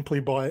come simply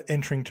by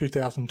entering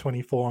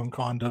 2024 and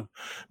kind of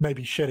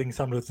maybe shedding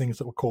some of the things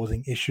that were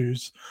causing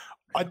issues.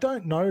 I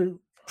don't know,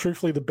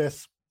 truthfully, the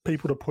best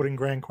people to put in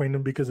Grand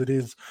Queendom, because it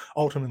is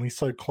ultimately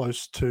so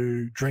close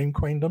to Dream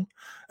Queendom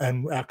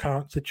and our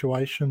current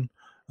situation.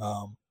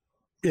 I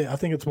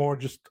think it's more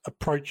just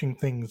approaching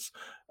things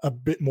a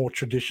bit more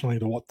traditionally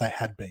to what they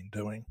had been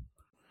doing.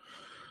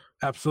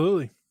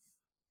 Absolutely.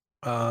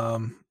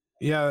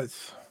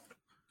 If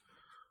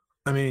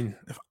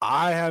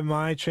I have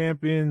my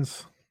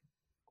champions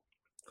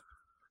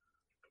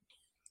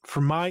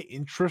for my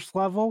interest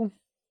level,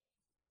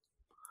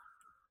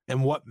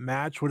 and what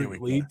match would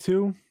it lead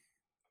to?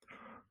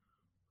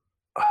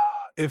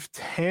 If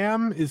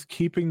Tam is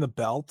keeping the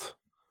belt,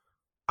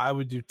 I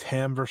would do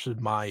Tam versus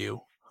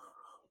Mayu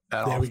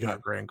at All-Star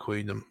Grand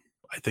Queendom.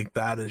 I think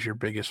that is your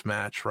biggest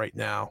match right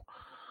now.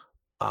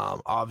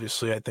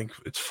 Obviously, I think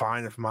it's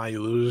fine if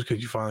Mayu loses,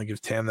 because you finally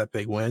give Tam that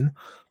big win.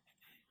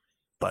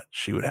 But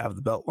she would have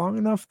the belt long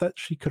enough that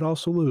she could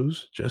also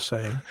lose, just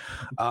saying.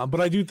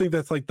 But I do think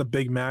that's like the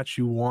big match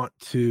you want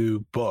to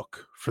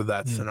book for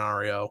that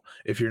scenario,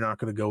 if you're not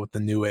going to go with the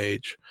New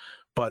Age.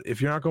 But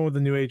if you're not going with the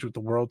New Age with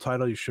the world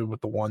title, you should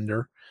with the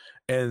Wonder.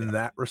 And in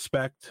that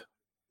respect,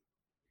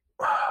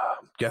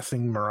 I'm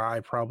guessing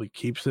Mirai probably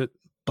keeps it.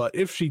 But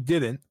if she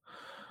didn't,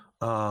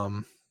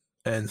 and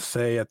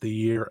say at the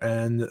year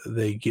end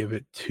they give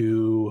it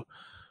to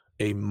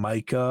a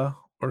Micah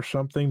or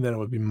something, then it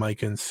would be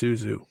Micah and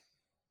Suzu.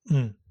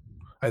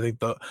 I think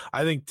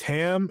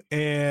Tam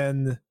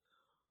and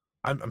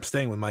I'm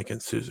staying with Micah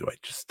and Suzu. I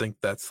just think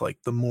that's like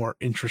the more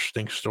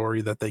interesting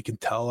story that they can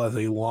tell as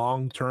a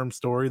long-term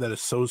story that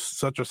is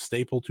such a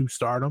staple to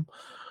Stardom.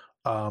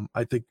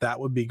 I think that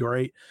would be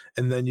great.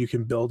 And then you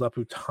can build up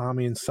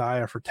Utami and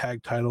Saya for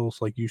tag titles,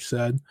 like you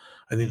said.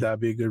 I think that'd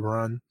be a good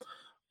run.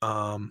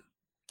 I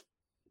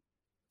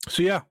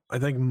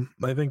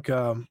think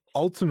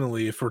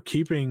ultimately, if we're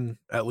keeping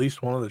at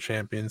least one of the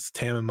champions,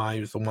 Tam and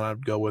Mayu is the one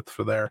I'd go with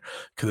for there,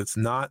 because it's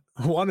not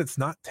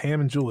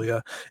Tam and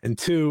Julia, and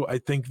 2, I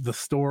think the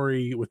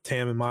story with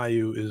Tam and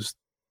Mayu is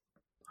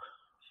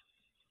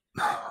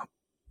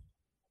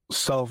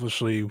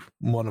selfishly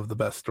one of the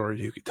best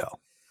stories you could tell.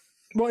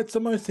 Well, it's the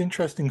most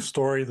interesting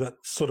story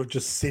that's sort of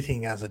just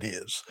sitting as it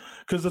is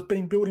because it's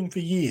been building for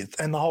years.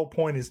 And the whole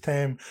point is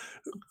Tam,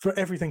 for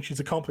everything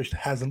she's accomplished,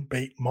 hasn't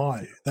beat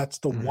Mayu. That's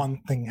the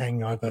one thing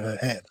hanging over her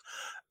head.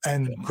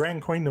 And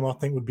Grand Queendom, I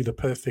think, would be the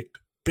perfect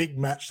big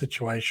match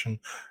situation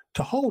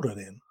to hold it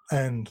in.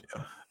 And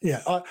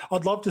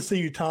I'd love to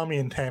see Utami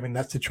and Tam in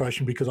that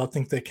situation because I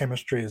think their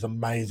chemistry is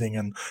amazing.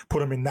 And put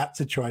them in that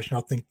situation,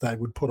 I think they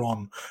would put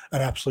on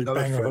an absolute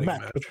banger of a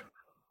match. But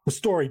the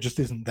story just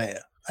isn't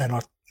there. And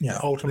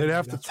ultimately, they'd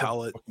have to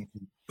tell it.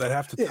 They'd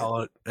have to tell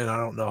it, and I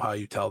don't know how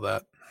you tell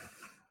that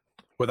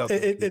without the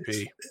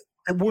MVP.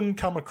 It wouldn't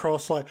come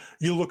across like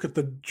you look at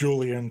the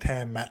Julia and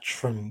Tam match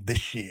from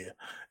this year.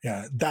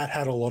 That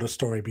had a lot of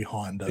story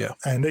behind it,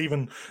 and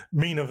even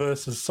Mina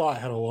versus Sai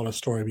had a lot of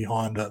story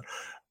behind it.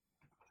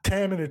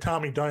 Tam and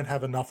Utami don't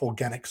have enough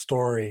organic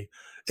story.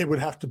 It would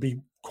have to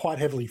be quite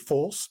heavily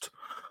forced,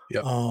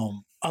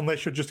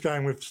 unless you're just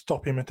going with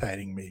 "Stop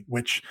Imitating Me,"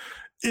 which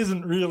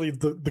isn't really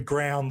the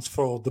grounds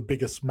for the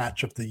biggest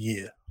match of the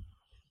year.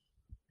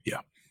 Yeah,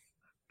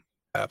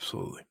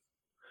 absolutely.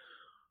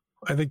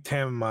 I think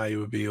Tam and Mayu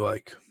would be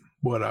like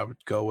what I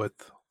would go with.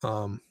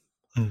 So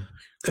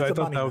I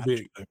thought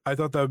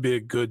that would be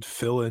a good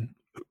fill-in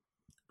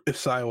if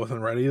Sai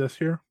wasn't ready this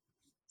year.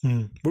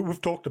 But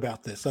we've talked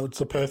about this, so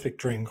it's a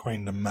perfect Dream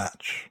Queendom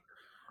match.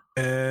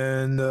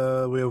 And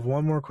we have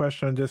one more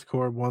question on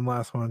Discord, one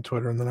last one on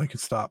Twitter, and then I can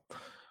stop.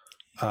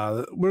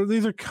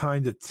 These are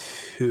kind of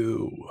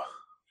two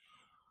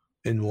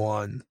in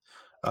one.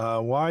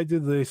 Why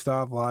did they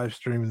stop live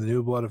streaming the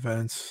New Blood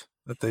events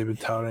that they've been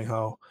touting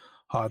how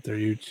hot their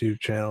YouTube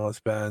channel has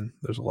been?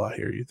 There's a lot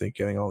here. You think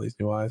getting all these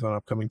new eyes on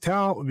upcoming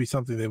talent would be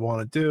something they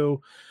want to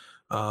do.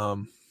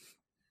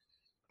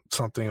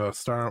 Something about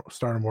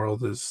Stardom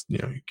World is,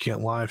 you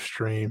can't live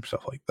stream,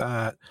 stuff like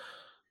that.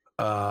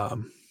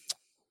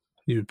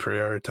 You'd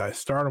prioritize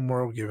Stardom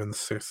World given the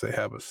success they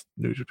have with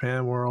New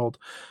Japan World.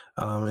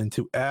 And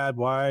to add,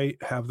 why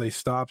have they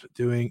stopped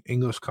doing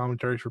English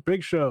commentaries for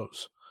big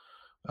shows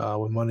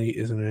when money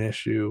isn't an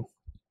issue,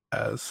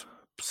 as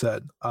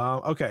said?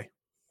 Okay.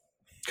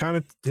 Kind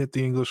of hit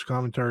the English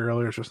commentary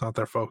earlier. It's just not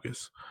their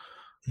focus.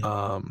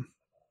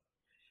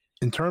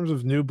 In terms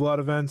of New Blood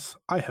events,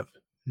 I have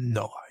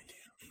no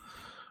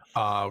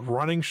idea.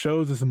 Running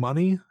shows is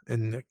money,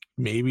 and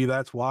maybe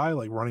that's why.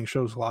 Like, running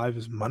shows live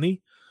is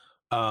money.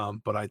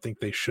 But I think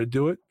they should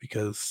do it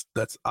because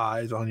that's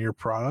eyes on your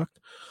product.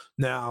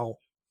 Now,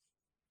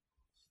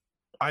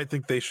 I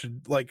think they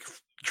should,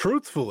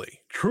 truthfully,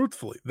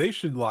 they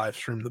should live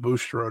stream the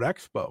Booster Road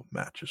Expo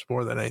matches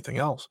more than anything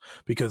else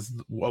because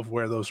of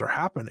where those are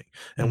happening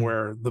and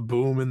where the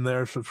boom in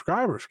their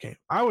subscribers came.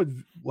 I would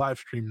live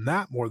stream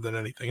that more than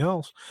anything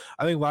else.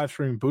 I think live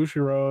streaming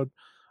Booster Road,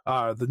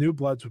 the New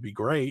Bloods would be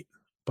great,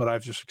 but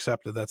I've just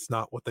accepted that's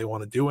not what they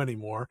want to do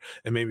anymore.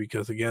 And maybe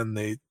because, again,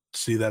 they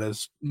see that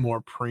as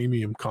more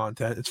premium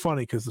content. It's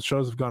funny because the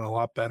shows have gone a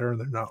lot better and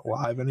they're not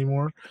live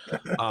anymore.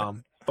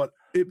 But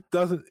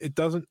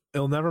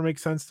it'll never make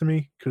sense to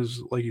me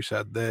because, like you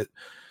said,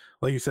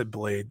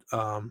 Blade,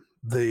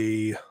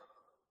 the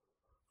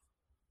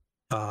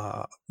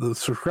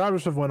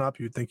subscribers have went up.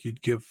 You'd think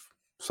you'd give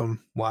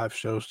some live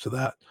shows to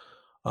that.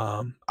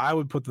 I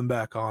would put them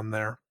back on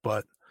there,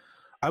 but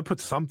I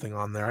put something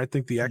on there. I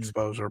think the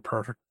expos are a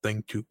perfect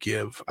thing to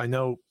give. I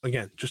know,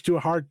 again, just do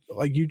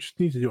you just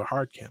need to do a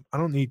hard cam. I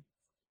don't need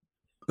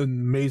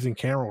amazing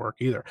camera work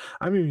either.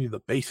 I'm giving you the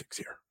basics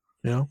here,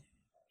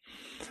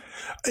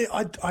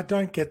 I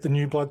don't get the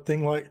New Blood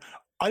thing.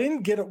 I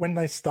didn't get it when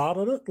they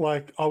started it.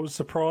 I was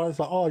surprised.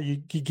 You're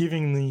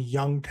giving the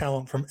young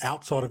talent from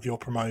outside of your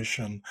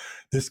promotion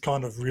this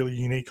kind of really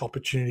unique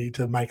opportunity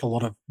to make a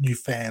lot of new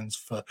fans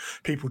for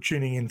people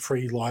tuning in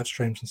free live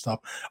streams and stuff.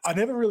 I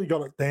never really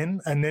got it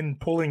then. And then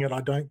pulling it, I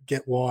don't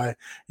get why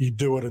you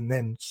do it and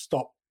then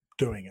stop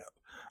doing it.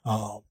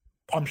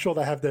 I'm sure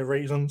they have their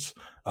reasons.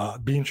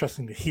 It'd be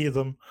interesting to hear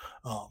them.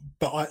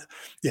 But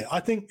I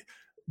think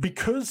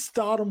because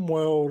Stardom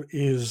World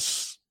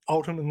is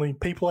ultimately,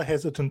 people are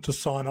hesitant to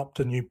sign up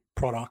to new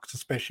products,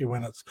 especially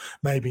when it's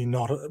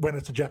when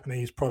it's a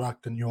Japanese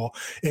product and you're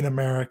in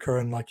America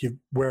and you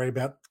worry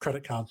about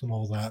credit cards and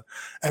all that.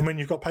 And when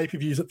you've got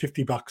pay-per-views at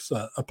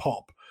 $50 a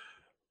pop,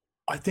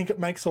 I think it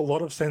makes a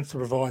lot of sense to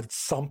provide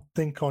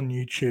something on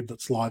YouTube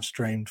that's live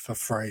streamed for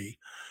free,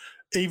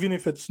 even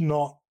if it's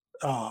not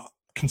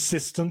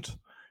consistent.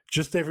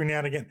 Just every now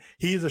and again,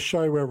 here's a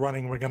show we're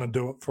running, we're going to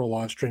do it for a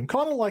live stream,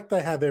 kind of like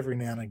they have every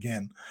now and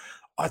again.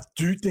 I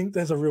do think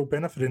there's a real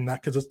benefit in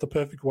that because it's the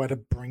perfect way to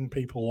bring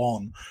people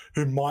on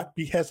who might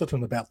be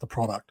hesitant about the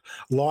product.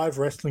 Live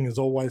wrestling is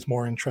always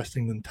more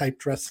interesting than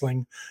taped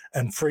wrestling,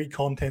 and free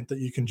content that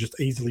you can just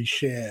easily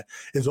share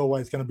is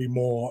always going to be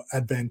more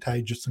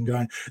advantageous than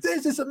going,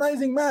 there's this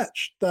amazing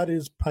match that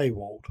is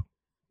paywalled.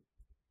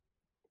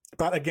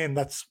 But again,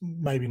 that's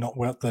maybe not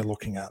what they're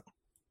looking at.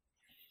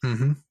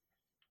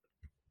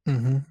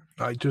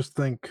 I just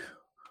think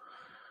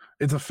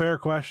it's a fair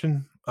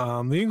question.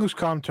 The English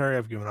commentary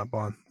I've given up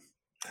on.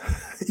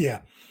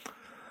 Yeah.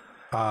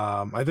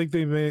 I think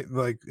they made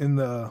in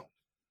the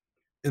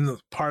in the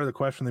part of the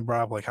question they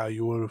brought up, like how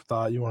you would have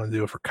thought you want to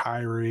do it for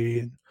Kyrie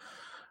and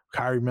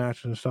Kyrie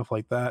matches and stuff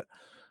like that.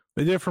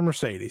 They did it for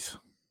Mercedes.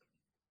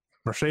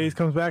 Mercedes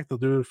comes back, they'll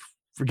do it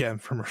again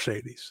for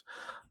Mercedes.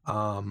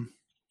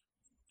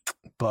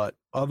 But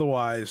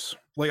otherwise,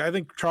 like I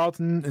think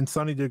Charlton and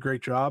Sonny did a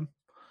great job,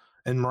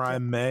 and Mariah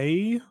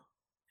May,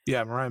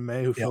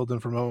 who filled in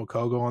for Momo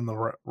Kogo on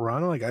the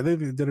run, like I think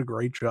they did a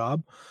great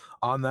job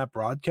on that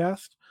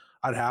broadcast.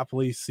 I'd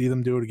happily see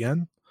them do it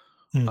again,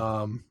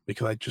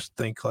 because I just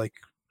think like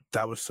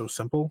that was so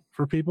simple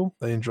for people.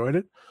 They enjoyed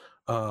it.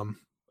 And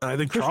I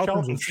think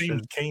Charlton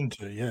seemed keen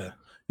to,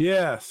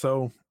 yeah.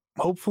 So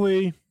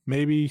hopefully,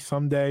 maybe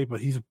someday, but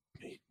he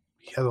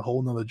has a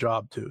whole nother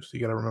job too, so you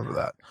got to remember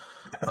that.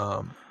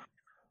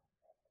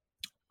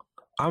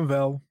 I'm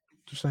Vel,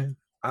 just saying.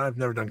 I've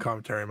never done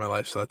commentary in my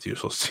life, so that's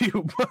useless to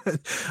you. But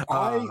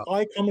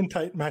I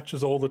commentate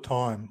matches all the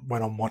time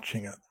when I'm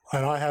watching it,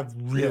 and I have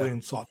really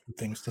insightful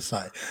things to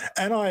say.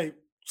 And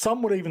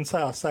some would even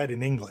say I say it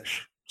in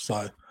English.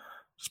 So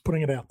just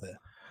putting it out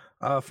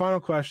there. Final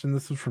question.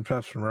 This is from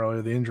Peps from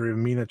earlier. The injury of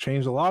Mina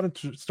changed a lot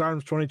in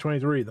Stardom's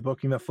 2023. The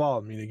booking that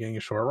followed, Mina getting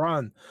a short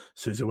run,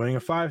 Susan winning a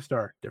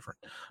 5-star, different.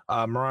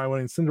 Mariah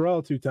winning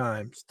Cinderella 2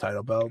 times.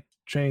 Title belt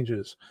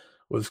changes.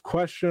 Was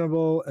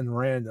questionable and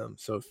random,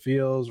 so it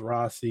feels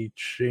Rossi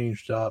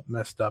changed up,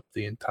 messed up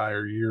the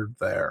entire year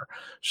there.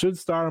 Should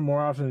Stardom more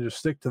often just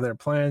stick to their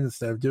plans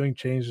instead of doing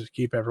changes to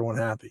keep everyone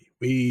happy?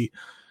 We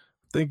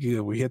think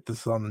we hit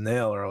this on the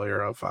nail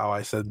earlier of how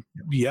I said,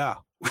 yeah,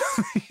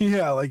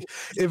 like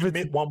if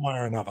it's one way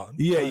or another.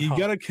 Yeah, you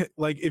gotta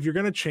like if you're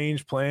gonna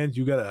change plans,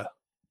 you gotta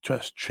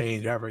just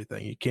change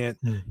everything. You can't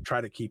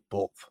try to keep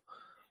both.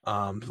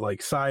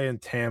 Like Saya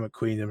and Tam at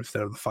Queendom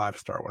instead of the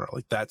 5-star winner.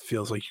 Like that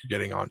feels like you're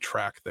getting on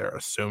track there,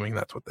 assuming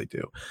that's what they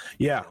do.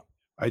 Yeah,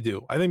 I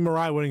do. I think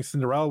Mariah winning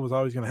Cinderella was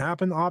always going to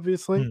happen,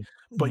 obviously,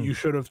 but you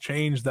should have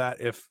changed that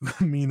if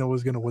Mina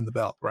was going to win the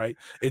belt, right?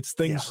 It's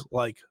things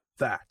like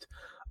that.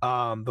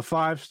 The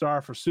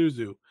 5-star for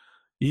Suzu,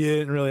 you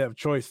didn't really have a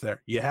choice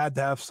there. You had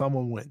to have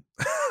someone win.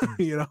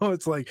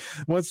 It's like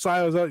once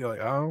Saya was out, you're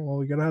like, oh, well,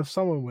 we got to have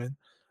someone win.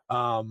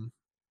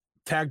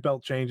 Tag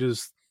belt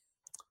changes.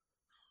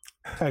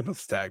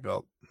 Tag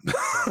belt.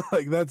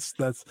 Like that's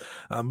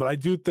but I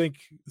do think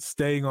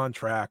staying on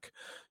track,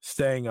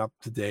 staying up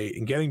to date,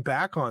 and getting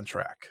back on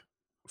track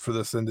for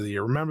this end of the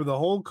year. Remember the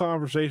whole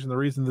conversation, the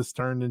reason this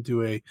turned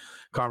into a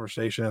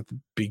conversation at the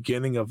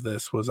beginning of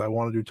this was I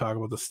wanted to talk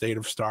about the state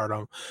of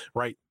Stardom,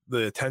 right?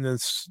 The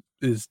attendance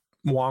is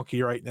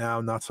wonky right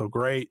now, not so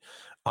great.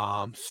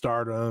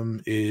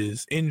 Stardom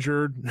is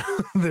injured.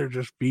 They're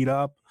just beat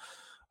up.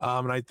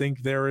 And I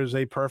think there is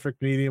a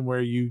perfect medium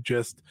where you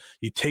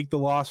take the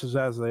losses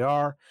as they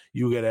are.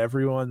 You get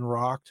everyone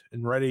rocked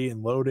and ready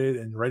and loaded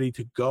and ready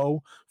to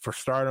go for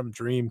Stardom,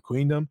 Dream,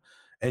 Queendom,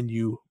 and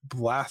you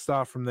blast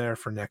off from there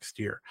for next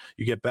year.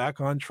 You get back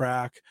on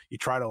track. You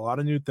tried a lot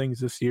of new things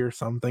this year.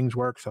 Some things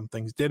worked, some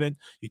things didn't.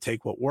 You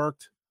take what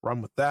worked,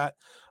 run with that,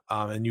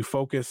 and you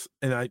focus.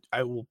 And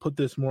I will put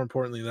this more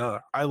importantly than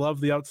other. I love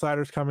the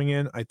outsiders coming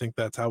in. I think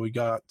that's how we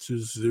got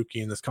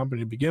Suzuki in this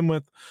company to begin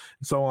with,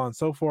 and so on and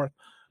so forth.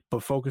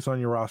 But focus on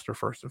your roster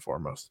first and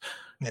foremost.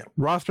 Yeah.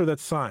 Roster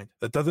that's signed.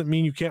 That doesn't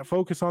mean you can't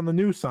focus on the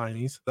new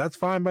signees. That's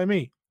fine by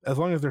me, as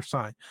long as they're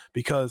signed.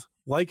 Because,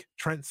 like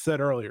Trent said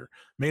earlier,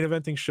 main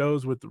eventing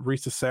shows with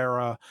Risa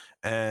Sarah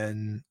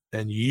and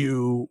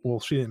you. Well,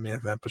 she didn't main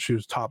event, but she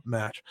was top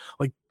match.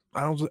 Like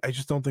I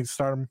just don't think the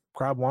Stardom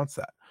crowd wants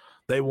that.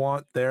 They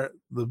want the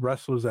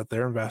wrestlers that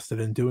they're invested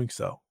in doing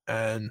so,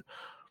 and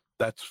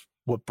that's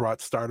what brought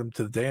Stardom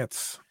to the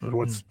dance,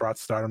 what's brought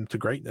Stardom to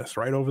greatness,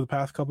 right? Over the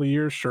past couple of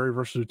years, Shuri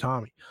versus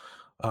Utami,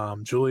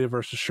 Julia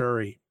versus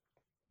Shuri,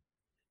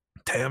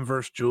 Tam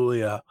versus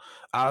Julia,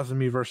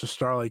 Azumi versus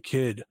Starlight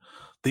Kid.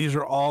 These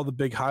are all the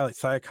big highlights.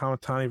 Saya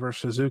Kamatani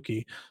versus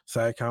Suzuki,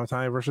 Saya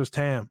Kamatani versus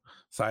Tam.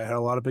 Saya had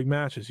a lot of big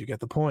matches. You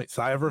get the point.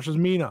 Saya versus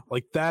Mina.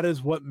 Like that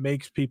is what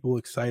makes people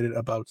excited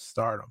about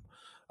Stardom.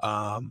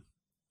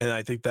 And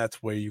I think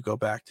that's where you go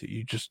back to.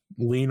 You just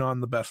lean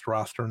on the best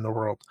roster in the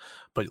world,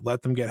 but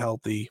let them get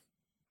healthy.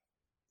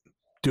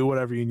 Do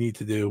whatever you need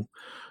to do.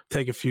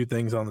 Take a few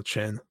things on the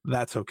chin.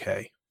 That's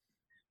okay.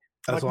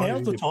 Like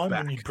now's the time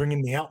when you bring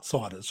in the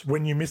outsiders.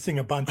 When you're missing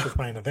a bunch of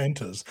main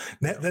eventers,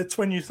 that's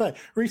when you say,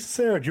 Risa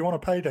Sarah, do you want a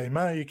payday?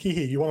 Maya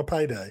Yukihi, you want a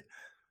payday?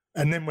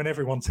 And then when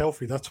everyone's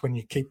healthy, that's when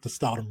you keep the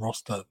Stardom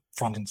roster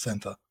front and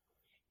center.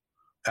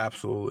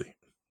 Absolutely.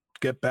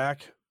 Get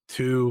back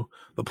to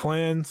the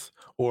plans,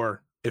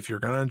 or if you're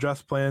going to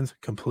adjust plans,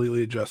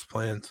 completely adjust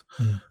plans,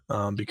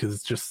 because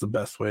it's just the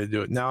best way to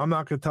do it. Now, I'm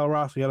not going to tell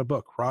Rossi how to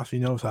book. Rossi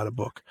knows how to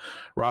book.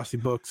 Rossi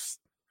books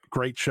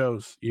great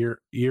shows year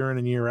in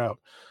and year out.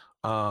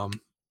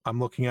 I'm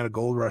looking at a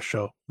Gold Rush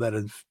show that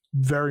is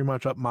very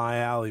much up my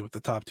alley with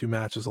the top 2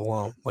 matches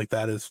alone. Like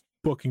that is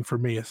booking for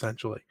me,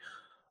 essentially.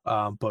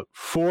 But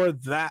for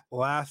that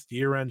last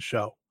year-end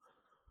show,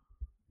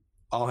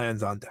 all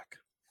hands on deck.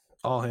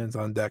 All hands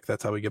on deck.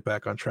 That's how we get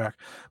back on track.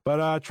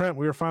 But Trent,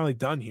 we were finally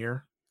done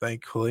here.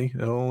 Thankfully,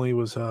 it only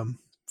was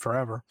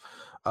forever.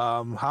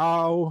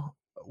 How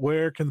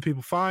where can the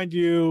people find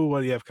you?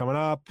 What do you have coming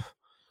up?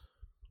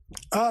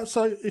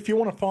 So if you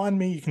want to find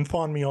me, you can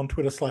find me on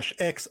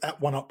Twitter/X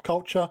at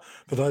OneUpCulture.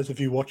 For those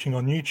of you watching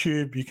on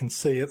YouTube, you can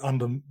see it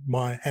under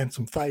my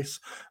handsome face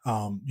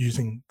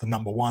using the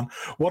number 1.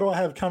 What do I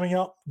have coming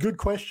up? Good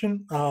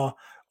question.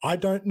 I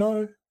don't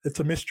know. It's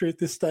a mystery at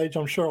this stage.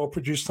 I'm sure I'll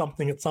produce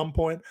something at some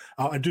point.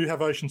 I do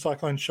have Ocean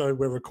Cyclone Show.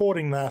 We're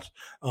recording that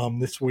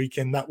this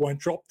weekend. That won't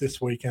drop this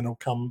weekend. It'll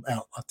come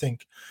out, I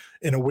think,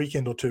 in a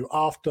weekend or two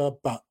after.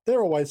 But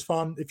they're always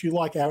fun. If you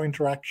like our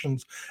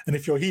interactions, and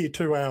if you're here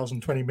 2 hours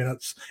and 20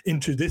 minutes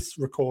into this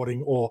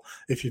recording, or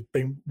if you've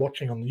been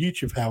watching on the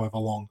YouTube however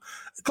long,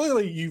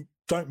 clearly you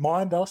don't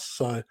mind us.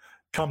 So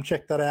come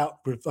check that out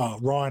with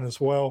Ryan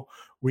as well.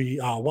 We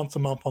are once a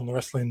month on the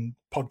Wrestling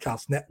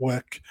Podcast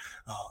Network.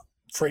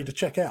 Free to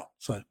check out,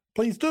 so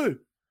please do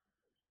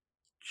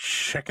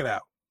check it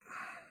out.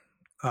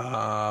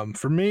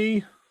 For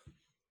me,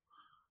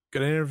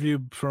 got an interview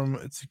from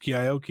Itsuki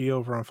Aoki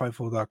over on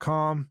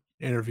Fightful.com.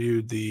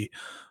 Interviewed the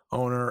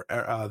owner,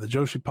 the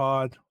Joshi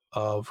Pod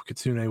of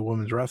Kitsune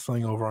Women's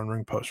Wrestling over on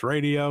Ring Post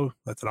Radio.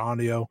 That's an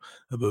audio.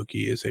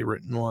 Ibuki is a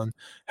written one.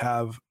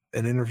 Have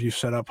an interview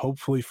set up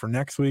hopefully for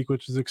next week,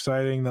 which is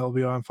exciting. That'll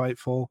be on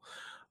Fightful.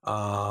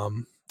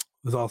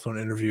 There's also an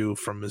interview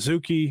from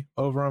Mizuki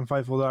over on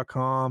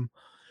Fightful.com.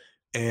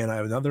 And I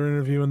have another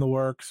interview in the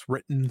works,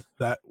 written,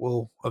 that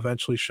will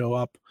eventually show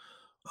up.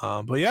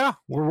 But yeah,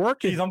 we're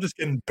working. Jeez, I'm just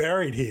getting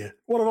buried here.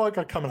 What have I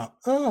got coming up?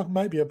 Oh,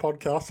 maybe a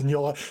podcast, and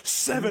you're like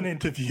 7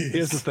 interviews.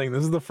 Here's the thing.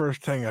 This is the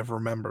first thing I've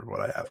remembered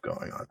what I have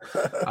going on.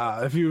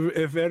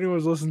 If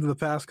anyone's listened to the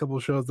past couple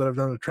of shows that I've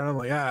done with Trent, I'm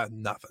like,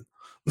 nothing.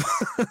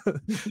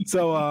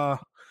 So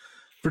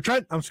for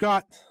Trent, I'm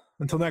Scott.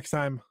 Until next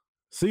time,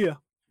 see ya.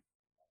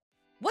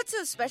 What's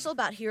so special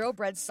about Hero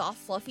Bread's soft,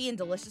 fluffy, and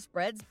delicious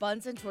breads,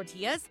 buns, and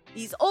tortillas?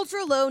 These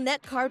ultra-low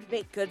net-carb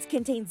baked goods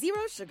contain 0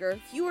 sugar,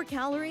 fewer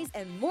calories,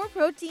 and more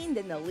protein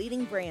than the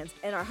leading brands,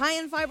 and are high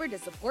in fiber to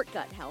support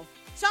gut health.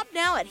 Shop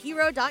now at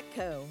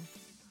hero.co.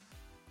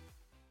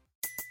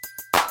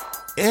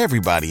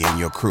 Everybody in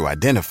your crew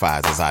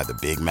identifies as either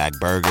Big Mac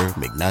Burger,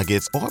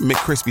 McNuggets, or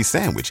McCrispy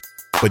Sandwich.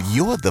 But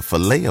you're the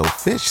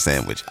Filet-O-Fish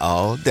Sandwich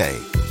all day.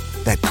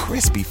 That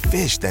crispy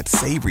fish, that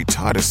savory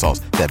tartar sauce,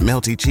 that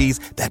melty cheese,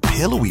 that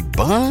pillowy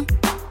bun.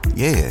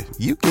 Yeah,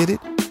 you get it.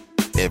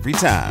 Every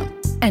time.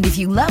 And if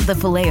you love the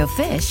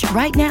Filet-O-Fish,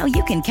 right now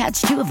you can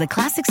catch 2 of the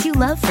classics you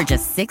love for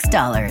just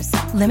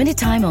 $6. Limited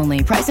time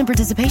only. Price and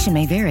participation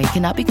may vary.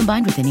 Cannot be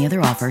combined with any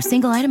other offer.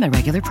 Single item at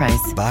regular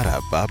price.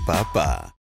 Ba-da-ba-ba-ba.